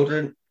ball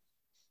deodorant,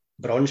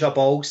 bronze your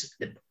balls.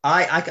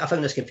 I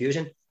found this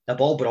confusing. The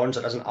ball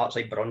bronzer doesn't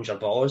actually bronze your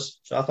balls,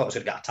 so I thought I was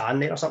going to get a tan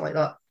there or something like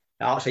that.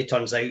 It actually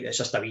turns out it's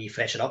just a wee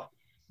freshen up.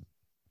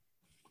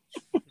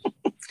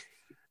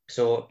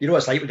 So, you know what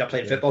it's like when you're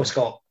playing football,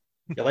 Scott?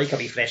 You like a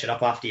wee freshen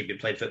up after you've been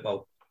playing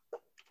football.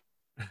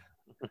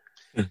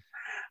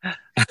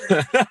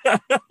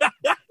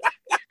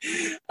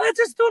 I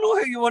just don't know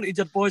how you wanted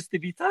your boys to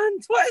be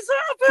tanned. What is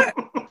that about?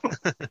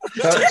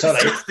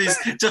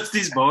 just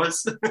these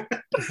boys. The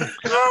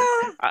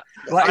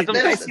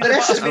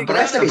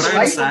rest of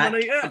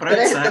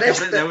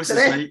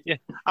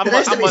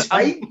his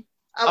fine.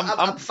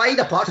 I'm fine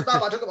apart from that,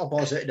 but I don't get my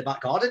balls out in the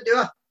back garden, do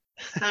I?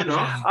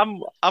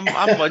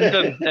 I'm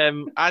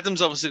wondering.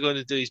 Adam's obviously going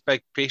to do his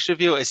big face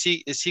reveal. Is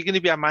he going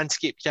to be a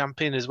Manscaped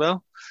campaign as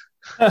well?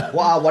 What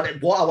I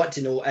want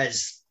to know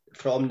is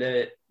from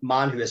the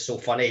man who is so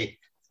funny,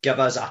 give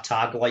us a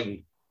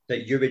tagline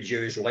that you would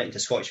use relating to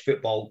Scottish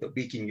football that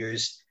we can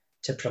use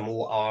to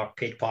promote our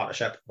paid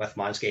partnership with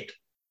Manscaped.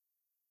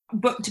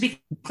 But to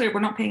be clear, we're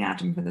not paying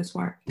Adam for this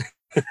work.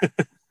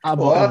 I'm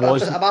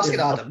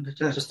asking Adam.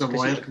 Just the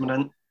wire coming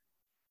in.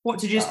 What,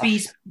 to just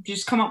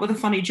come up with a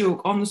funny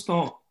joke on the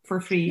spot for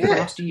free for the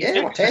last year?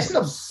 Yeah, we're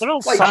testing them.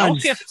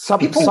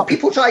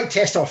 People try and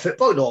test our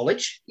football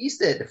knowledge. He's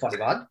the funny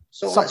man.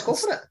 So let's go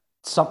for it.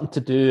 something to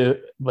do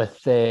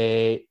with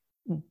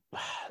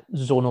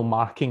zonal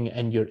marking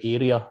in your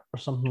area or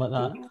something like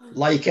that.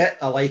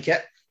 I like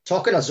it.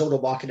 Talking of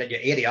zonal marking in your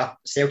area,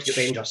 Celtic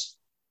Rangers.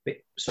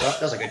 So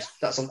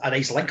that's a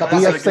nice link up.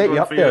 I set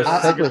you up there.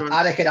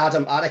 I reckon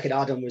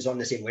Adam was on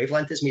the same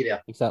wavelength as me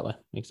there. Exactly.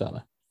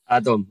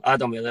 Adam,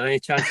 is there any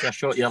chance I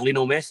shot your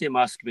Lionel Messi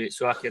mask, mate,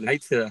 so I can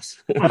hide for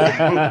this? You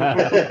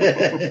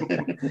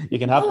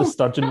can have the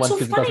Sturgeon one.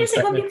 That's so funny, is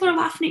it, when people are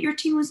laughing at your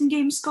team losing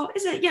games, Scott?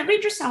 Is it? Yeah,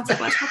 Rangers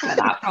Celtic, let's talk about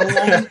that for a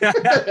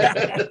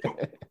while.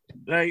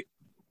 Right.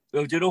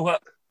 Well, do you know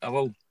what?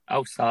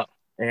 I'll start.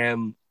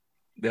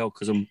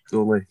 Because I'm the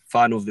only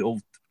fan of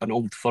an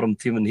old firm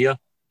team in here.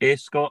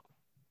 Scott?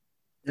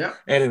 Yeah.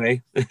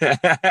 Anyway.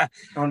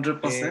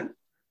 100%.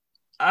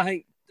 I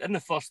think in the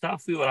first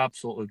half we were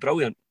absolutely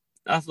brilliant.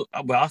 I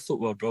thought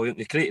we were brilliant.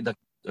 We created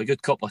a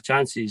good couple of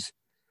chances.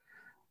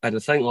 And the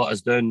thing that let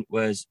us down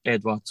was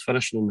Edwards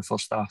finishing in the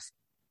first half.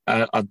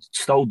 I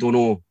still don't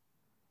know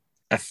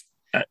if...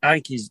 I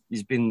think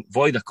he's been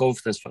void of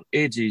confidence for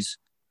ages.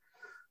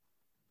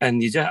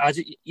 And you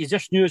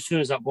just knew as soon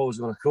as that ball was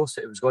going to cross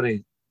it,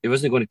 he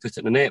wasn't going to put it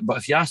in the net. But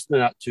if you asked me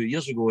that 2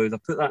 years ago, I would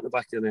have put that in the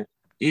back of the net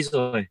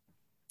easily.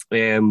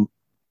 On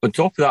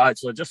top of that,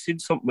 actually, I just seen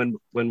something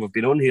when we've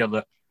been on here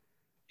that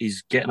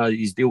he's getting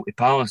his deal to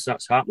Palace.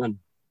 That's happening.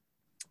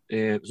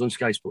 It was on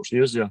Sky Sports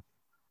News there.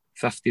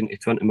 15 to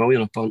 20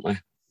 million, apparently.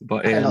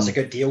 But I think that's a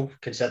good deal,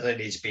 considering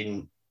he's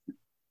been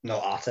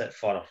not at it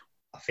for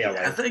a fair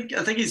while. I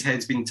think his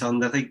head's been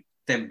turned. I think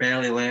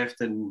Dembele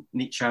left and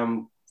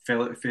Nicham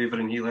fell out of favour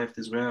and he left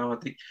as well. I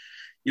think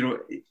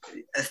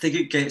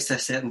it gets to a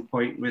certain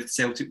point with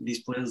Celtic, with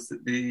these players,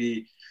 that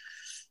they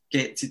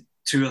get to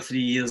 2 or 3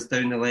 years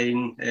down the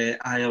line.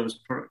 Ayer was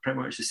pretty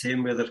much the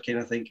same, where they're kind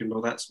of thinking,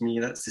 well, that's me,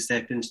 that's the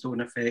stepping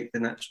stone effect,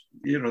 and that's,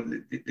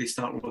 they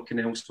start looking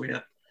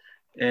elsewhere.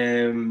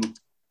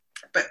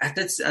 But I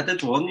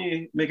did warn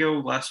you,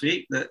 Miguel, last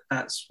week that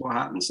that's what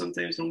happens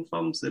sometimes in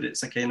firms, that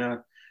it's a kind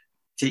of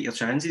take your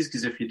chances,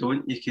 because if you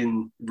don't, you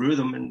can rue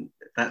them, and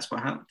that's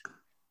what happened.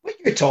 What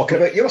are you talking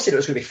about? You were saying it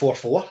was going to be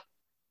 4-4.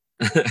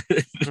 I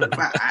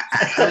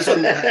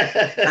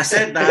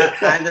said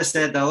that, and I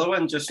said the other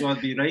one, just so I'd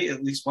be right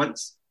at least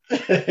once.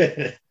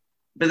 But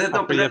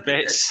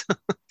it's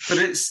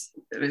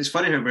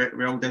funny how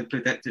we all did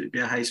predict it to be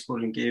a high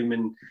scoring game,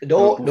 and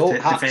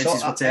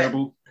defences were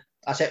terrible.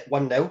 I said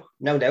 1-0,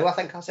 0-0. I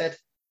think I said.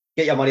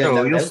 Get your money on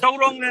 0-0. You're still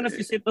wrong then if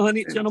you said the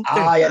Hunnies and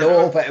I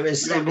know, but it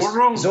was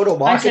zonal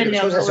marking.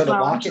 It was zonal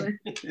marking.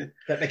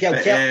 But Miguel,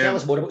 tell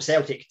us more about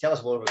Celtic. Tell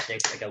us more about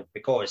Celtic, Miguel,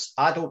 because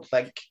I don't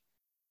think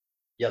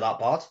you're that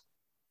bad.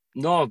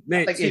 No,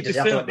 mate. I think you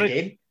deserve to win the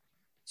game.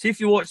 See, if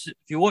you watch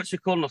the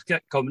corner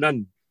kick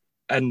coming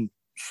in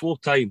slow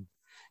time,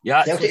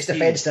 Celtic's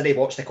defence didn't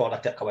watch the corner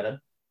kick coming in.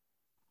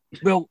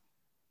 Well,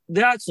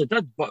 they actually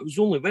did, but it was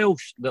only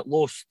Welsh that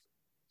lost.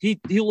 He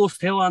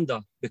lost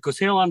Helander because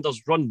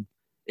Helander's run,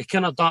 he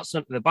kind of darts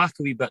into the back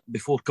a wee bit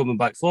before coming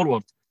back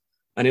forward,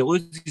 and he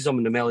loses him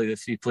in the melee of the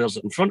 3 players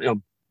in front of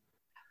him.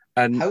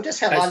 And how does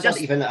Helander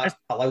even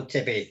allowed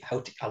to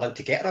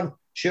get him?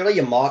 Surely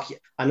you mark.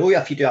 I know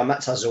if you do a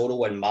mix of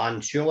zonal and man,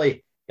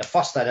 surely your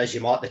first thing is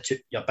you mark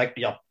your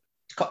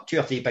 2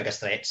 or 3 biggest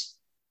threats.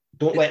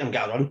 Don't let them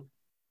get a run,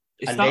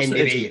 and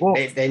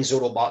then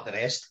zonal mark the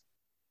rest.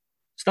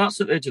 Starts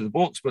at the edge of the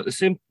box, but at the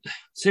same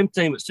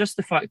time, it's just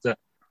the fact that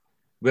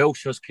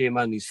Welsh has came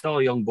in. He's still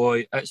a young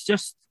boy.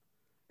 It's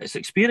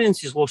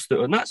experience he's lost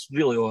out, and that's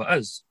really all it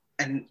is.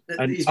 And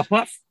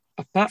apart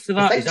from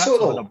that, he's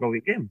actually had a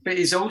brilliant game. But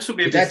he's also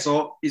maybe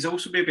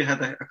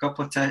had a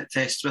couple of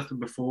tests with him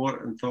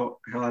before and thought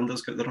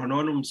Helander's got the run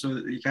on him, so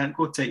you can't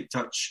go tight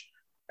touch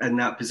in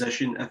that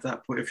position at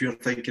that point if you're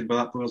thinking, well,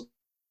 that player's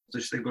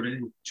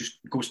just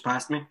goes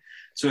past me.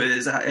 So it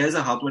is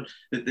a hard one.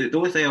 The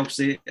only thing I'll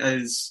say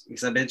is,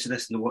 because I mentioned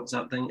this in the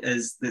WhatsApp thing,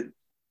 is that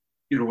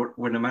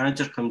when a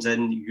manager comes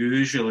in,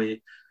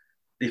 usually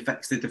they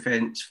fix the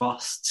defence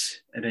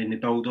first and then they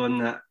build on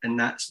that, and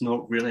that's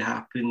not really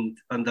happened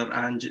under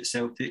Ange at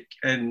Celtic.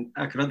 And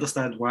I can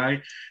understand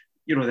why.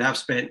 They have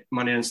spent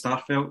money on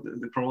Starfelt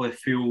that they probably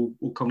feel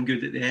will come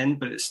good at the end,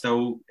 but it's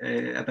still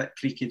a bit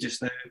creaky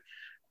just now.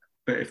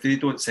 But if they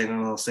don't sign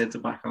another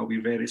centre-back, I'll be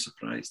very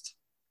surprised.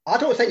 I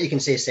don't think you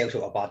can say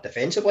Celtic were bad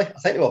defensively. I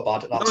think they were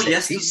bad at that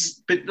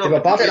piece. But they were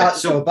bad at that.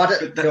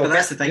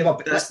 That's the thing.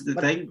 That's the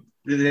thing.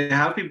 They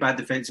have been bad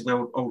defensively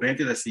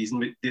already this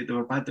season. They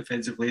were bad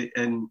defensively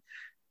in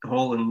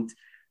Holland.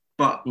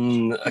 But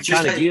I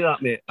can't agree with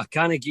that, mate. I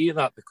can't agree with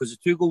that, because the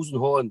 2 goals in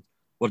Holland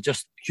were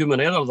just human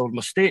error. They were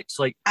mistakes.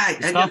 Like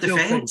in your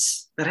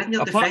defence. They're in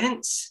your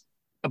defence.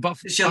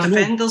 It's your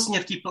defenders and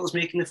your keepers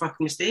making the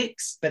fucking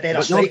mistakes. But then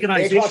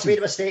Edwards made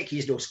a mistake.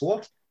 He's no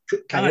squad.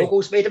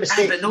 Kyogo's made a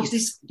mistake.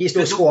 He's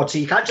no squad, so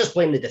you can't just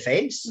blame the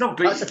defence. No,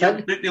 but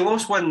they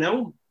lost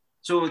 1-0.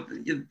 So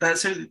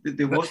that's how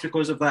they lost,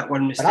 because of that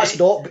one mistake.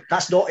 But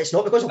that's not. It's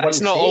not because of one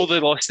mistake. That's not all they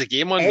lost the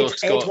game on, though,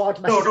 Scott.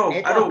 I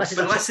know.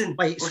 But listen,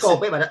 Scott,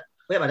 wait a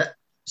minute.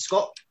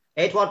 Scott,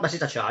 Edward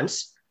misses a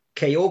chance.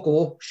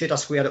 Kyogo should have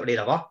squared it with the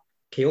river.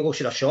 Kyogo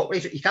should have shot.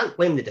 You can't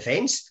blame the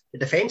defence. The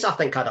defence, I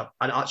think, had an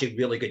actually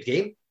really good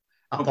game.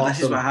 But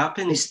this is what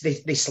happens.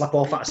 They slip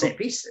off at a set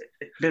piece.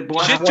 But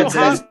what happens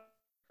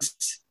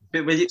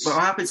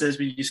is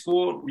when you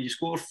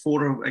score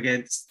 4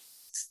 against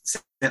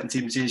certain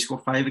teams, you score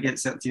 5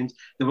 against certain teams,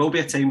 there will be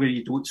a time where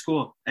you don't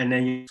score and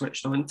then you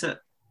switched on to it.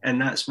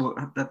 And that's what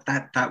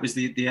that was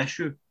the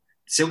issue.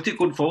 Celtic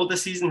going forward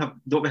this season have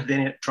not had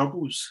any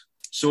troubles.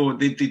 So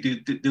they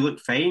look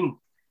fine.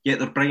 Yet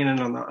they're bringing in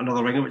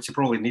another winger, which you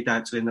probably need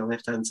actually in the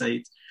left-hand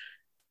side.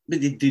 But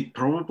they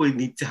probably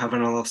need to have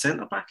another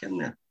centre-back in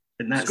there.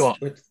 And that's Scott,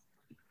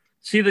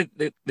 see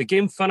the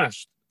game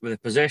finished with a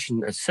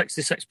possession at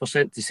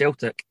 66% to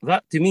Celtic.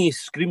 That, to me,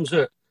 screams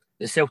out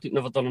that Celtic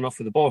never done enough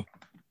with the ball.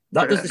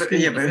 That does the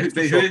scream.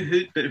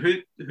 But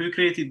who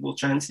created both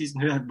chances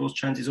and who had both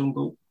chances on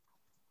goal?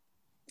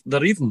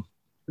 They're even.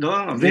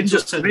 No,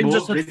 Rangers had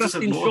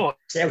 15 shots.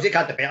 Celtic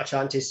had the better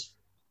chances.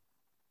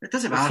 It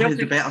doesn't matter who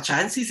the better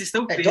chances. They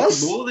still created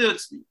more.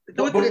 If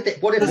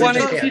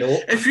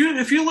you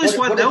lose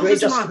 1-0, it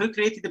doesn't matter who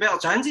created the better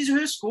chances,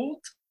 who scored.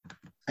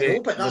 I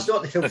know, but that's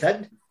not the full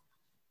thing.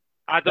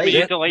 Adam,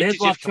 you're delighted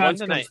you've won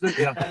tonight.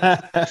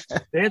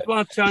 The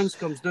Edouard chance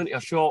comes down to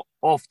a shot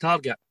off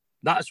target.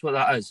 That's what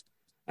that is.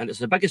 And it's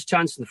the biggest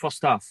chance in the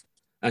first half.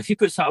 And if he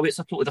puts that away, it's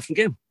a totally different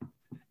game.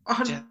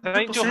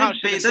 100%. Joe Hart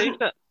should have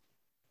saved it.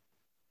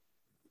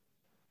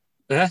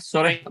 Yeah,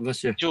 sorry, I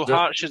missed you. Joe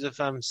Hart should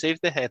have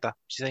saved the header.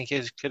 Do you think he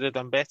could have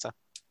done better?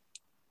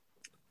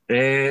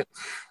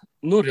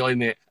 No, really,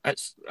 mate.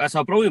 It's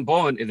a brilliant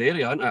ball into the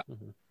area, isn't it?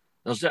 Mm-hmm.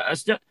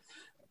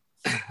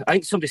 I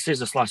think somebody says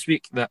this last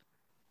week that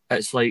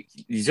it's like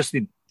you just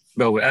need.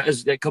 Well,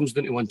 it comes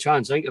down to one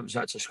chance. I think it was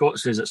actually Scott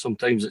says that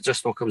sometimes it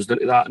just all comes down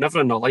to that. Never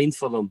in the line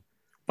for them.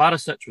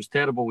 Barisic was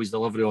terrible with his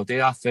delivery all day,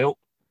 I felt.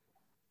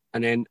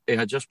 And then he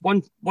had just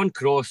one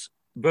cross,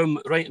 boom,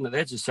 right in the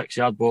edge of the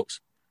 6-yard box.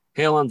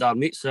 Helander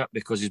meets it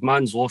because his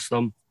man's lost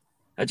them.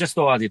 It just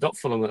all added up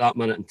for them at that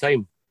minute in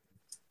time.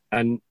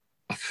 And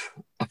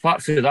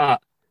apart from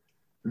that,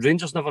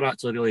 Rangers never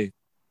actually really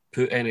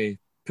put any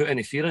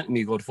fear into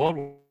me going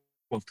forward.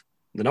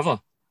 They never.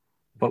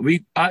 But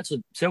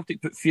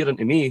Celtic put fear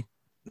into me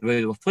the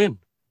way they were playing,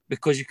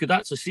 because you could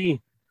actually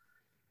see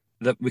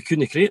that we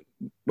couldn't create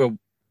in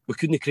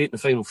the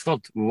final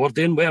third. We were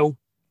doing well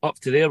up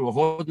to there. We were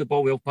holding the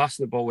ball well,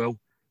 passing the ball well,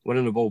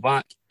 winning the ball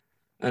back.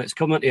 And it's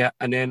coming to it,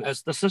 and then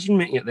its decision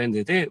making at the end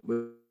of the day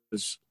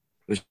was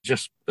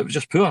just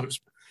poor. It was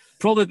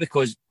probably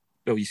because,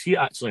 well, you see it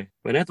actually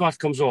when Edouard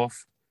comes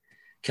off,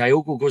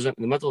 Kyogo goes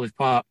into the middle of the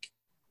park,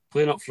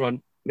 playing up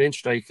front, main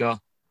striker,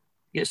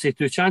 gets 2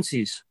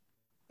 chances,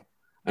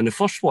 and the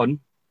first one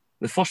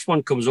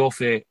comes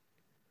off.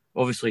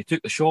 Obviously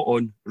took the shot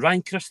on.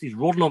 Ryan Christie's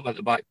roaring him at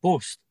the back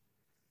post,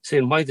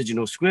 saying, "Why did you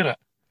not square it?"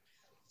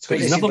 But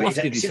he's never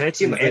lifted his head.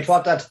 See what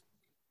Edouard did.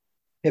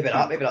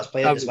 Maybe that's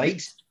playing at his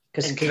legs.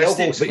 Because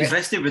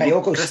Christie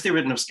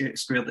wouldn't have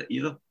squared it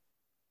either.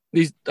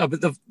 They've had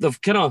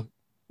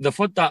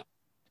that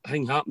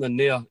thing happening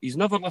there. He's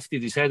never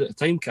lifted his head at the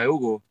time,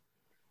 Kyogo.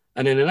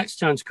 And then the next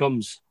chance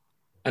comes,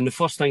 and the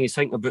first thing he's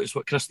thinking about is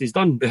what Christie's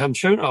done by him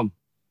shouting at him.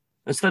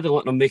 Instead of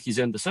letting him make his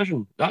own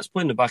decision. That's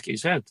playing the back of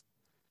his head.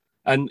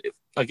 And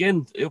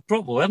again, he'll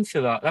probably learn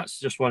through that. That's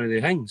just one of the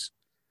things.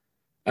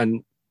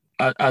 And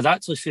I'd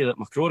actually say that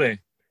McCrory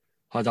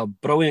had a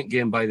brilliant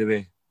game, by the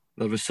way.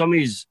 There was some of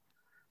his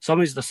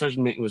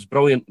decision making was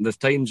brilliant. The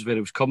times where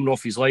he was coming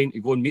off his line to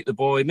go and meet the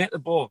ball. He met the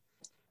ball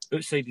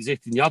outside his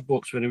 18-yard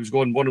box when he was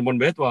going 1-on-1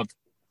 with Edouard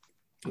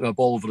with a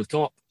ball over the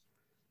top.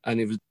 And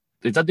he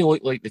didn't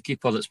look like the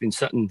keeper that's been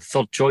sitting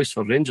third choice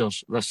for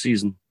Rangers this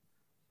season.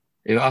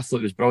 I thought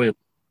he was brilliant.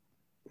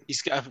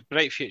 He's got a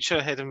bright future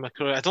ahead of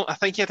McCrory. I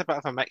think he had a bit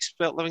of a mix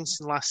with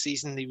Livingston last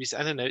season. He was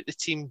in and out the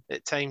team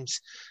at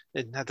times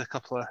and had a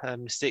couple of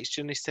mistakes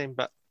during his time.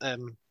 But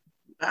Alan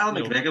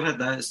McGregor had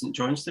that at St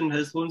Johnstone,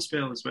 his loan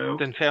spell as well.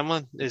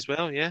 Dunfermline as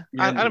well, yeah.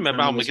 I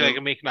remember Alan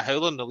McGregor making a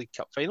howler in the League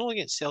Cup final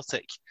against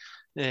Celtic.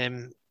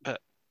 But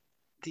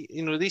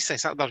these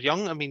things, they're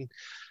young. I mean,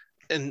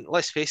 and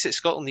let's face it,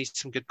 Scotland needs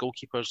some good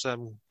goalkeepers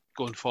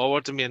going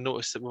forward. I mean, I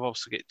noticed that we've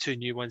also got 2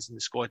 new ones in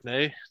the squad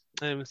now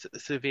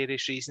through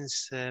various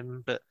reasons.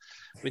 But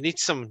we need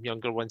some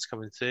younger ones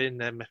coming through.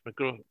 And if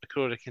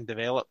McCrory can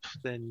develop,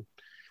 then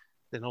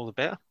all the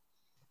better.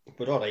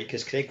 We're all right,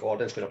 because Craig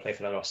Gordon's going to play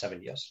for another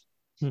 7 years.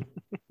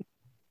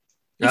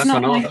 That's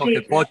another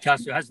fucking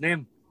podcast with his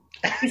name.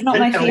 He's not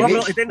my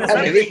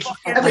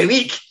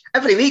favourite.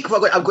 Every week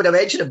I'm going to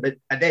mention him,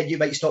 and then you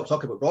might stop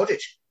talking about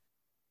Rogic.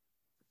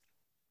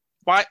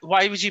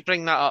 Why would you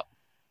bring that up?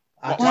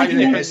 Why would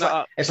you bring that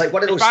up? It's like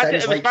one of those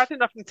things. It was bad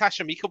enough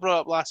Natasha Meikle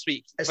brought up last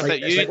week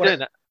without you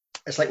doing it.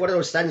 It's like one of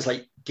those things,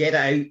 like, get it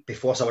out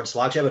before someone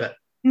slags you about it.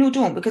 No,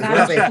 don't, because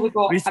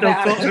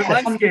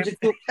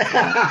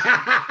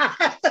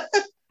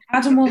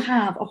Adam will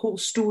have a whole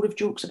store of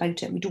jokes about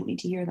it, and we don't need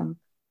to hear them.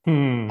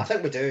 I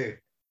think we do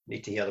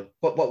need to hear them.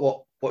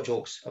 What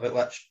jokes? About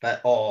which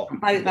bit? We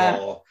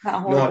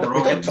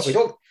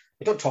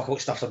don't talk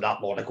about stuff from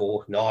that long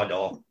ago.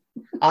 No.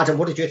 Adam,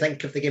 what did you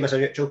think of the game as a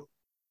neutral?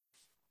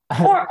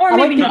 Or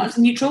maybe not as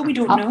neutral, we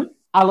don't know.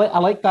 I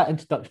like that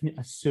introduction,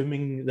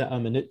 assuming that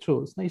I'm a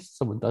neutral. It's nice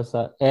someone does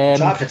that. Try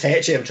to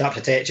protect you. I'm trying to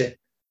protect you.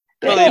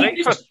 Well, you're right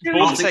for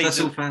both sides.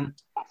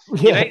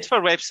 You're right for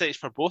websites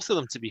for both of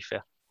them, to be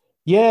fair.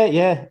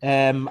 Yeah.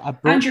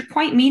 And you're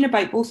quite mean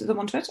about both of them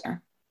on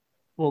Twitter.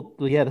 Well,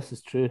 yeah, this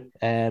is true.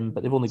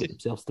 But they've only got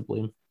themselves to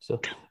blame. So,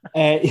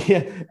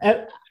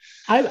 yeah,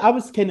 I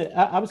was kind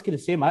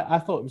of same. I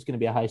thought it was going to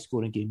be a high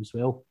scoring game as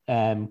well.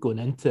 Going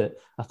into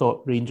it, I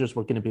thought Rangers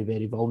were going to be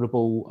very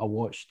vulnerable. I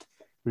watched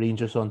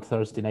Rangers on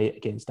Thursday night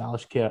against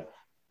Alashkert,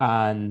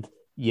 and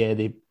yeah,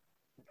 they,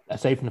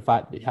 aside from the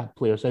fact that they had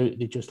players out,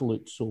 they just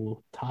looked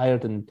so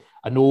tired. And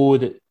I know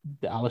that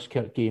the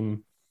Alashkert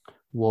game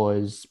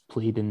was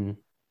played in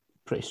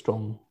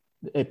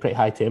pretty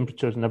high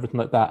temperatures and everything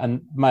like that.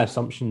 And my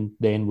assumption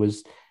then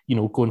was,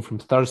 going from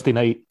Thursday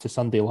night to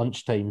Sunday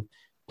lunchtime,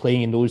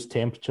 playing in those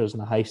temperatures in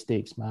a high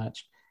stakes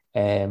match,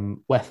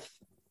 with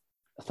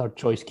a third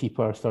choice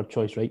keeper, third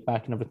choice right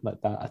back, and everything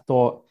like that. I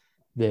thought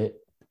that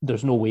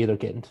there's no way they're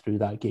getting through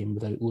that game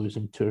without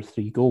losing 2 or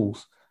 3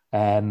 goals. But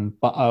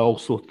I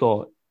also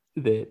thought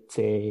that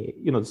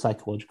the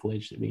psychological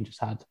edge that Rangers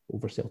had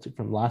over Celtic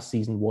from last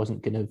season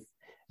wasn't going to have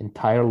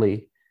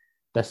entirely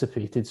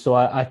dissipated. So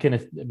I kind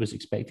of was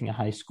expecting a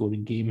high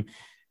scoring game.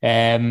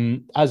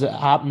 As it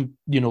happened,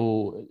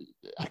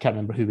 I can't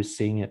remember who was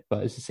saying it,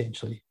 but it's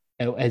essentially,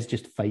 it is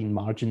just fine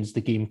margins.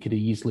 The game could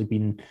have easily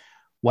been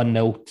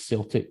 1-0 to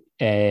Celtic,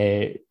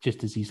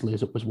 just as easily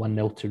as it was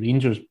 1-0 to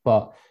Rangers.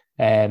 But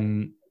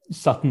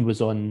Sutton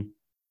was on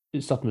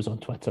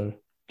Twitter,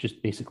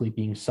 just basically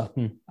being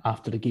Sutton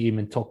after the game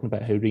and talking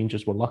about how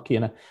Rangers were lucky.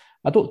 And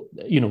I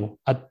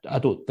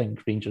don't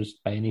think Rangers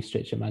by any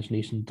stretch of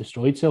imagination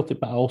destroyed Celtic,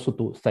 but I also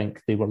don't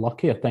think they were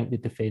lucky. I think they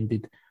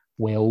defended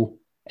well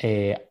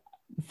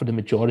for the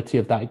majority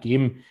of that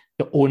game.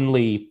 The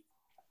only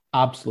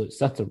absolute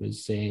sitter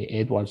was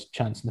Edwards'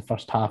 chance in the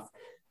first half.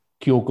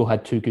 Kyogo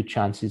had 2 good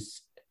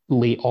chances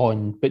late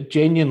on, but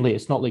genuinely,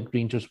 it's not like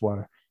Rangers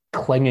were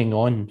clinging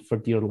on for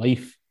dear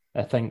life.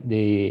 I think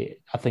they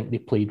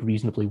played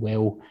reasonably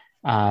well,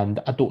 and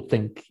I don't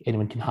think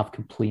anyone can have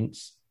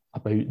complaints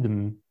about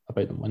them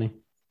winning.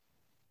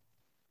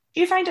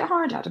 Do you find it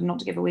hard, Adam, not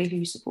to give away who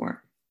you support?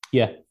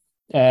 Yeah,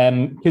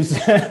 because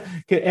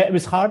it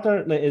was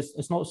harder. Like,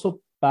 it's not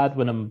so bad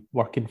when I'm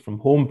working from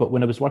home, but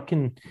when I was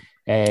working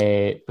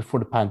before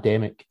the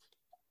pandemic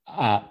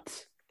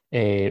at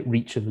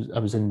Reach, I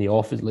was in the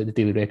office, like the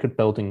Daily Record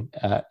building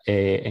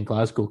in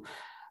Glasgow,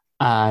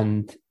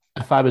 and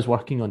if I was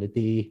working on a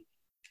day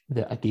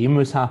that a game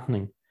was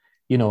happening,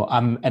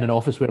 I'm in an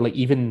office where, like,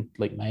 even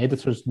like my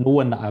editors, no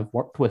one that I've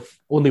worked with,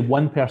 only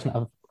one person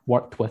I've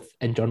worked with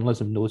in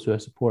journalism knows who I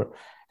support.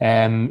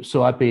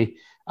 So I'd be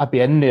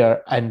in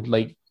there, and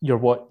like you're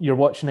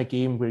watching a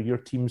game where your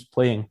team's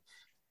playing,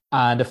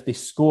 and if they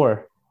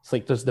score, it's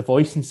like there's the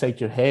voice inside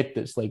your head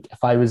that's like,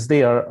 if I was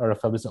there or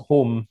if I was at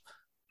home,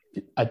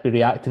 I'd be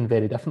reacting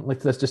very differently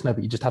to this just now.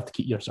 But you just have to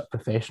keep your sort of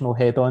professional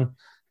head on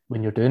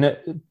when you're doing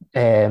it.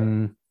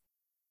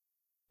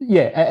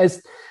 Yeah, it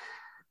is.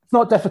 It's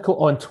not difficult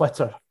on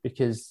Twitter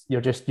because you're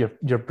just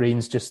your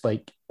brain's just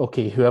like,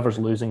 okay, whoever's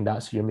losing,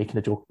 that's who you're making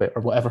a joke about,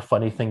 or whatever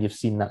funny thing you've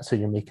seen, that's who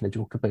you're making a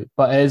joke about.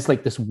 But it is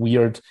like this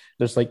weird,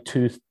 there's like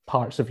 2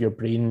 parts of your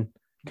brain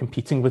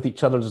competing with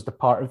each other. There's the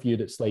part of you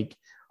that's like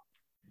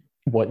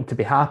wanting to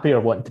be happy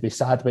or wanting to be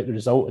sad about the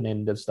result, and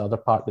then there's the other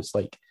part that's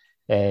like,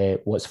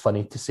 what's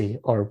funny to say,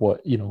 or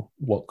what's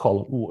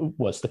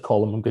the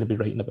column I'm going to be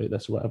writing about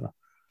this or whatever.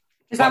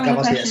 Is that give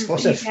us the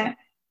exclusive?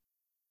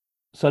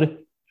 Sorry?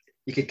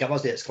 You could give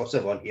us the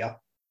exclusive one here.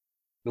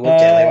 We won't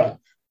tell anyone.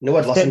 No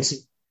one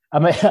listens. I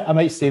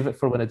might save it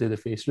for when I do the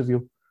face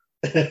review.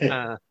 Is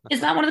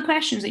that one of the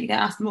questions that you get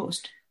asked the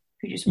most?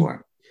 Who do you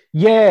support?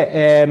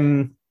 Yeah,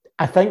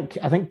 I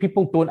think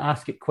people don't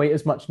ask it quite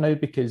as much now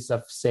because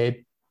I've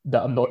said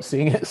that I'm not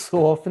saying it so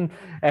often.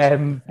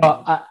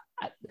 But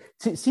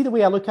see, the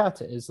way I look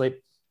at it is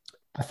like,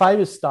 if I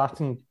was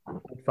starting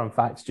from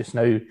Facts just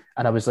now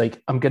and I was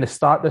like, I'm going to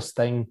start this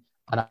thing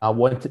and I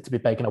want it to be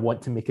big and I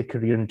want to make a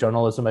career in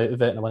journalism out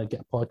of it and I want to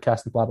get a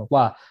podcast and blah, blah,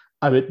 blah,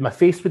 my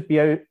face would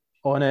be out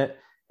on it.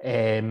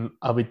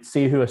 I would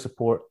say who I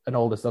support and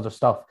all this other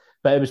stuff.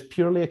 But it was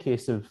purely a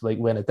case of like,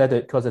 when I did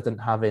it, because I didn't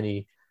have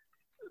any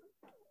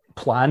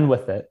plan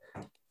with it,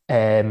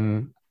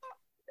 as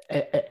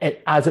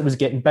it was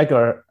getting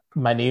bigger,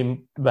 my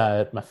name,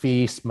 my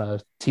face, my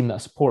team that I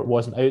support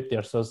wasn't out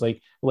there. So I was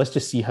like, well, let's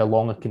just see how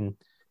long I can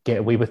get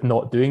away with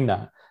not doing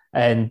that.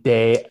 And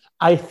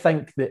I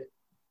think that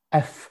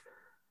if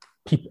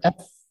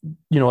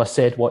I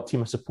said what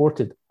team I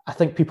supported, I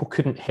think people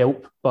couldn't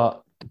help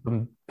but,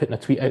 putting a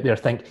tweet out there,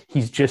 think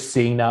he's just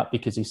saying that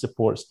because he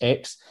supports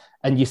X.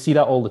 And you see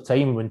that all the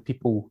time when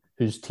people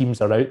whose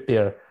teams are out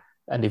there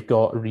and they've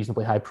got a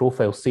reasonably high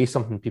profile say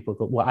something, people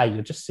go, well,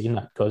 you're just saying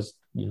that because,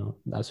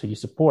 that's who you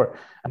support.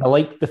 And I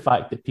like the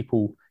fact that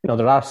people,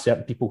 there are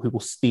certain people who will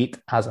state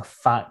as a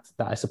fact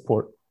that I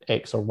support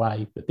X or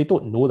Y, but they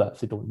don't know that if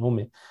they don't know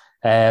me.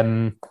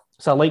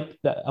 So I like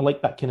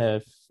that kind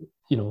of,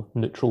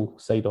 neutral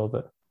side of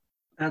it.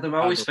 I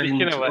always find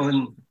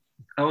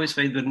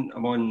when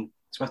I'm on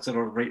Twitter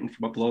or writing for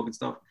my blog and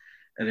stuff,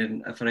 and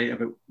then if I write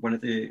about one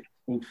of the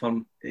Old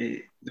Firm,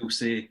 they'll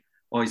say,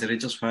 "Oh, he's a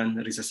Rangers fan,"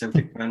 or "He's a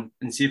Celtic fan,"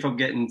 and see if I'm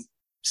getting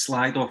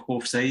slagged off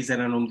both sides,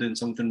 then I know I'm doing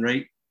something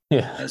right.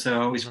 Yeah, that's how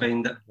I always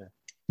find it.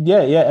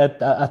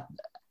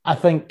 I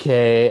think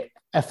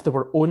if there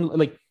were only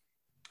like,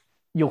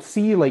 you'll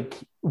see like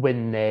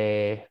when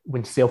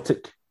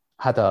Celtic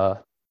had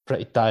a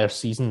pretty dire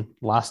season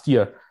last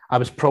year, I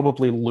was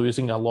probably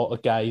losing a lot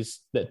of guys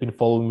that had been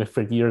following me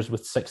for years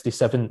with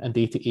 67 and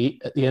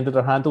 88 at the end of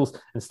their handles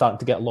and starting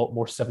to get a lot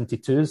more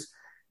 72s.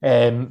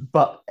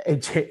 But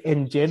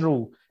in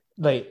general,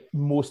 like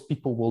most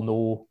people will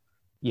know,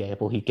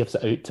 he gives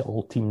it out to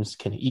all teams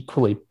kind of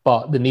equally.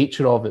 But the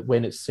nature of it,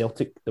 when it's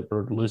Celtic that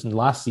were losing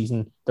last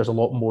season, there's a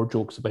lot more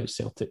jokes about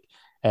Celtic.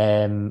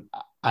 And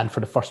for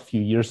the first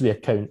few years of the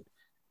account,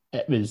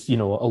 it was, a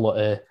lot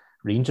of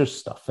Rangers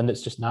stuff, and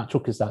it's just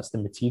natural because that's the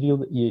material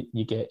that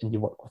you get, and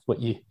you work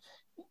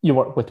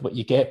with what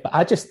you get. But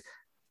I just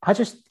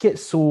get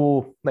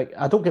so, like,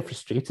 I don't get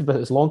frustrated with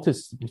it as long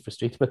as I've been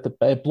frustrated with it,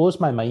 but it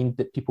blows my mind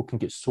that people can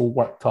get so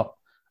worked up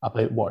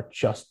about what are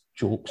just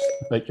jokes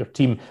about your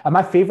team. And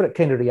my favourite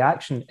kind of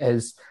reaction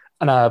is,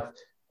 and I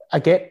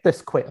get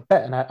this quite a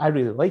bit, and I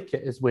really like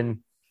it, is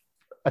when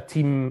a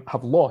team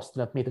have lost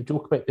and I've made a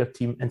joke about their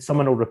team and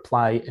someone will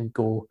reply and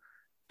go,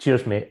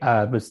 "Cheers, mate,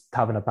 I was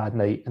having a bad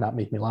night and that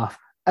made me laugh."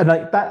 And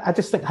like that, I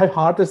just think, how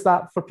hard is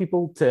that for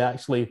people to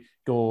actually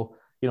go,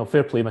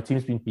 fair play, my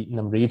team's been beaten,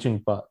 I'm raging,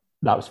 but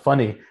that was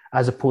funny,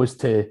 as opposed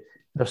to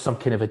there's some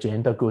kind of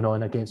agenda going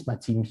on against my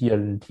team here.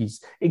 And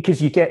because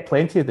you get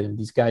plenty of them,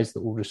 these guys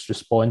that will just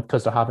respond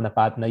because they're having a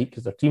bad night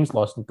because their team's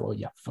lost and go,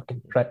 "Yeah,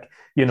 fucking prick,"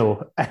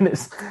 and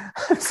it's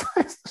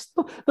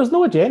there's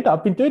no agenda.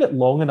 I've been doing it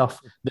long enough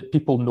that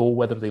people know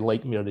whether they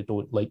like me or they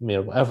don't like me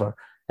or whatever.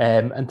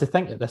 And to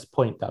think at this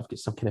point that I've got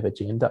some kind of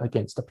agenda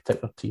against a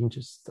particular team,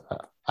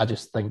 I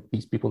just think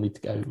these people need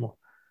to get out more.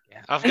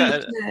 Yeah,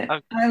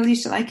 I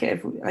used to like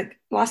it.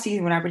 Like last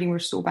season when Aberdeen were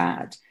so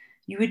bad,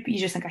 you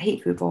just think, "I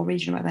hate football,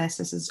 raging about this.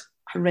 This is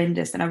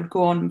horrendous." And I would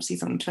go on and see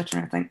something on Twitter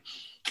and I think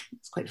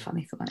it's quite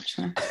funny for that,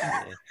 actually.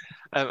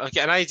 I've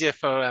got an idea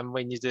for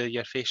when you do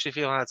your face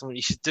reveal, Adam.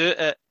 You should do it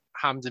at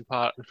Hampden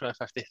Park in front of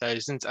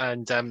 50,000,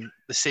 and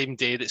the same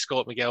day that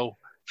Scott McGill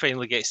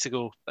finally gets to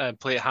go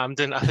play at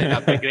Hampden. I think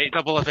that'd be a great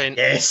double event.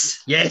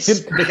 Yes, make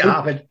it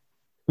happen.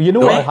 Well, you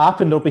know what will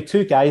happen? There'll be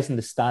two guys in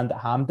the stand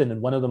at Hampden,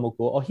 and one of them will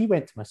go, "Oh, he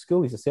went to my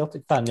school, he's a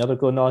Celtic fan." The other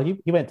go, "No,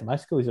 he went to my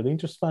school, he's a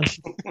Rangers fan."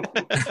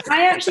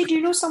 I actually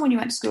do know someone you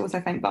went to school with, I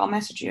think, but I'll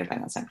message you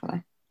about that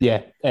separately.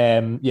 Yeah,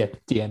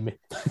 DM me.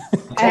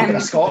 Talking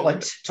of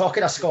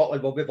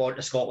Scotland, we'll move on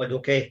to Scotland,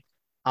 okay?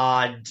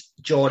 And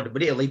John, we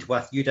need to lead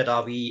with, you did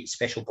a wee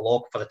special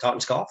blog for the Tartan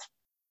Scarf.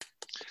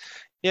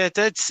 Yeah, I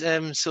did.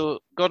 So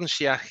Gordon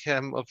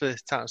Shiach of the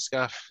Tartan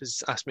Scarf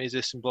has asked me to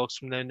do some blogs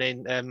from now and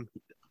then.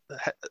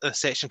 A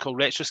section called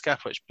Retro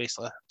Scarf, which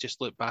basically just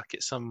look back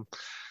at some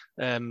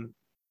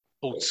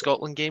old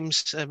Scotland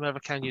games, wherever I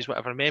can use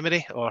whatever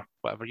memory or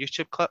whatever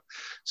YouTube clip.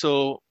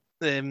 So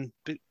because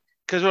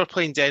we were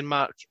playing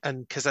Denmark,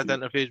 and because I'd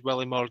interviewed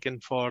Willie Morgan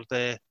for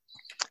the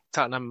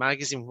Tartan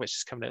magazine, which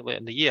is coming out later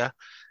in the year,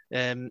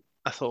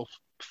 I thought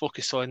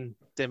focus on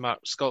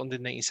Denmark-Scotland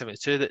in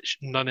 1972, that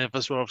none of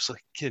us were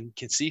obviously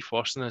can see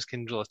first, and us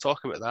can really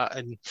talk about that.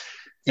 And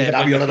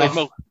I'm young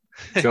enough.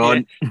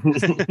 John.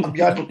 I'm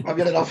young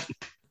enough.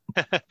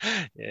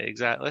 Yeah,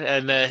 exactly.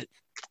 And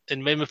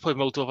when we played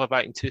Moldova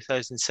back in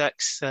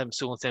 2006,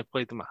 so only time I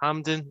played them at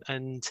Hampden,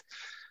 and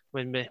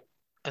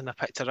I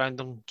picked a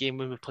random game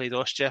when we played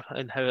Austria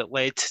and how it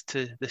led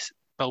to this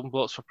building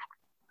blocks for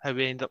how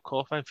we ended up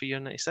qualifying for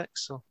Euro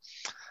 96. So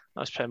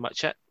that was pretty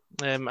much it.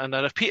 And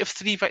a repeat of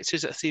 3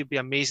 victories at 3 would be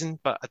amazing,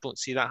 but I don't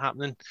see that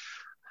happening.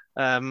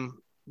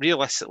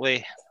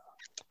 Realistically,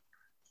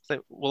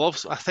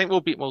 I think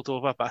we'll beat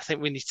Moldova, but I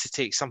think we need to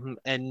take something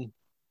in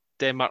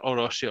Denmark or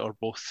Austria or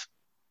both.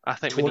 I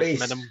think we need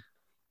minimum.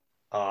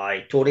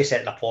 Tony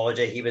sent an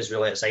apology. He was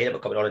really excited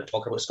about coming on and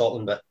talking about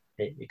Scotland, but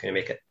he couldn't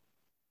make it.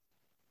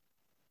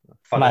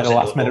 Am I the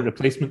last minute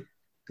replacement?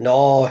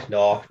 No.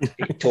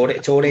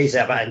 Tony's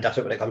a bit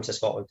indifferent when it comes to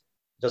Scotland.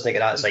 He doesn't get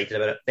that excited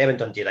about it. They haven't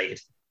done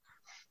United.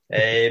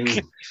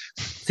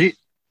 See,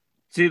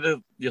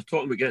 you're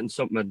talking about getting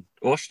something in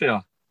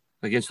Austria,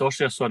 against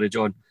Austria, sorry,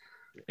 John.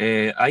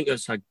 I think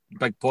it's a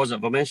big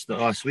positive. I mentioned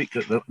it last week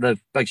that the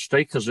big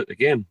strikers at the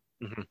game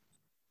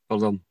for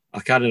them. I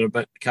can't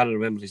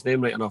remember his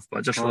name right enough, but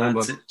I just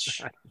remember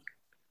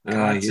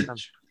he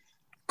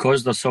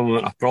caused us some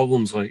amount of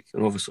problems, like,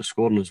 and obviously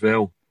scoring as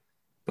well.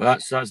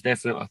 But that's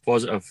definitely a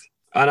positive.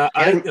 And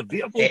I think they're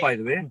beatable, by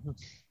the way.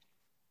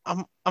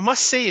 I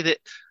must say that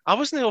I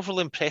wasn't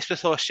overly impressed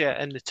with Austria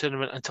in the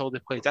tournament until they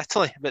played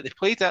Italy, but they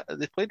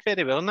played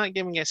very well in that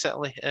game against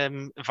Italy.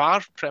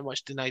 VAR pretty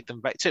much denied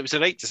them victory. It was the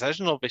right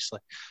decision, obviously,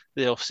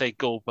 the offside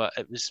goal, but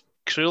it was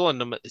cruel on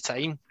them at the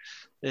time.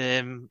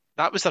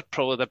 That was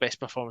probably their best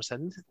performance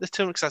in the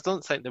tournament, because I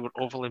don't think they were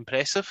overly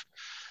impressive.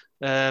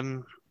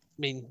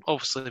 mean,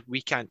 obviously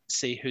we can't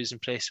say who's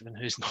impressive and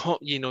who's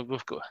not.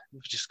 We've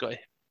just got to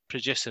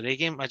produce a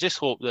game. I just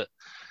hope that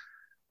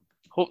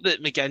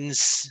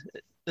McGinn's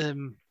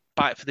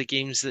back for the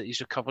games, that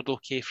he's recovered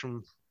okay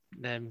from.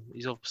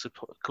 He's obviously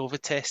put a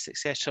COVID test,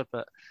 etc.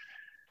 But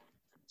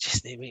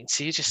just wait and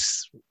see.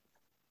 Just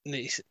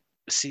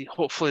see.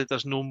 Hopefully,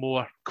 there's no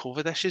more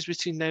COVID issues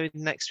between now and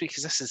next week,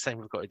 because this is the thing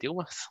we've got to deal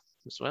with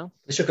as well.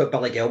 At least we've got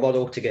Billy Gilmore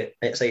though to get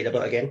excited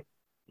about again.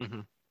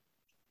 Mm-hmm.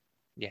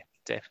 Yeah,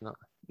 definitely.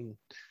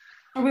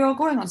 Are we all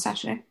going on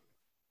Saturday?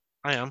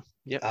 I am.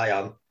 Yep. I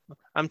am.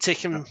 I'm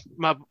taking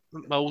my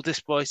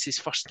oldest boy to his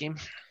first game.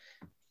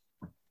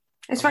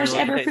 His first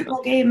ever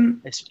football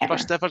game. His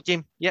first ever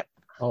game. Yep.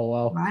 Oh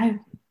wow! Wow.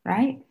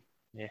 Right.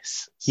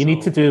 Yes. You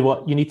need to do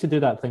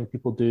that thing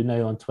people do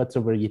now on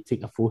Twitter, where you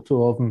take a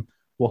photo of him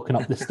walking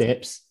up the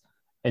steps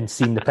and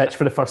seeing the pitch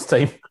for the first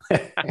time.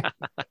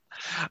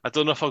 I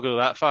don't know if I'll go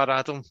that far,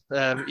 Adam.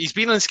 He's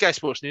been on Sky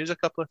Sports News a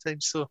couple of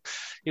times, so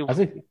has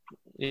he?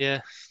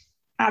 Yeah.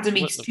 Adam,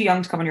 he's too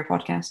young to come on your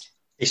podcast.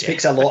 He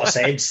speaks a lot of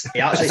sense. He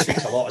actually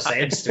speaks a lot of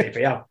sense, to be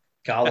fair.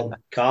 Callum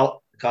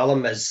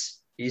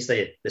he's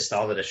the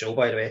star of the show,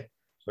 by the way,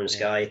 on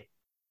Sky.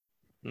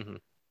 Mm-hmm.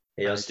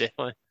 He is.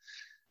 Definitely.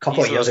 A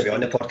couple of years ago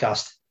on the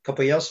podcast.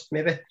 Couple of years,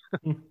 maybe.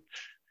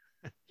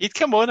 He'd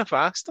come on if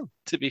I asked him,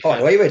 to be fair. I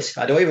know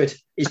he would.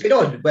 He's been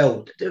on.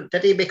 Well,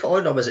 did he make it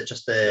on, or was it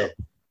just the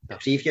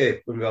preview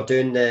when we were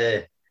doing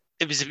the...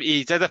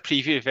 He did a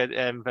preview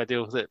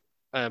video that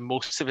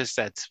most of us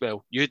did.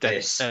 Well, you did,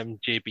 yes.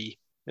 JB,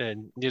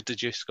 and near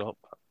did you, Scott.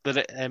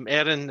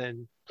 Aaron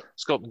and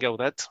Scott McGill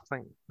did.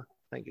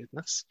 Thank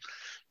goodness.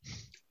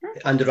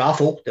 And the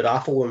raffle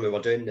when we were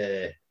doing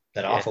the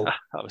raffle. Yeah,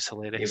 that was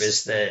hilarious. He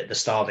was the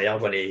star there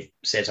when he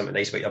said something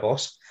nice about your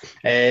boss.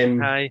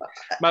 Aye.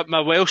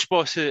 My Welsh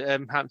boss, who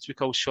happens to be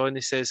called Sean,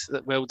 he says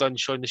that well done,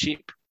 Sean the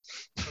sheep.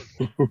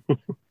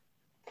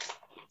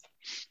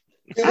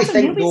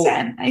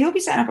 He'll be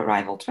setting up a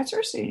rival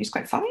Twitter soon. He's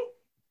quite funny.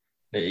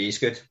 He's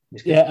good.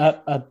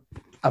 Yeah,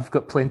 I've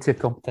got plenty of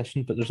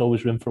competition, but there's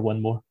always room for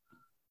one more.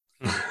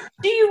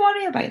 Do you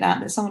worry about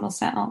that someone will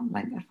set up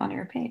like a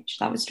funnier page?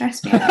 That would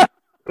stress me out.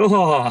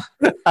 Oh,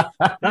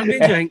 that means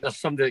you think there's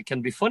somebody that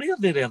can be funnier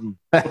there, Erin.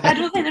 I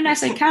don't think they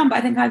necessarily can, but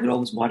I think I would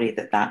always worry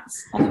that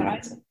that's on the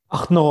horizon.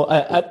 Oh, no,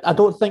 I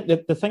don't think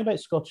that the thing about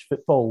Scottish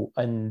football,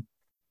 and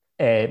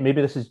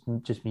maybe this is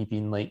just me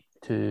being like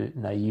too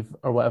naive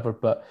or whatever,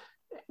 but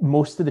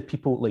most of the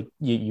people, like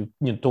you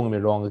don't get me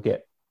wrong, I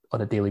get on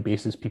a daily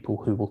basis people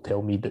who will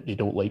tell me that they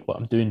don't like what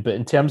I'm doing, but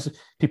in terms of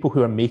people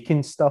who are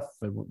making stuff,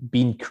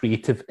 being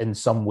creative in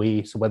some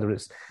way, so whether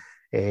it's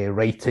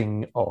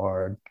writing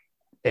or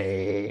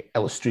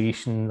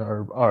illustration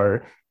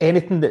or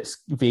anything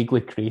that's vaguely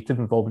creative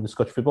involving the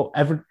Scottish football,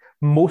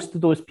 most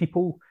of those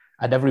people,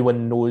 and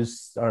everyone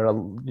knows,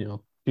 or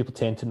people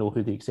tend to know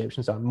who the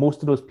exceptions are.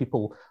 Most of those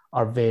people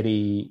are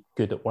very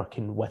good at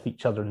working with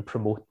each other and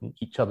promoting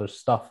each other's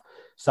stuff.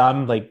 So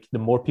I'm like, the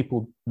more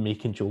people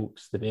making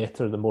jokes, the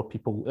better. The more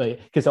people,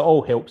 because it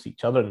all helps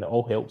each other and it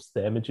all helps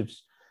the image of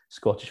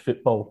Scottish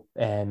football.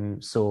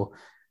 So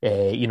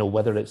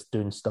whether it's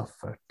doing stuff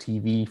for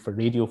TV, for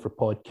radio, for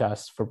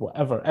podcasts, for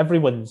whatever,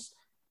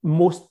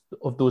 most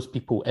of those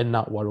people in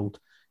that world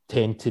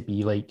tend to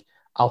be like,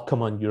 I'll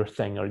come on your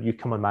thing, or you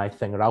come on my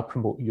thing, or I'll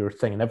promote your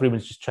thing. And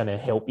everyone's just trying to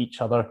help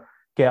each other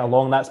get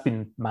along. That's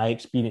been my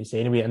experience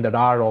anyway. And there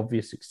are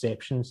obvious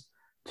exceptions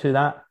to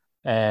that.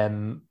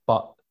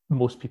 But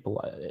most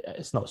people,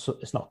 it's not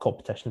a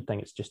competition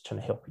thing. It's just trying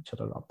to help each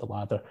other up the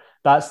ladder.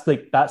 That's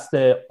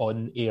the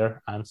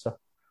on-air answer.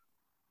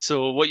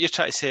 So what you're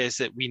trying to say is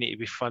that we need to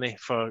be funny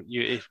for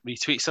you to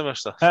retweet some of our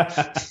stuff.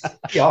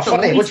 Yeah,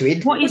 funny. What do you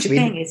mean? What he's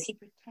saying is he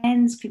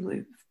pretends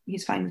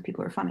he's fine with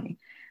people who are funny.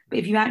 But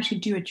if you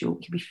actually do a joke,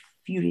 he'll be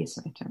furious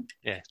about it.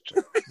 Yeah.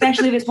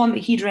 Especially if it's one that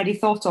he'd already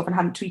thought of and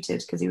hadn't tweeted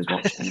because he was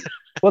watching.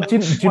 Well, do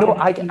you know,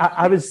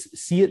 I was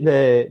seeing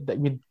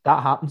that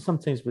happens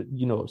sometimes, but,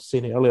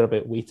 saying it earlier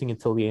about waiting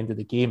until the end of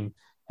the game.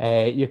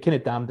 You're kind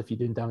of damned if you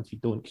do and damned if you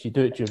don't, because you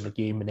do it during the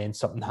game and then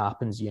something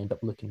happens, you end up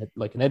looking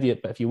like an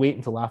idiot. But if you wait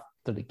until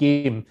after the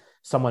game,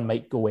 someone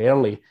might go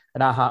early.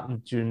 And that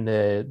happened during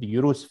the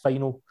Euros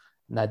final.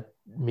 And I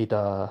made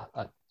a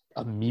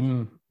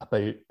meme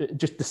about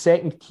just the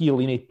second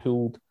Chiellini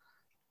pulled.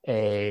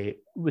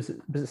 Was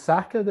it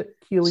Saka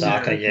that Chiellini?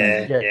 Saka,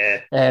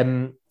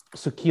 yeah.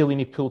 So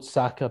Chiellini pulled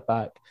Saka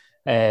back,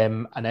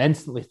 and I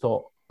instantly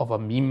thought of a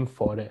meme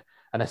for it,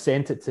 and I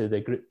sent it to the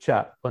group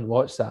chat on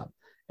WhatsApp.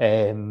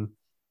 And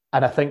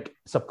I think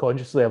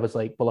subconsciously I was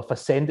like, well, if I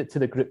send it to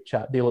the group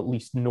chat, they'll at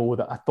least know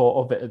that I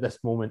thought of it at this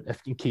moment,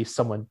 in case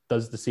someone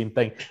does the same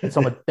thing. And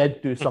someone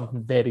did do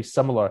something very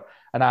similar,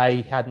 and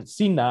I hadn't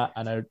seen that,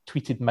 and I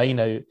tweeted mine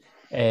out.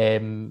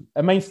 And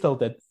mine still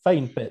did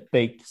fine, but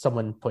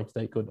someone pointed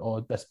out, going,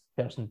 "Oh, this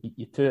person beat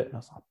you to it," and I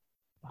was like,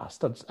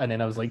 "Bastards!" And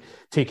then I was like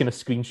taking a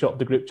screenshot of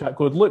the group chat,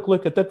 going,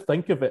 "Look, I did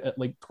think of it at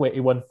like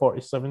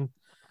 21:47."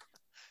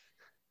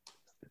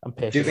 I'm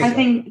petty. I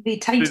think the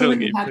title that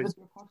you had was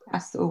your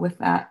podcast, though, with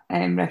that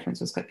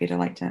reference was quite good. I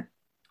liked it.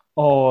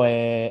 Oh,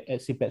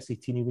 Itsy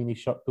Bitsy Teeny Weeny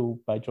Shirt Pull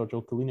by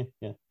Giorgio Collini.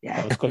 Yeah.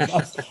 I was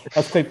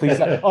quite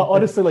pleased.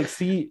 Honestly, like,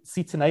 see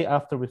tonight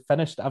after we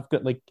finished, I've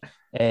got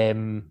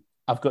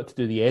to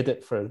do the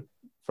edit for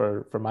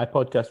my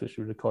podcast, which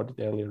we recorded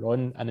earlier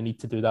on, and I need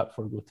to do that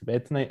before I go to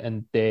bed tonight.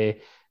 And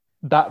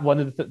that's one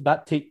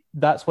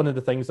of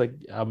the things like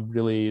I'm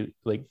really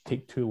like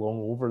take too long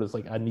over is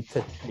like I need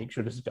to make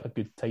sure this has got a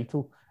good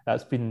title.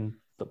 That's been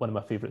one of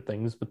my favorite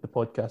things with the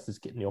podcast is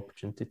getting the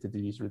opportunity to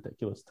do these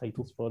ridiculous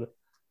titles for it.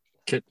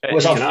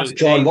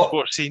 John, what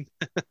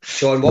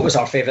was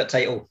our favourite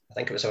title? I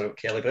think it was about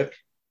Kelly Brook.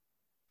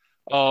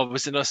 Oh,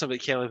 was it not something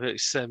about Kelly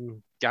Brook's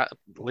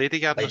Lady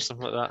Garden or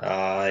something like that?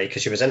 Aye,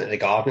 because she was into the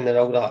garden and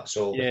all that.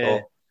 So yeah,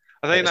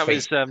 I think that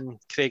was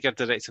Craig, our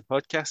director of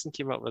podcasting,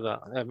 came up with that.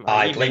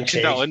 He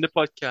mentioned that on the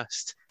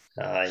podcast.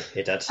 Aye,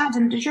 he did.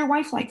 Adam, did your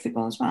wife like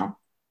football as well?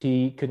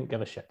 She couldn't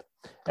give a shit.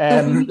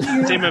 Same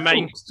with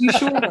mine. You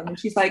show them, and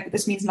she's like,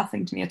 "This means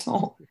nothing to me at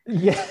all."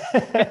 Yeah,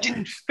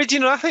 but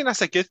I think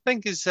that's a good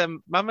thing because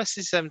my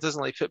missus doesn't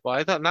like football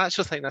either, and I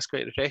actually think that's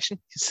quite refreshing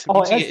because it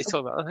means you get to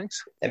talk about other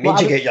things. It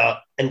means you get your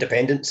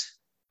independence.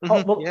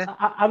 I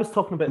was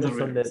talking about this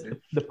on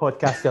the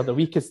podcast the other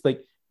week. It's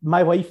like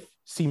my wife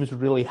seems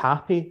really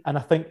happy, and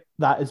I think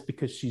that is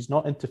because she's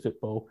not into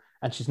football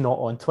and she's not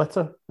on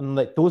Twitter, and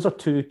like those are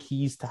two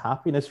keys to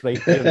happiness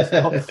right there.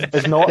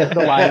 It's not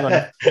relying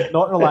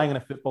on a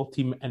football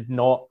team and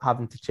not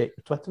having to check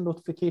the Twitter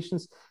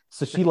notifications.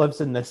 So she lives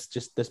in this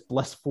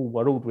blissful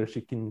world where she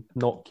can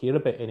not care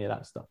about any of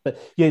that stuff. But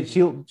yeah,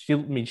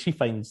 she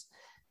finds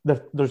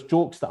there's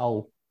jokes that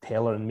I'll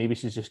tell her, and maybe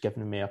she's just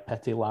giving me a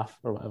pity laugh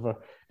or whatever.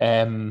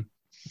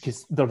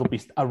 Because there'll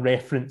be a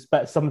reference,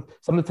 but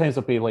sometimes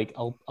I'll be like,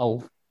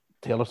 I'll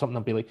tell her something.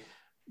 I'll be like,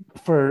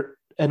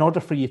 in order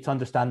for you to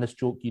understand this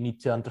joke, you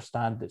need to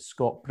understand that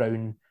Scott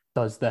Brown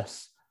does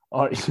this.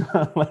 Or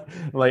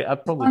like I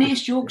probably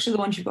funniest jokes are the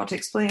ones you've got to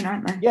explain,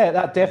 aren't they? Yeah,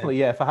 that definitely.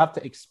 Yeah, if I have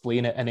to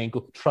explain it and then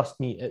go, trust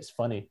me, it's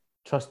funny.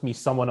 Trust me,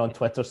 someone on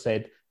Twitter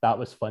said that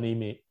was funny,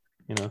 mate.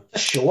 You know,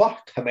 just show her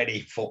how many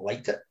folk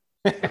liked it.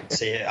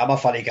 Say, I'm a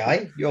funny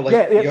guy. You're like,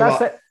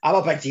 that's it. I'm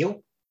a big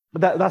deal.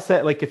 But that's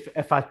it. Like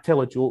if I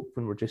tell a joke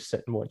when we're just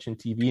sitting watching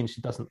TV and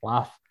she doesn't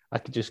laugh, I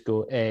could just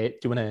go, do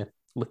you want to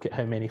look at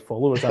how many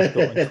followers I've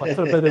got on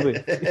Twitter, by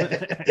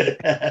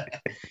the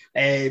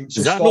way?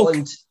 So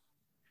Scotland...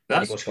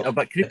 That's a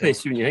bit creepy.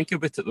 See, when you think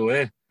about it, the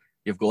way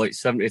you've got like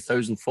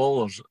 70,000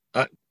 followers,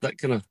 that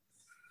kind of...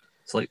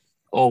 It's like,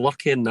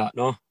 lucky in that,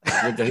 no?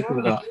 What do you think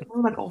about that?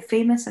 We're like all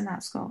famous in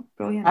that, Scott.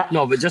 Brilliant.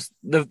 No, but just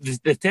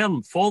the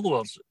term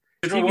followers...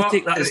 You know what?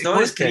 It's not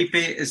as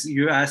creepy as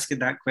you asking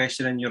that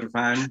question in your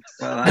van.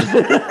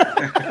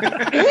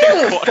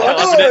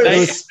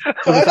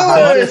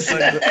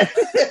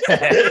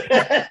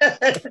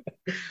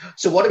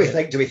 So what do we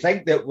think? Do we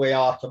think that we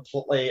are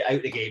completely out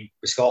of the game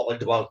with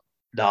Scotland? Well,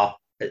 nah,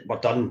 we're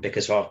done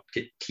because we're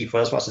key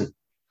players missing.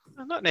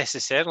 Not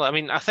necessarily. I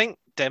mean, I think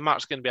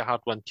Denmark's going to be a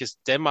hard one because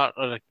Denmark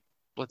are a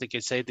bloody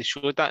good side. They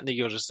showed that in the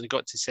Euros. They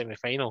got to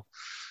semi-final.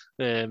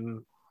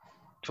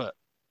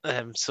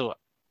 So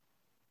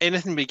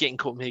anything we get in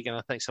Copenhagen,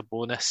 I think, is a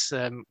bonus.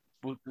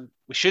 We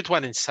should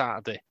win on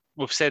Saturday.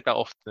 We've said that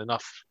often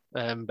enough,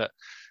 but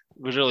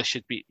we really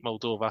should beat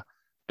Moldova.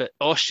 But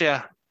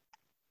Austria,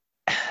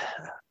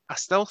 I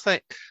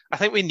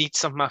think we need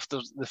something after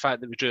the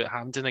fact that we drew at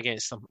Hampden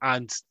against them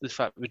and the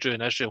fact that we drew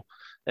in Israel.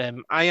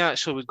 I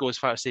actually would go as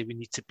far as say we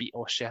need to beat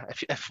Austria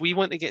if we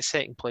want to get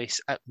second place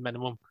at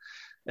minimum.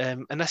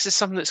 And this is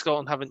something that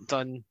Scotland haven't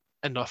done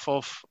enough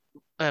of,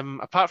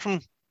 apart from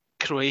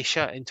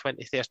Croatia in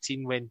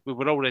 2013 when we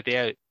were already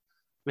out.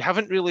 We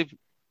haven't really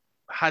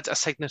had a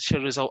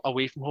signature result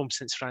away from home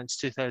since France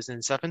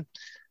 2007,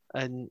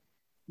 and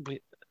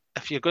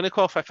if you're going to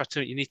qualify for a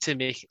tournament, you need to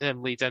make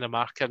them lay down a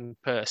marker and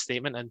put a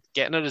statement, and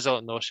getting a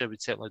result in Austria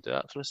would certainly do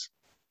that for us.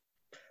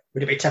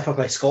 Would it be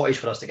typically Scottish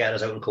for us to get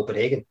us out in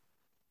Copenhagen?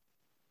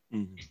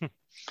 Mm-hmm.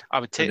 I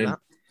would take that.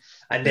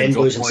 And then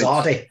losing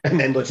Saturday.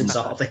 They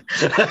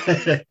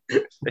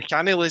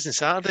can't lose on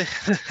Saturday.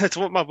 I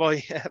don't want my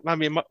boy. I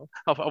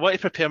want to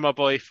prepare my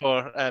boy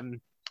for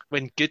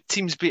when good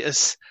teams beat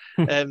us.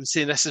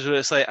 Saying this is what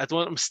it's like. I don't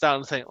want him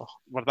starting to think,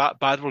 we're that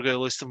bad, we're going to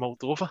lose to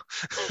Moldova.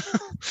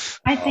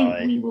 I think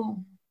we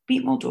will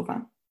beat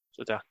Moldova.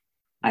 So,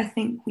 I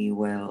think we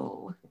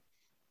will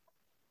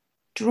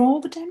draw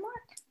with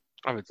Denmark.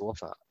 I would love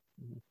that.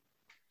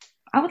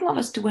 I would love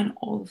us to win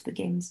all of the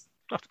games.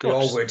 Of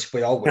course.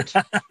 We all would.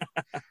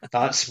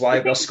 That's why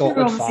we're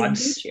Scotland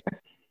fans.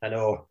 I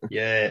know,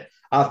 yeah.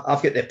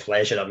 I've got the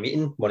pleasure of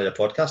meeting one of the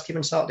podcast team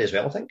on Saturday as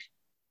well, I think.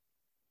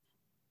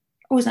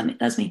 Oh, is that me?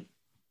 That's me.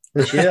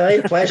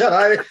 Yeah, pleasure.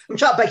 I'm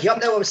trying to pick you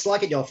up now. I'm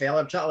slacking you,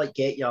 fella. I'm trying to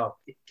get you.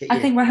 I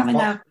think we're having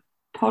a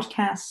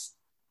podcast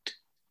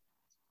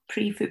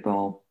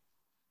pre-football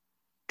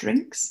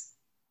drinks.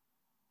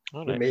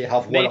 Right. We may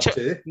have one or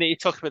two. Need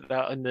to talk about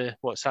that on the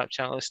WhatsApp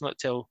channel. Let's not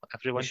tell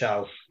everyone. We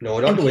shall. No,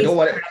 we don't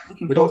want it.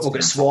 We'll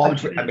get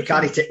swarmed, and we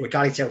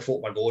can't tell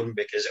folk we're going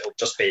because it'll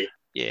just be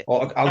Yeah.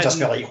 I'll just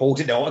be like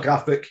holding the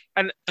autograph book.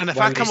 And if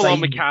While I come they along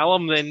sign. with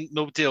Callum, then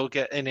nobody will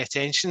get any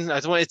attention. I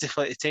don't want to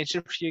deflect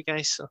attention for you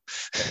guys. So.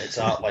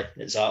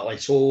 Exactly.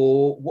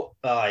 So, what?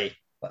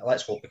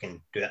 Let's hope we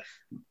can do it.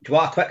 Do you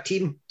want a quick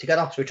team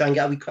together? So we try and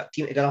get a wee quick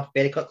team together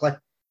very quickly.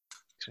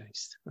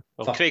 Christ.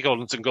 Well, Craig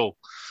Orland's in goal.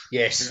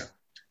 Yes.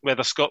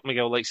 Whether Scott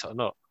McGill likes it or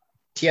not.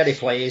 Thierry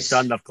plays.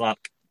 Sander Clark.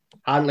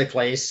 Hanley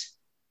plays.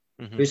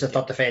 Mm-hmm. Who's the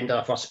third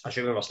defender? I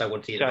assume we're still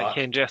going to Jack back.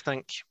 Hendry, I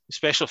think.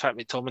 Especially if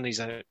McTominay's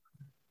out.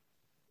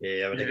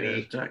 Yeah, I would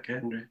agree. Jack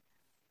Hendry.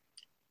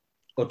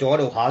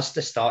 O'Donnell has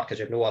to start because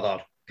we've no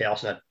other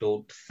person I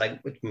don't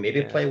think would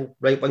maybe play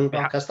right wing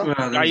back, is there?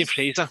 Ryan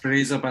Fraser.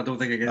 Fraser, but I don't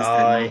think against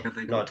Denmark. I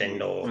think not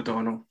Denmark.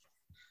 O'Donnell.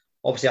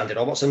 Obviously, Andy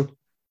Robertson.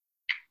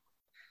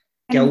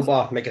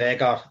 Gilbert,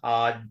 McGregor,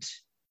 and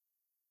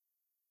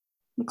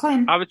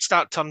McLean. I would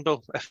start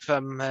Turnbull if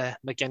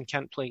McGinn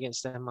can't play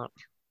against Denmark.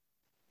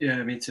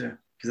 Yeah, me too.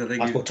 Because I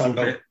think I'd go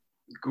Turnbull.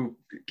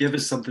 Give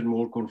us something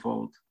more going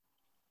forward.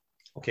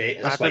 Okay,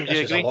 Adam, do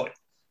you agree? A lot.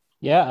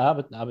 Yeah,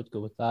 I would go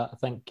with that.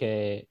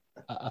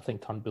 I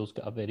think Turnbull's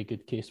got a very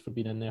good case for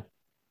being in there.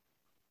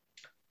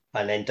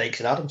 And then Dykes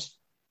and Adams.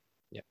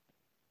 Yeah.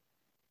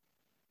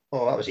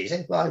 Oh, that was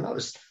easy. Well, that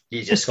was the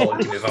easiest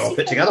Scotland team we've ever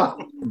put together.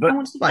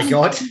 But my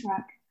God.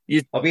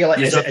 Are we like,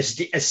 you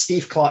is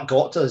Steve Clark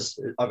got to us?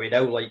 Are we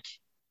now like,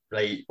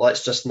 right,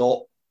 let's just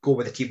not go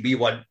with the team we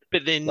want.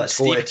 But then let's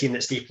go with the team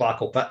that Steve Clark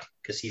will pick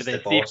because he's the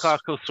boss. Steve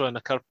Clark will throw in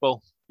a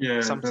curveball.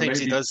 Yeah, sometimes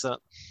he does that.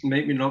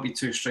 Might not be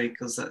two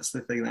strikers. That's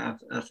the thing that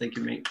I think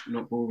he might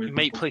not go with. He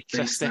might play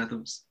Christie.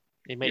 Adams.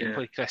 He might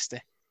play Christie.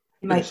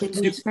 He might play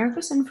Lewis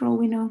Ferguson for all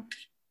we know.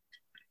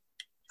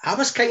 I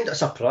was kind of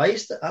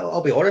surprised.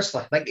 I'll be honest.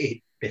 I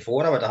think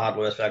before I would have had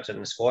Lewis Ferguson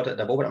in the squad. At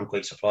the moment, I'm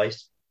quite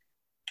surprised.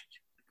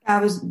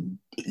 To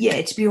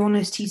be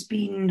honest, he's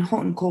been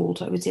hot and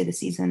cold, I would say,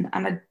 this season.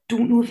 And I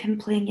don't know if him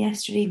playing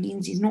yesterday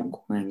means he's not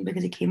going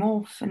because he came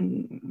off.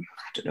 And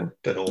I don't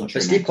know.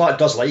 But Steve Clark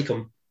does like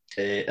him.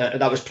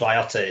 That was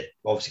prior to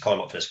obviously calling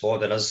him up for the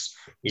squad.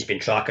 He's been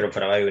tracking him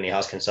for a while and he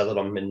has considered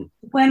him. And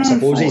I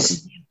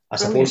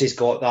suppose he's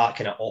got that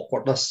kind of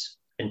awkwardness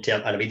in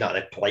terms, and I mean that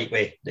in a polite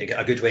way,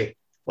 a good way.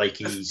 Like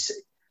he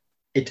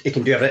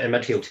can do everything in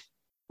midfield.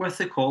 With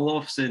the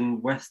call-offs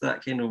and with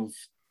that kind of,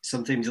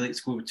 sometimes he likes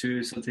to go with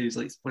two, sometimes he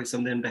likes to play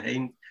somebody in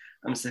behind.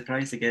 I'm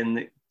surprised again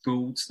that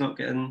Gould's not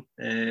getting.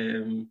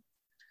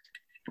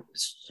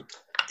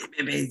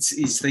 Maybe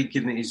he's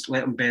thinking that he's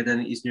let him bed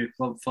in at his new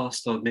club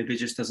first, or maybe he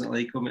just doesn't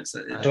like him. I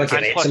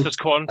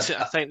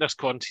think there's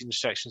quarantine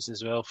restrictions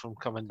as well from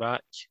coming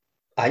back.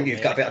 I think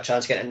you've got a better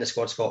chance getting in the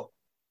squad, Scott.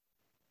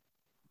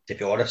 To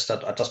be honest,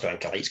 I just don't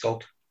think he likes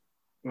Gould.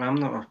 Well, I'm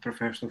not a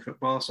professional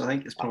footballer, so I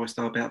think it's probably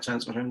still a better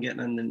chance for him getting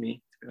in than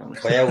me, to be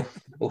honest. Well,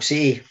 we'll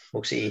see.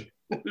 We'll see.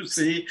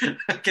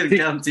 I can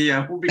guarantee you,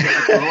 I hope we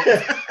get a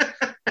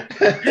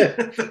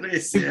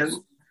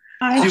call.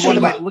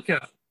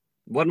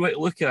 One way to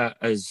look at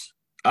it is,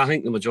 I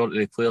think the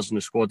majority of the players in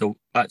the squad will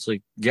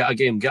actually get a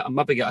game,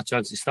 maybe get a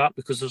chance to start,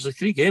 because there's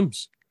 3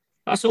 games.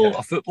 That's a lot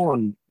of football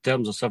in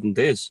terms of 7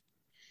 days,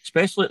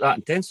 especially at that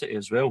intensity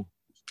as well.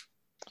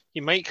 He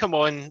might come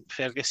on,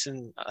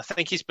 Ferguson. I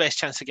think his best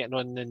chance of getting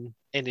on in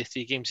any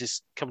 3 games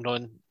is coming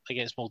on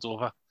against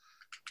Moldova,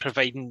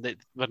 providing that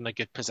we're in a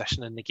good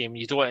position in the game.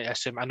 You don't want to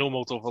assume, I know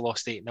Moldova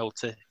lost 8-0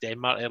 to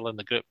Denmark early in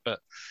the group, but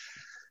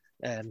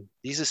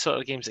these are the sort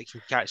of games that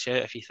can catch you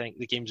out if you think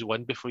the game's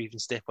won before you even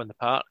step on the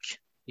park.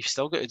 You've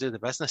still got to do the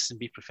business and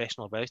be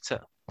professional about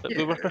it. But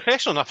we were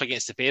professional enough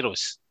against the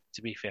Faroes,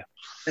 to be fair.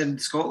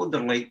 And Scotland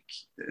are like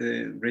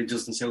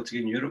Rangers and Celtic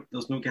in Europe.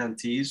 There's no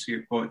guarantees, so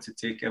you've got to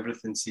take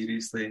everything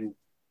seriously and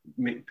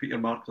put your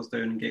markers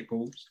down and get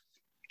goals.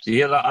 Do you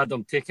hear that,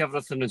 Adam? Take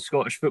everything in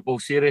Scottish football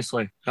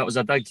seriously. That was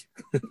a dig.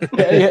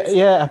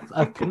 yeah,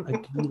 I couldn't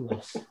agree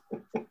less.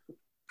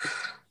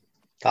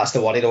 That's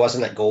the worry, though,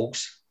 isn't it?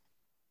 Goals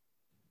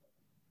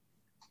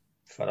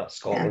for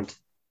Scotland.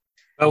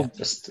 Well,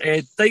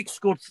 Dykes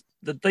scored.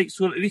 The Dykes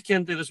scored at the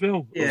weekend there as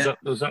well. Yeah.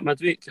 Was that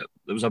midweek?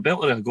 There was a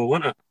belter a goal,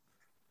 wasn't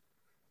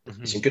it?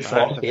 He's in good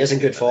form. He is in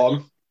good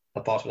form.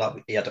 Apart from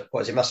that, he had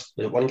what he missed?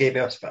 Was it 1 game he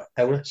missed?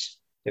 Illness,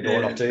 maybe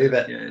 1 or 2,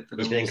 but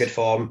he's been in good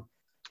form.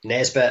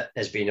 Nesbitt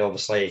has been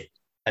obviously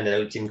in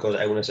and out team because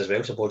of illness as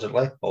well,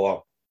 supposedly,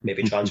 or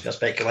maybe transfer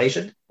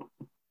speculation.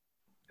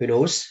 Who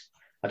knows?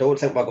 I don't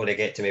think we're going to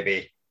get to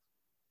maybe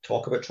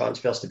talk about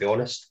transfers, to be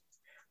honest.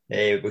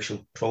 We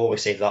should probably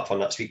save that for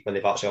next week when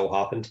they've actually all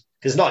happened.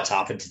 Because it's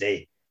happened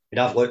today. I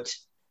mean, I've looked,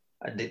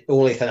 the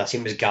only thing I've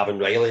seen was Gavin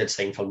Riley had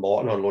signed for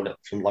Morton on loan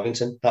from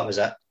Livingston. That was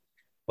it.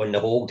 On the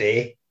whole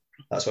day,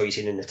 that's what you've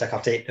seen in the ticker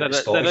tape.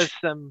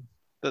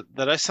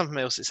 There is something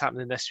else that's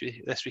happening this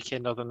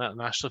weekend other than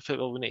international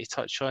football we need to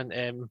touch on.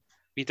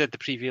 We did the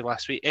preview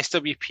last week.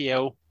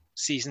 SWPL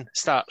season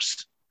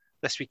starts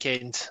this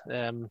weekend,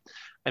 and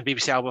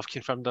BBC Alba have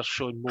confirmed they're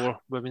showing more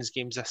women's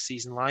games this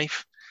season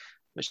live,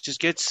 which is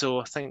good. So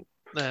I think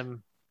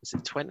is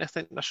it 20? I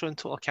think they're showing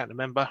total. I can't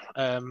remember.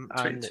 And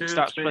it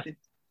starts with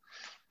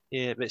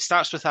but it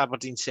starts with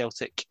Aberdeen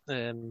Celtic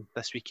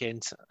this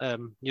weekend.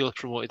 Newly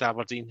promoted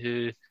Aberdeen,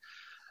 who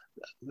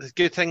the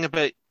good thing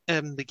about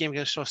the game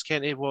against Ross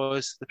County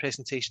was the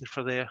presentation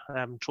for their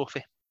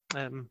trophy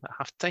at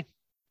half time.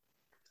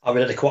 Are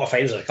we in the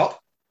quarterfinals of the cup?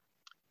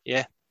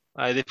 Yeah,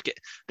 they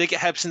get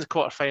Hibs in the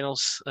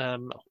quarterfinals at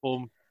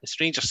home. It's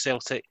Rangers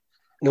Celtic,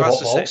 No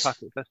Glasgow hot City, balls.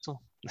 Partick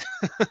Thistle.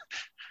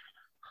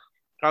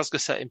 Glasgow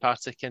City and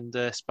Partick, and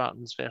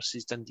Spartans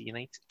versus Dundee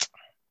United.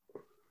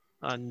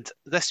 And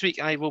this week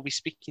I will be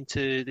speaking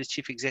to the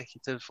Chief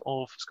Executive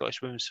of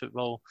Scottish Women's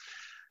Football,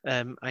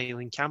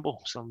 Eileen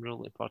Campbell. So I'm really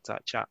looking forward to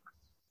that chat.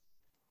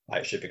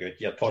 That should be good.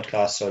 Your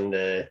podcasts on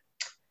the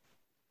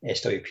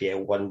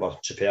SWPL one were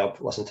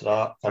superb. Listen to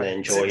that and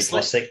enjoyed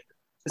listening.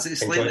 Is it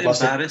slightly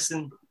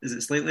embarrassing? Is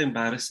it slightly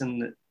embarrassing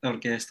that our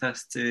guest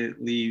has to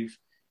leave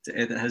to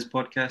edit his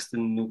podcast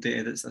and nobody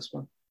edits this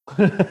one?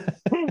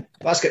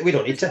 That's good. We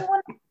don't need to.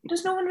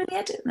 Does no one really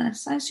edit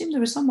this? I assume there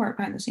was some work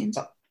behind the scenes.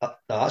 No,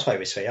 that's why it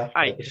was fair.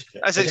 Aye.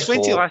 As I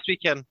explained to you last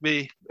weekend,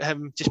 we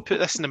just put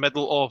this in the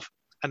middle of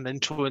an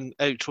intro and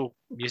outro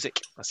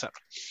music. That's it.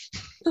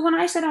 So when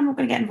I said I'm not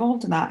going to get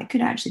involved in that, I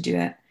could actually do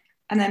it,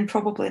 and then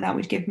probably that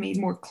would give me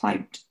more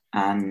clout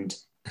and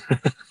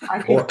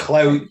more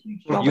clout. You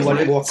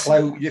want more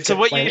clout. So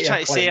what you're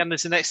trying to say, and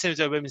is the next time there's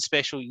a women's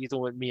special, you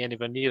don't want me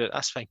anywhere near it.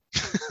 That's fine.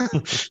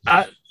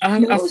 I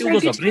feel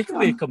there's a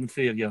breakaway coming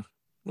through here.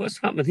 What's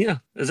happening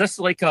here? Is this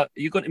like are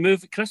you going to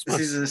move at Christmas?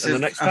 This in the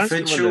next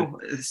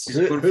official.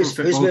 Who's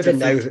moving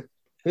now?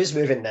 Who's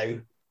moving now?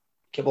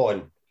 Come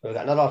on. We've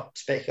got another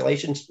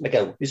speculation.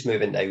 Miguel, who's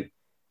moving now?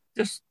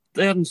 Just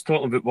Erin's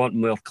talking about wanting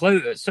more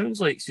clout. It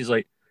sounds like she's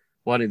like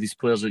one of these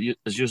players that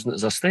is using it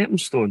as a stepping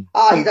stone.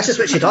 Aye, this is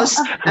what she does.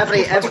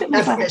 Every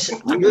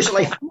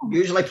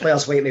usually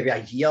players wait maybe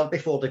a year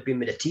before they've been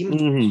with the team.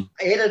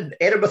 Mm-hmm.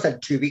 Erin within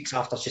 2 weeks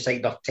after she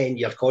signed her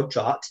 10-year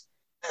contract.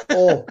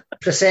 Oh,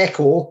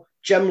 Prosecco,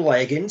 gym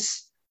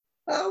leggings.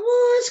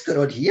 What's going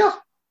on here?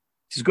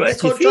 She's got the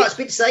contract's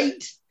been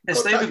signed.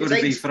 It's never going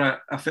to be for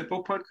a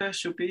football podcast.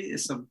 She'll be.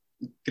 It's a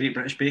Great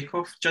British Bake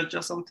Off judge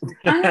or something.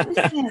 I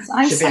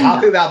should be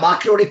happy with a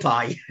macaroni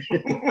pie.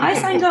 I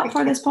signed up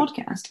for this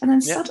podcast, and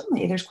then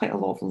suddenly there's quite a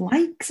lot of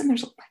likes, and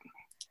there's a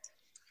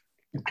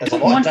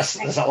lot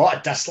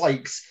of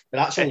dislikes. But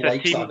actual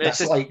likes are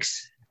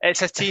dislikes.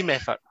 It's a team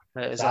effort.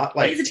 It's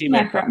a team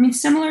effort. I mean,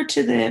 similar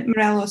to the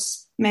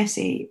Morelos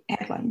Messi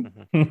headline,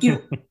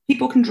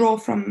 people can draw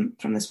from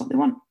this what they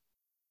want.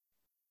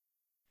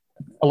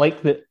 I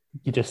like that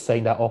you just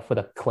signed that off with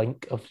a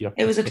clink of your.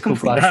 It was a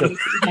complete mistake.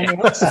 It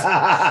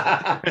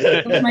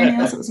was my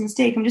nails. It was a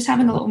mistake. I'm just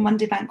having a little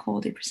Monday bank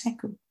holiday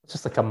prosecco. It's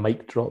just like a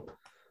mic drop.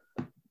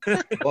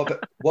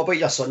 What about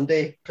your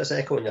Sunday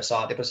prosecco and your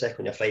Saturday prosecco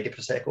and your Friday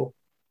prosecco?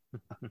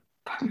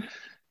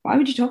 Why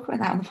would you talk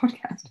about that on the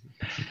podcast?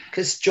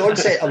 Because John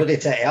said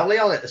alluded to it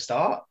earlier at the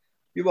start.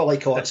 You were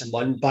like, "Oh, it's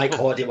bank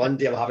holiday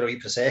Monday. I'm having a wee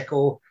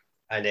prosecco,"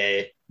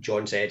 and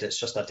John said it's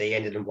just a day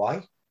ending in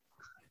Y.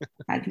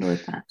 I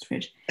ignored that. It's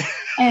rude.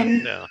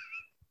 No.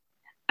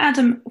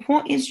 Adam,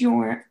 what is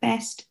your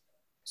best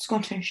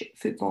Scottish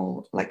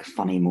football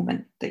funny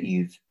moment that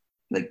you've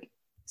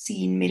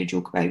seen, made a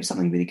joke about,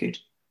 something really good?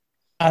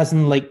 As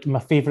in my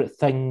favourite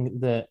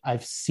thing that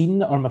I've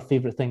seen, or my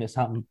favourite thing that's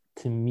happened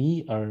to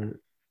me, or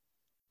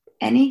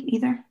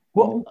either?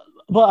 Well,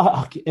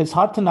 it's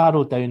hard to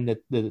narrow down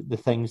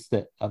the things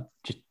that have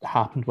just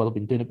happened while I've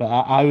been doing it. But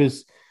I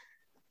was,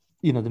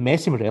 the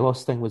Messi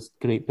Morelos thing was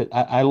great, but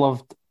I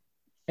loved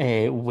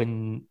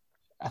when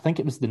I think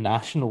it was the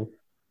National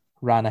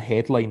ran a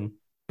headline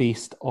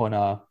based on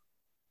a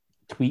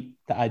tweet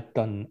that I'd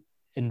done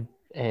and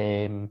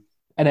it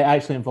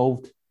actually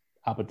involved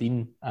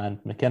Aberdeen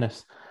and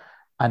McInnes,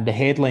 and the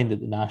headline that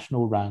the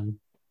National ran,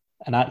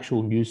 an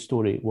actual news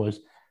story,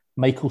 was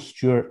Michael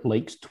Stewart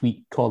likes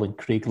tweet calling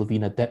Craig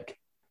Levein a dick,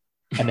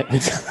 and it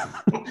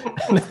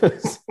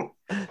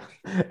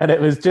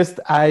was just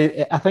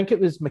I think it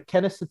was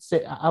McInnes had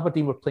said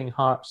Aberdeen were playing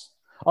Hearts.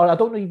 Or I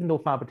don't even know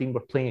if Aberdeen were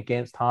playing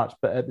against Hearts,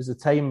 but it was a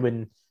time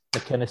when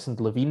McInnes and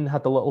Levein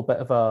had a little bit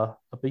of a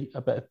bit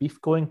of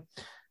beef going,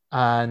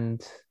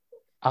 and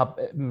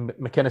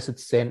McInnes had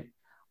sent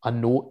a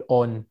note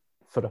on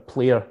for a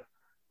player,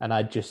 and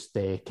I just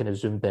kind of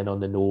zoomed in on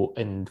the note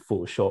and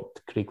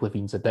photoshopped Craig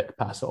Levein's a dick,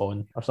 pass it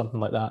on, or something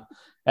like that,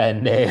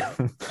 and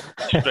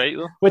right,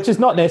 which is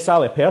not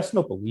necessarily a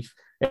personal belief,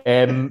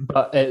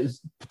 but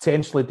it's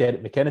potentially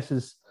Derek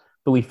McInnes's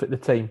belief at the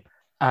time,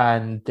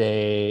 and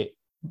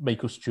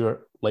Michael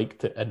Stewart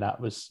liked it, and that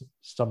was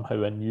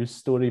somehow a news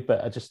story.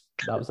 But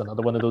that was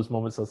another one of those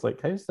moments I was like,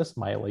 how's this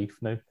my life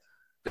now?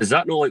 Is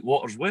that not like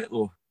water's wet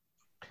though?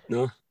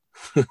 No.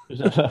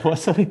 What,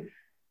 sorry?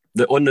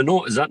 On the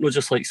note, is that not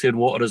just like saying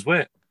water is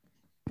wet?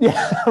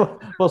 Yeah.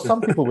 Well,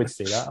 some people would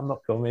say that. I'm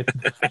not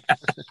commenting.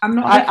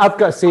 I've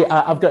got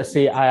to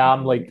say, I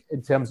am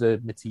in terms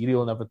of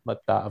material and everything like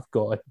that. I've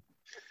got to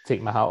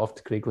take my hat off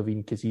to Craig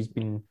Levein because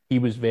he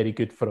was very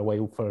good for a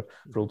while for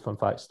Old Fun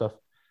Fact stuff.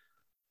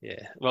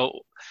 Yeah,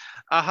 well,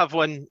 I have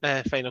one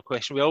final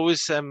question. We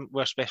always,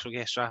 our special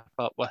guests wrap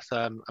up with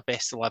a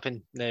best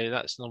 11. Now,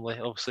 that's normally,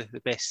 obviously, the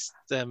best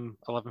 11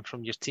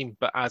 from your team.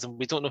 But Adam,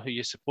 we don't know who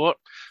you support.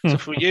 So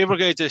for you, we're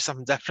going to do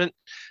something different.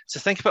 So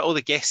think about all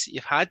the guests that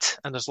you've had,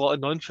 and there's a lot of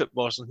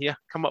non-footballers in here.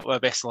 Come up with a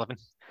best 11.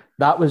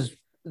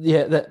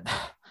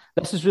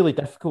 This is really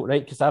difficult,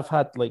 right? Because I've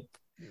had, like...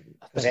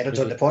 Was Erin's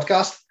on the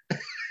podcast?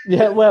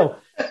 Yeah,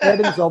 well,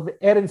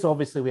 Erin's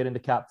obviously wearing the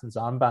captain's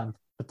armband,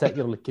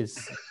 particularly because,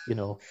 you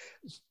know,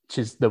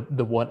 she's the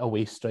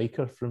want-away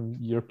striker from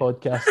your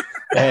podcast.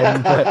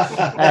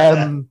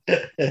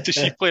 Does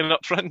she play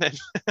up front then?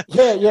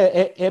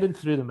 yeah, Erin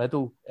through the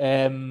middle.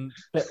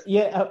 But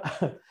yeah,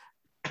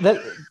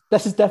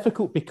 this is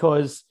difficult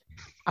because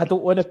I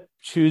don't want to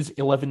choose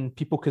 11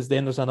 people because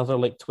then there's another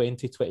like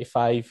 20,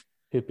 25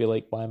 who'd be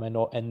like, why am I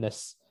not in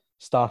this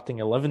starting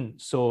 11?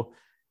 So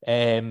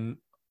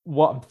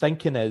what I'm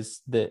thinking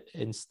is that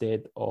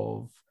instead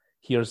of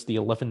here's the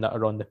 11 that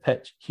are on the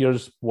pitch,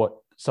 here's what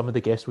some of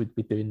the guests would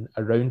be doing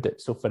around it.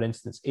 So, for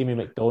instance, Amy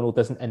McDonald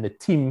isn't in the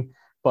team,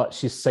 but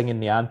she's singing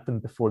the anthem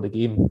before the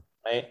game,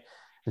 right?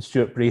 And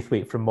Stuart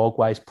Braithwaite from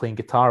Mogwai's playing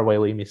guitar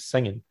while Amy's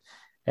singing.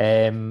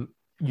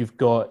 You've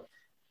got...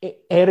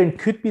 Erin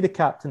could be the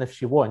captain if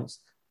she wants,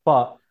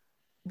 but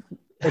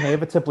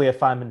inevitably,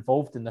 if I'm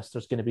involved in this,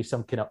 there's going to be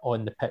some kind of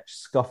on-the-pitch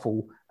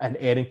scuffle, and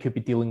Erin could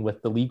be dealing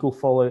with the legal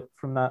fallout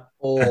from that.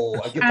 Oh,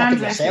 are you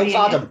picking yourself,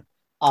 Adam?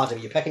 Adam,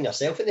 you're picking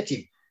yourself in the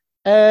team?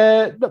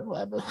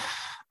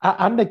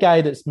 I'm the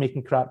guy that's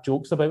making crap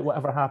jokes about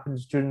whatever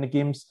happens during the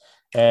games.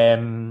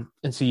 And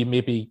so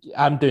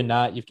I'm doing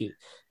that. You've got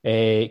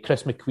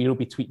Chris McQueen will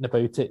be tweeting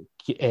about it.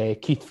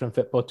 Keith from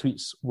Football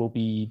Tweets will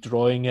be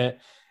drawing it.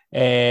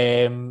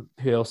 Who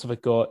else have I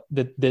got?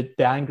 The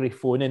angry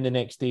phone in the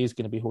next day is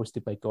going to be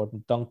hosted by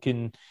Gordon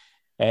Duncan.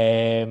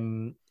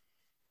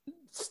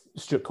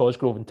 Stuart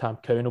Cosgrove and Tam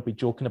Cowan will be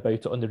joking about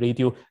it on the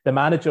radio. The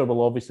manager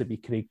will obviously be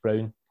Craig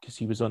Brown because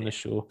he was on the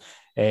show.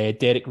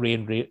 Derek Ray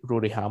and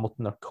Rory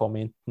Hamilton are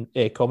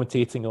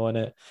commentating on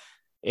it.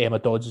 Emma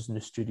Dodds is in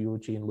the studio.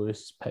 Jane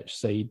Lewis pitch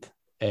side.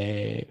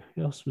 Who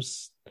else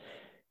was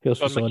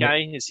John on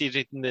Mackay, is he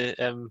reading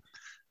the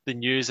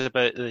news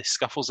about the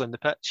scuffles on the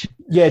pitch?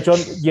 Yeah, John.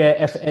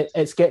 Yeah, if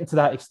it's getting to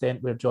that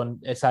extent where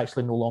it's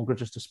actually no longer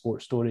just a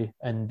sports story,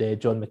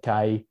 and John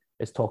Mackay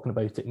is talking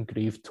about it in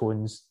grave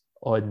tones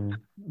on.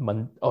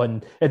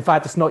 In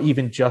fact, it's not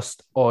even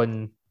just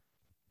on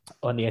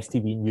the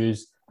STV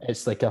News.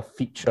 It's like a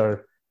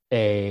feature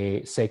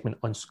segment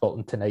on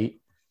Scotland Tonight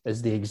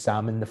as they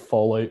examine the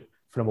fallout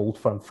from Old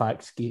Firm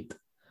Factsgate.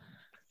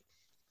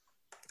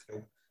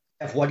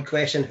 If one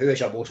question, who is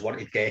your most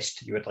wanted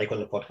guest you would like on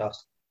the podcast?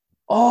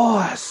 Oh,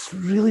 that's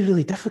really,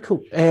 really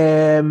difficult.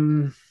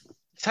 Is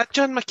that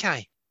John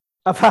Mackay?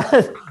 I've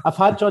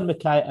had John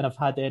Mackay and I've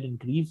had Erin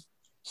Grieve.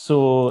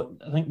 So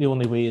I think the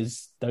only way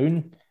is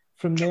down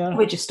from there.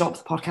 We just stop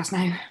the podcast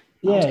now.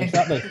 Yeah,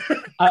 exactly.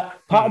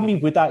 Part of me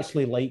would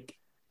actually like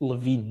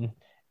Levine.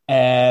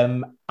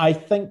 I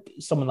think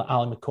someone like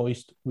Alan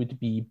McCoist would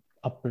be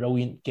a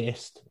brilliant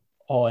guest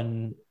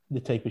on the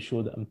type of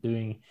show that I'm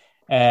doing.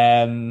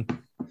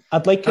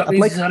 I'd like a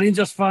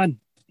Rangers fan.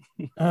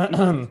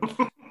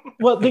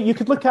 Well, you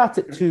could look at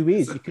it two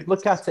ways. You could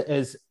look at it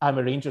as I'm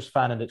a Rangers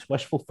fan and it's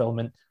wish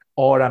fulfillment,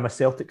 or I'm a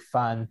Celtic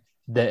fan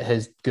that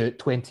has got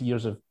 20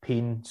 years of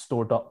pain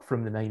stored up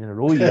from the 9 in a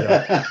row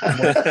era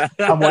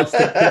and wants to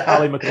put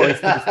Ali McCoy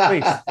to his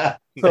place.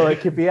 So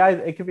it could be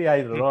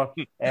either or.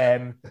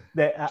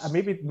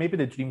 Maybe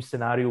the dream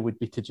scenario would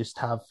be to just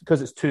have,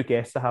 because it's two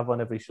guests to have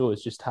on every show,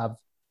 is just have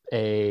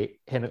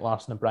Henrik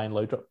Larsson and Brian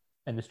Laudrup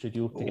in the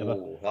studio together.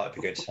 Oh, that would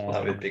be good.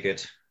 That would be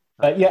good.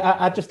 But yeah,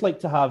 I'd just like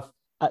to have,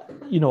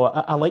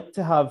 I like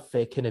to have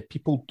kind of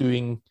people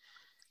doing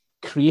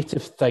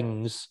creative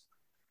things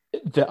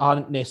that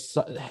aren't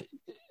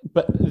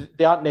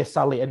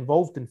necessarily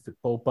involved in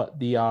football, but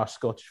they are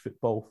Scottish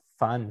football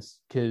fans.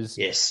 Because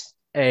yes,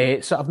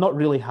 so I've not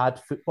really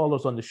had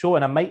footballers on the show,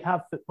 and I might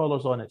have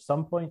footballers on at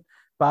some point.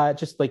 But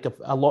just like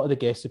a lot of the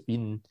guests have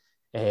been,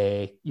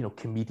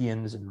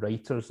 comedians and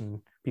writers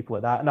and people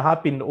like that. And I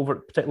have been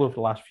particularly over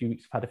the last few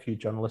weeks, I've had a few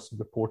journalists and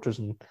reporters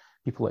and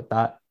people like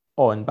that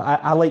on.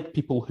 But I like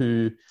people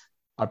who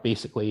are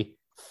basically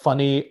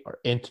funny or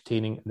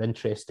entertaining and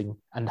interesting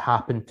and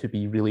happen to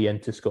be really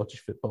into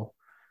Scottish football.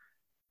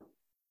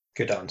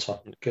 Good answer.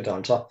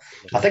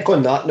 I think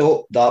on that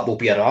note, that will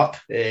be a wrap.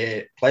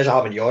 Pleasure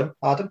having you on,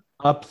 Adam.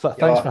 Thanks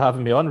for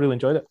having me on. Really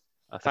enjoyed it.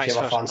 Thanks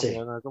for fancy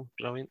coming on, Adam.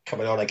 Brilliant.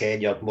 Coming on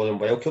again, you're more than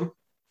welcome.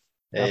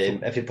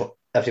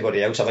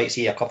 Everybody else, I might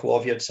see a couple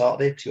of you on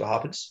Saturday, see what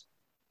happens.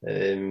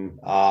 And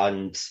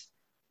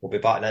we'll be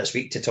back next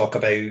week to talk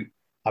about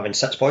having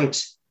 6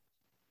 points.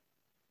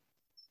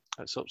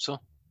 Let's hope so.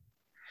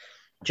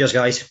 Cheers,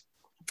 guys.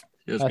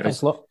 Cheers, guys.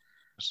 Thanks a lot.